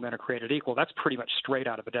proposition that all men are created equal," that's pretty much straight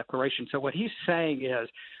out of the Declaration. So what he's saying is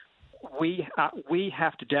we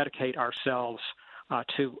have to dedicate ourselves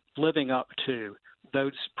to living up to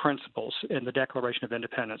those principles in the Declaration of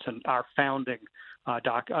Independence and our founding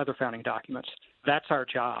other founding documents. That's our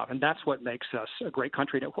job, and that's what makes us a great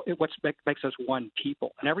country. What makes us one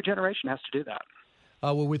people, and every generation has to do that.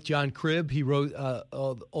 We're with John Cribb. He wrote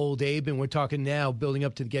Old Abe, and we're talking now building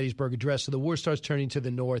up to the Gettysburg Address. So the war starts turning to the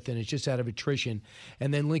North, and it's just out of attrition.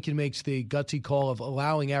 And then Lincoln makes the gutsy call of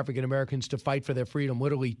allowing African Americans to fight for their freedom,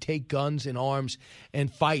 literally take guns and arms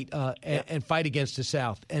and fight and fight against the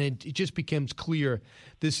South. And it just becomes clear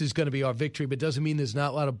this is going to be our victory, but it doesn't mean there's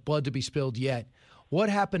not a lot of blood to be spilled yet. What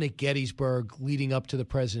happened at Gettysburg leading up to the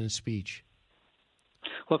president's speech?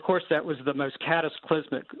 Well, of course, that was the most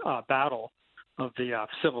cataclysmic battle of the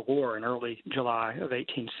Civil War in early July of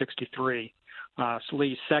 1863.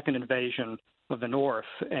 Lee's second invasion of the North,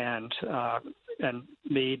 and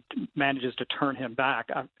Meade manages to turn him back.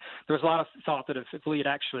 There was a lot of thought that if Lee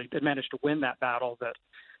had managed to win that battle, that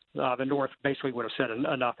the North basically would have said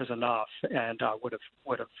enough is enough, and would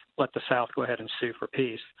have let the South go ahead and sue for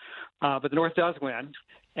peace. But the North does win.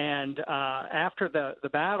 And after the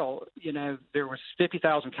battle, there was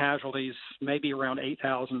 50,000 casualties, maybe around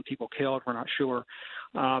 8,000 people killed. We're not sure,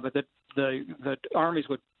 but the armies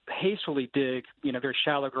would hastily dig, very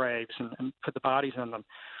shallow graves and put the bodies in them.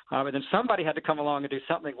 But then somebody had to come along and do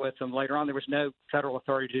something with them later on. There was no federal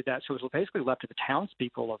authority to do that, so it was basically left to the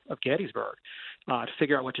townspeople of Gettysburg to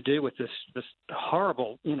figure out what to do with this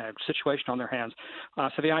horrible, situation on their hands.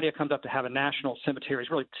 So the idea comes up to have a national cemetery.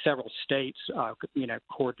 Really, several states,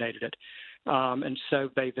 coordinated it, and so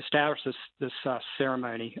they've established this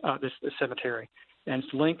ceremony, this cemetery. And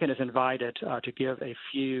Lincoln is invited to give a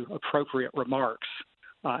few appropriate remarks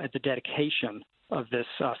at the dedication of this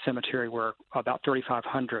cemetery, where about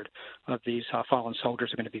 3,500 of these fallen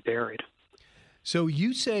soldiers are going to be buried. So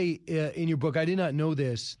you say in your book, I did not know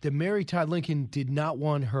this, that Mary Todd Lincoln did not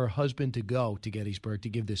want her husband to go to Gettysburg to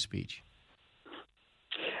give this speech.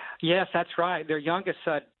 Yes, that's right. Their youngest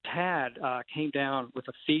son, Tad, came down with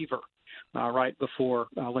a fever right before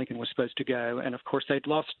Lincoln was supposed to go. And, of course, they'd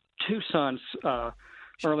lost two sons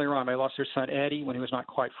earlier on. They lost their son Eddie when he was not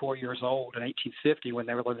quite 4 years old in 1850, when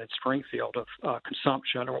they were living in Springfield of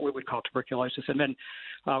consumption, or what we would call tuberculosis. And then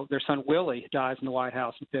their son Willie dies in the White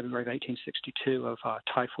House in February of 1862 of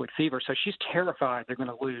typhoid fever. So she's terrified they're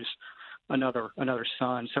going to lose another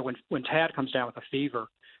son. So when Tad comes down with a fever,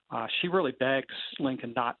 she really begs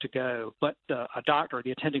Lincoln not to go. But the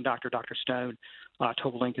attending doctor, Dr. Stone,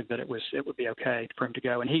 told Lincoln that it would be okay for him to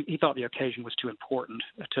go. And he thought the occasion was too important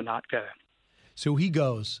to not go. So he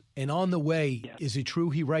goes, and on the way, Is it true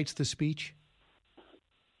he writes the speech?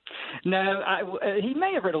 No, he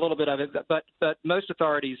may have read a little bit of it, but most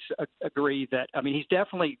authorities agree that, he's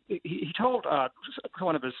definitely, he told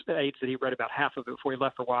one of his aides that he read about half of it before he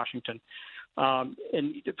left for Washington. And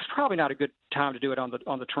it was probably not a good time to do it on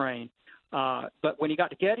the train. But when he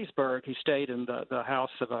got to Gettysburg, he stayed in the house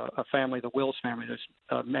of a family, the Wills family. There's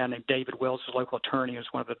a man named David Wills, the local attorney, who's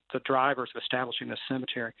one of the drivers of establishing this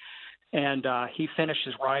cemetery. And he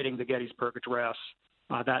finishes writing the Gettysburg Address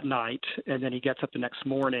that night, and then he gets up the next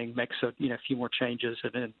morning, makes a few more changes,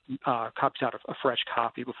 and then copies out a fresh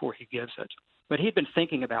copy before he gives it. But he'd been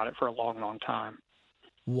thinking about it for a long, long time.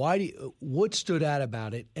 What stood out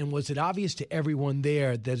about it, and was it obvious to everyone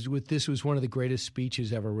there that this was one of the greatest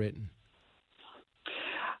speeches ever written?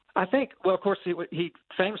 I think, well, of course, he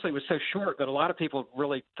famously was so short that a lot of people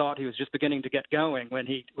really thought he was just beginning to get going when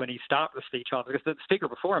he stopped the speech off, because the speaker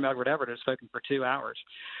before him, Edward Everett, had spoken for 2 hours.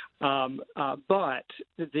 But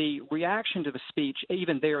the reaction to the speech,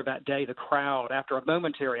 even there that day, the crowd, after a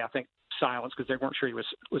momentary, I think, silence, because they weren't sure he was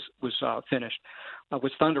finished,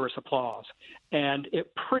 was thunderous applause. And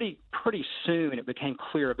it pretty soon it became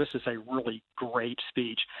clear this is a really great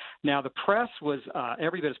speech. Now, the press was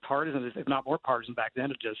every bit as partisan, if not more partisan back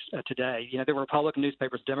then as today. There were Republican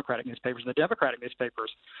newspapers, Democratic newspapers, and the Democratic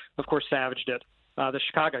newspapers, of course, savaged it. The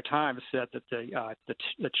Chicago Times said that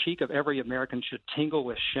the cheek of every American should tingle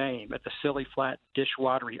with shame at the silly, flat,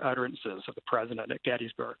 dishwatery utterances of the president at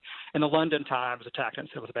Gettysburg. And the London Times attacked it and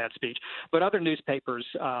said it was a bad speech. But other newspapers,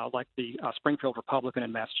 like the Springfield Republican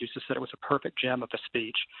in Massachusetts, said it was a perfect gem of a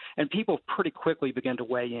speech. And people pretty quickly began to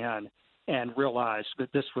weigh in and realize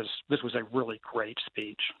that this was a really great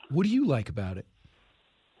speech. What do you like about it?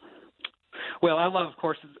 Well, I love, of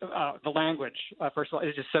course, the language. First of all,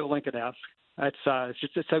 it's just so Lincoln-esque. It's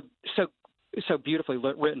so beautifully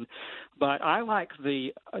written. But I like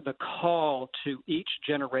the call to each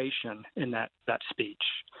generation in that speech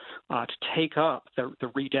to take up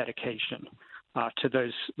the rededication to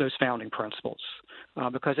those founding principles,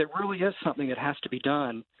 because it really is something that has to be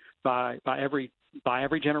done by every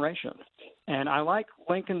generation. And I like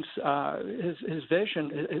Lincoln's his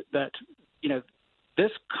vision that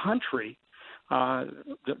this country.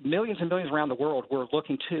 The millions and millions around the world were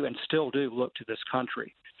looking to and still do look to this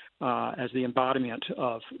country as the embodiment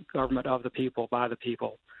of government of the people, by the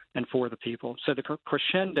people, and for the people. So the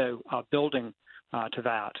crescendo building to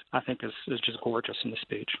that, I think, is just gorgeous in the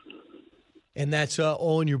speech. And that's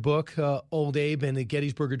all in your book, Old Abe and the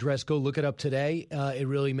Gettysburg Address. Go look it up today. It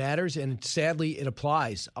really matters. And sadly, it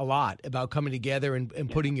applies a lot about coming together and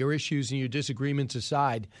putting your issues and your disagreements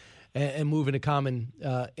aside and move in a common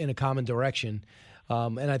direction.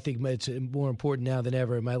 And I think it's more important now than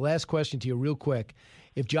ever. My last question to you real quick.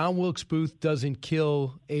 If John Wilkes Booth doesn't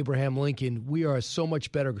kill Abraham Lincoln, we are a so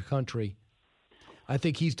much better country. I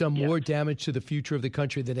think he's done more damage to the future of the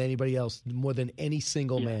country than anybody else, more than any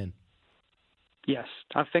single man. Yes,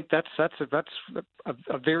 I think that's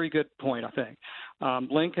a very good point, I think.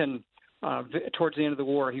 Lincoln, towards the end of the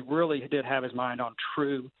war, he really did have his mind on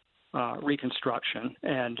true Reconstruction.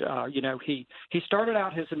 And, he started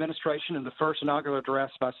out his administration in the first inaugural address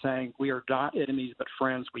by saying, "We are not enemies but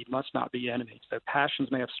friends. We must not be enemies. Though passions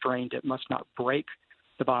may have strained, it must not break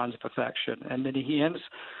the bonds of affection." And then he ends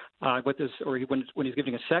with this, or when he's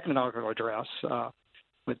giving a second inaugural address,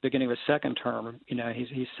 with the beginning of his second term,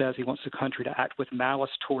 he says he wants the country to act with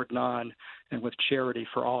malice toward none and with charity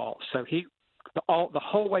for all. So the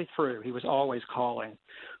whole way through, he was always calling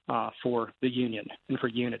for the Union and for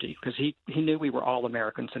unity, because he knew we were all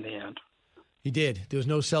Americans in the end. He did. There was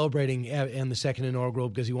no celebrating in the second inaugural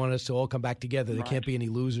because he wanted us to all come back together. There can't be any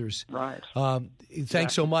losers. Right.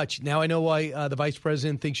 Thanks so much. Now I know why the Vice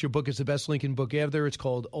President thinks your book is the best Lincoln book ever. It's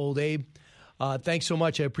called Old Abe. Thanks so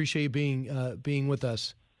much. I appreciate you being with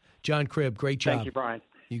us. John Cribb, great job. Thank you, Brian.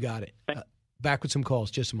 You got it. Back with some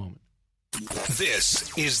calls. Just a moment.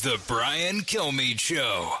 This is the Brian Kilmeade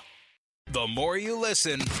Show. The more you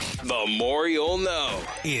listen, the more you'll know.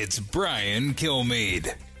 It's Brian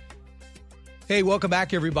Kilmeade. Hey, welcome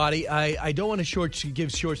back, everybody. I don't want to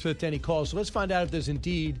give short shrift to any calls, so let's find out if there's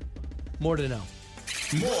indeed more to know.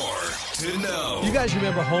 More to know. You guys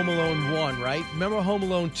remember Home Alone 1, right? Remember Home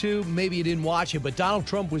Alone 2? Maybe you didn't watch it, but Donald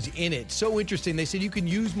Trump was in it. So interesting. They said, you can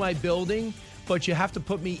use my building, but you have to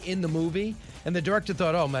put me in the movie. And the director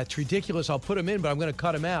thought, oh, that's ridiculous. I'll put him in, but I'm going to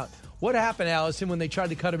cut him out. What happened, Allison, when they tried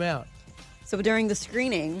to cut him out? So during the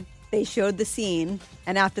screening, they showed the scene,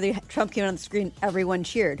 and after Trump came on the screen, everyone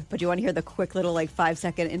cheered. But do you want to hear the quick little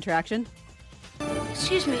 5-second interaction?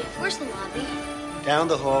 Excuse me, where's the lobby? Down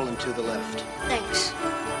the hall and to the left. Thanks.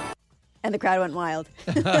 And the crowd went wild.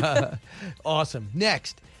 Awesome.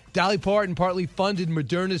 Next, Dolly Parton partly funded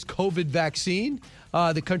Moderna's COVID vaccine.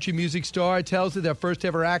 The country music star tells that their first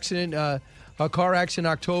ever accident, a car accident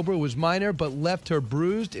in October, was minor, but left her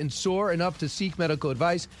bruised and sore enough to seek medical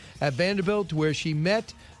advice at Vanderbilt, where she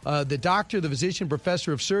met the doctor, the physician,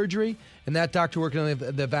 professor of surgery, and that doctor working on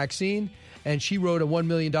the vaccine. And she wrote a $1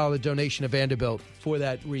 million donation to Vanderbilt for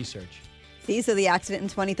that research. See, so the accident in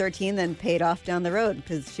 2013 then paid off down the road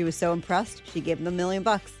because she was so impressed, she gave him $1 million.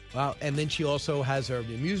 Wow. And then she also has her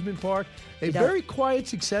amusement park. A She does. very quiet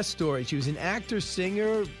success story. She was an actor,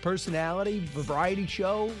 singer, personality, variety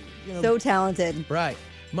show. So talented. Right.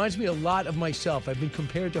 Reminds me a lot of myself. I've been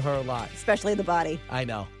compared to her a lot. Especially the body. I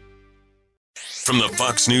know. From the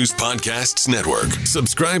Fox News Podcasts Network,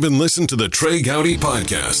 subscribe and listen to the Trey Gowdy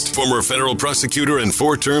Podcast. Former federal prosecutor and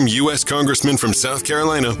 4-term U.S. Congressman from South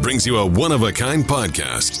Carolina brings you a one-of-a-kind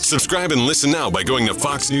podcast. Subscribe and listen now by going to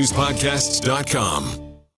foxnewspodcasts.com.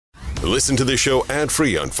 Listen to the show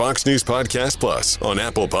ad-free on Fox News Podcast Plus, on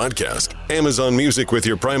Apple Podcast, Amazon Music with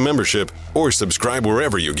your Prime membership, or subscribe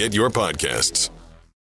wherever you get your podcasts.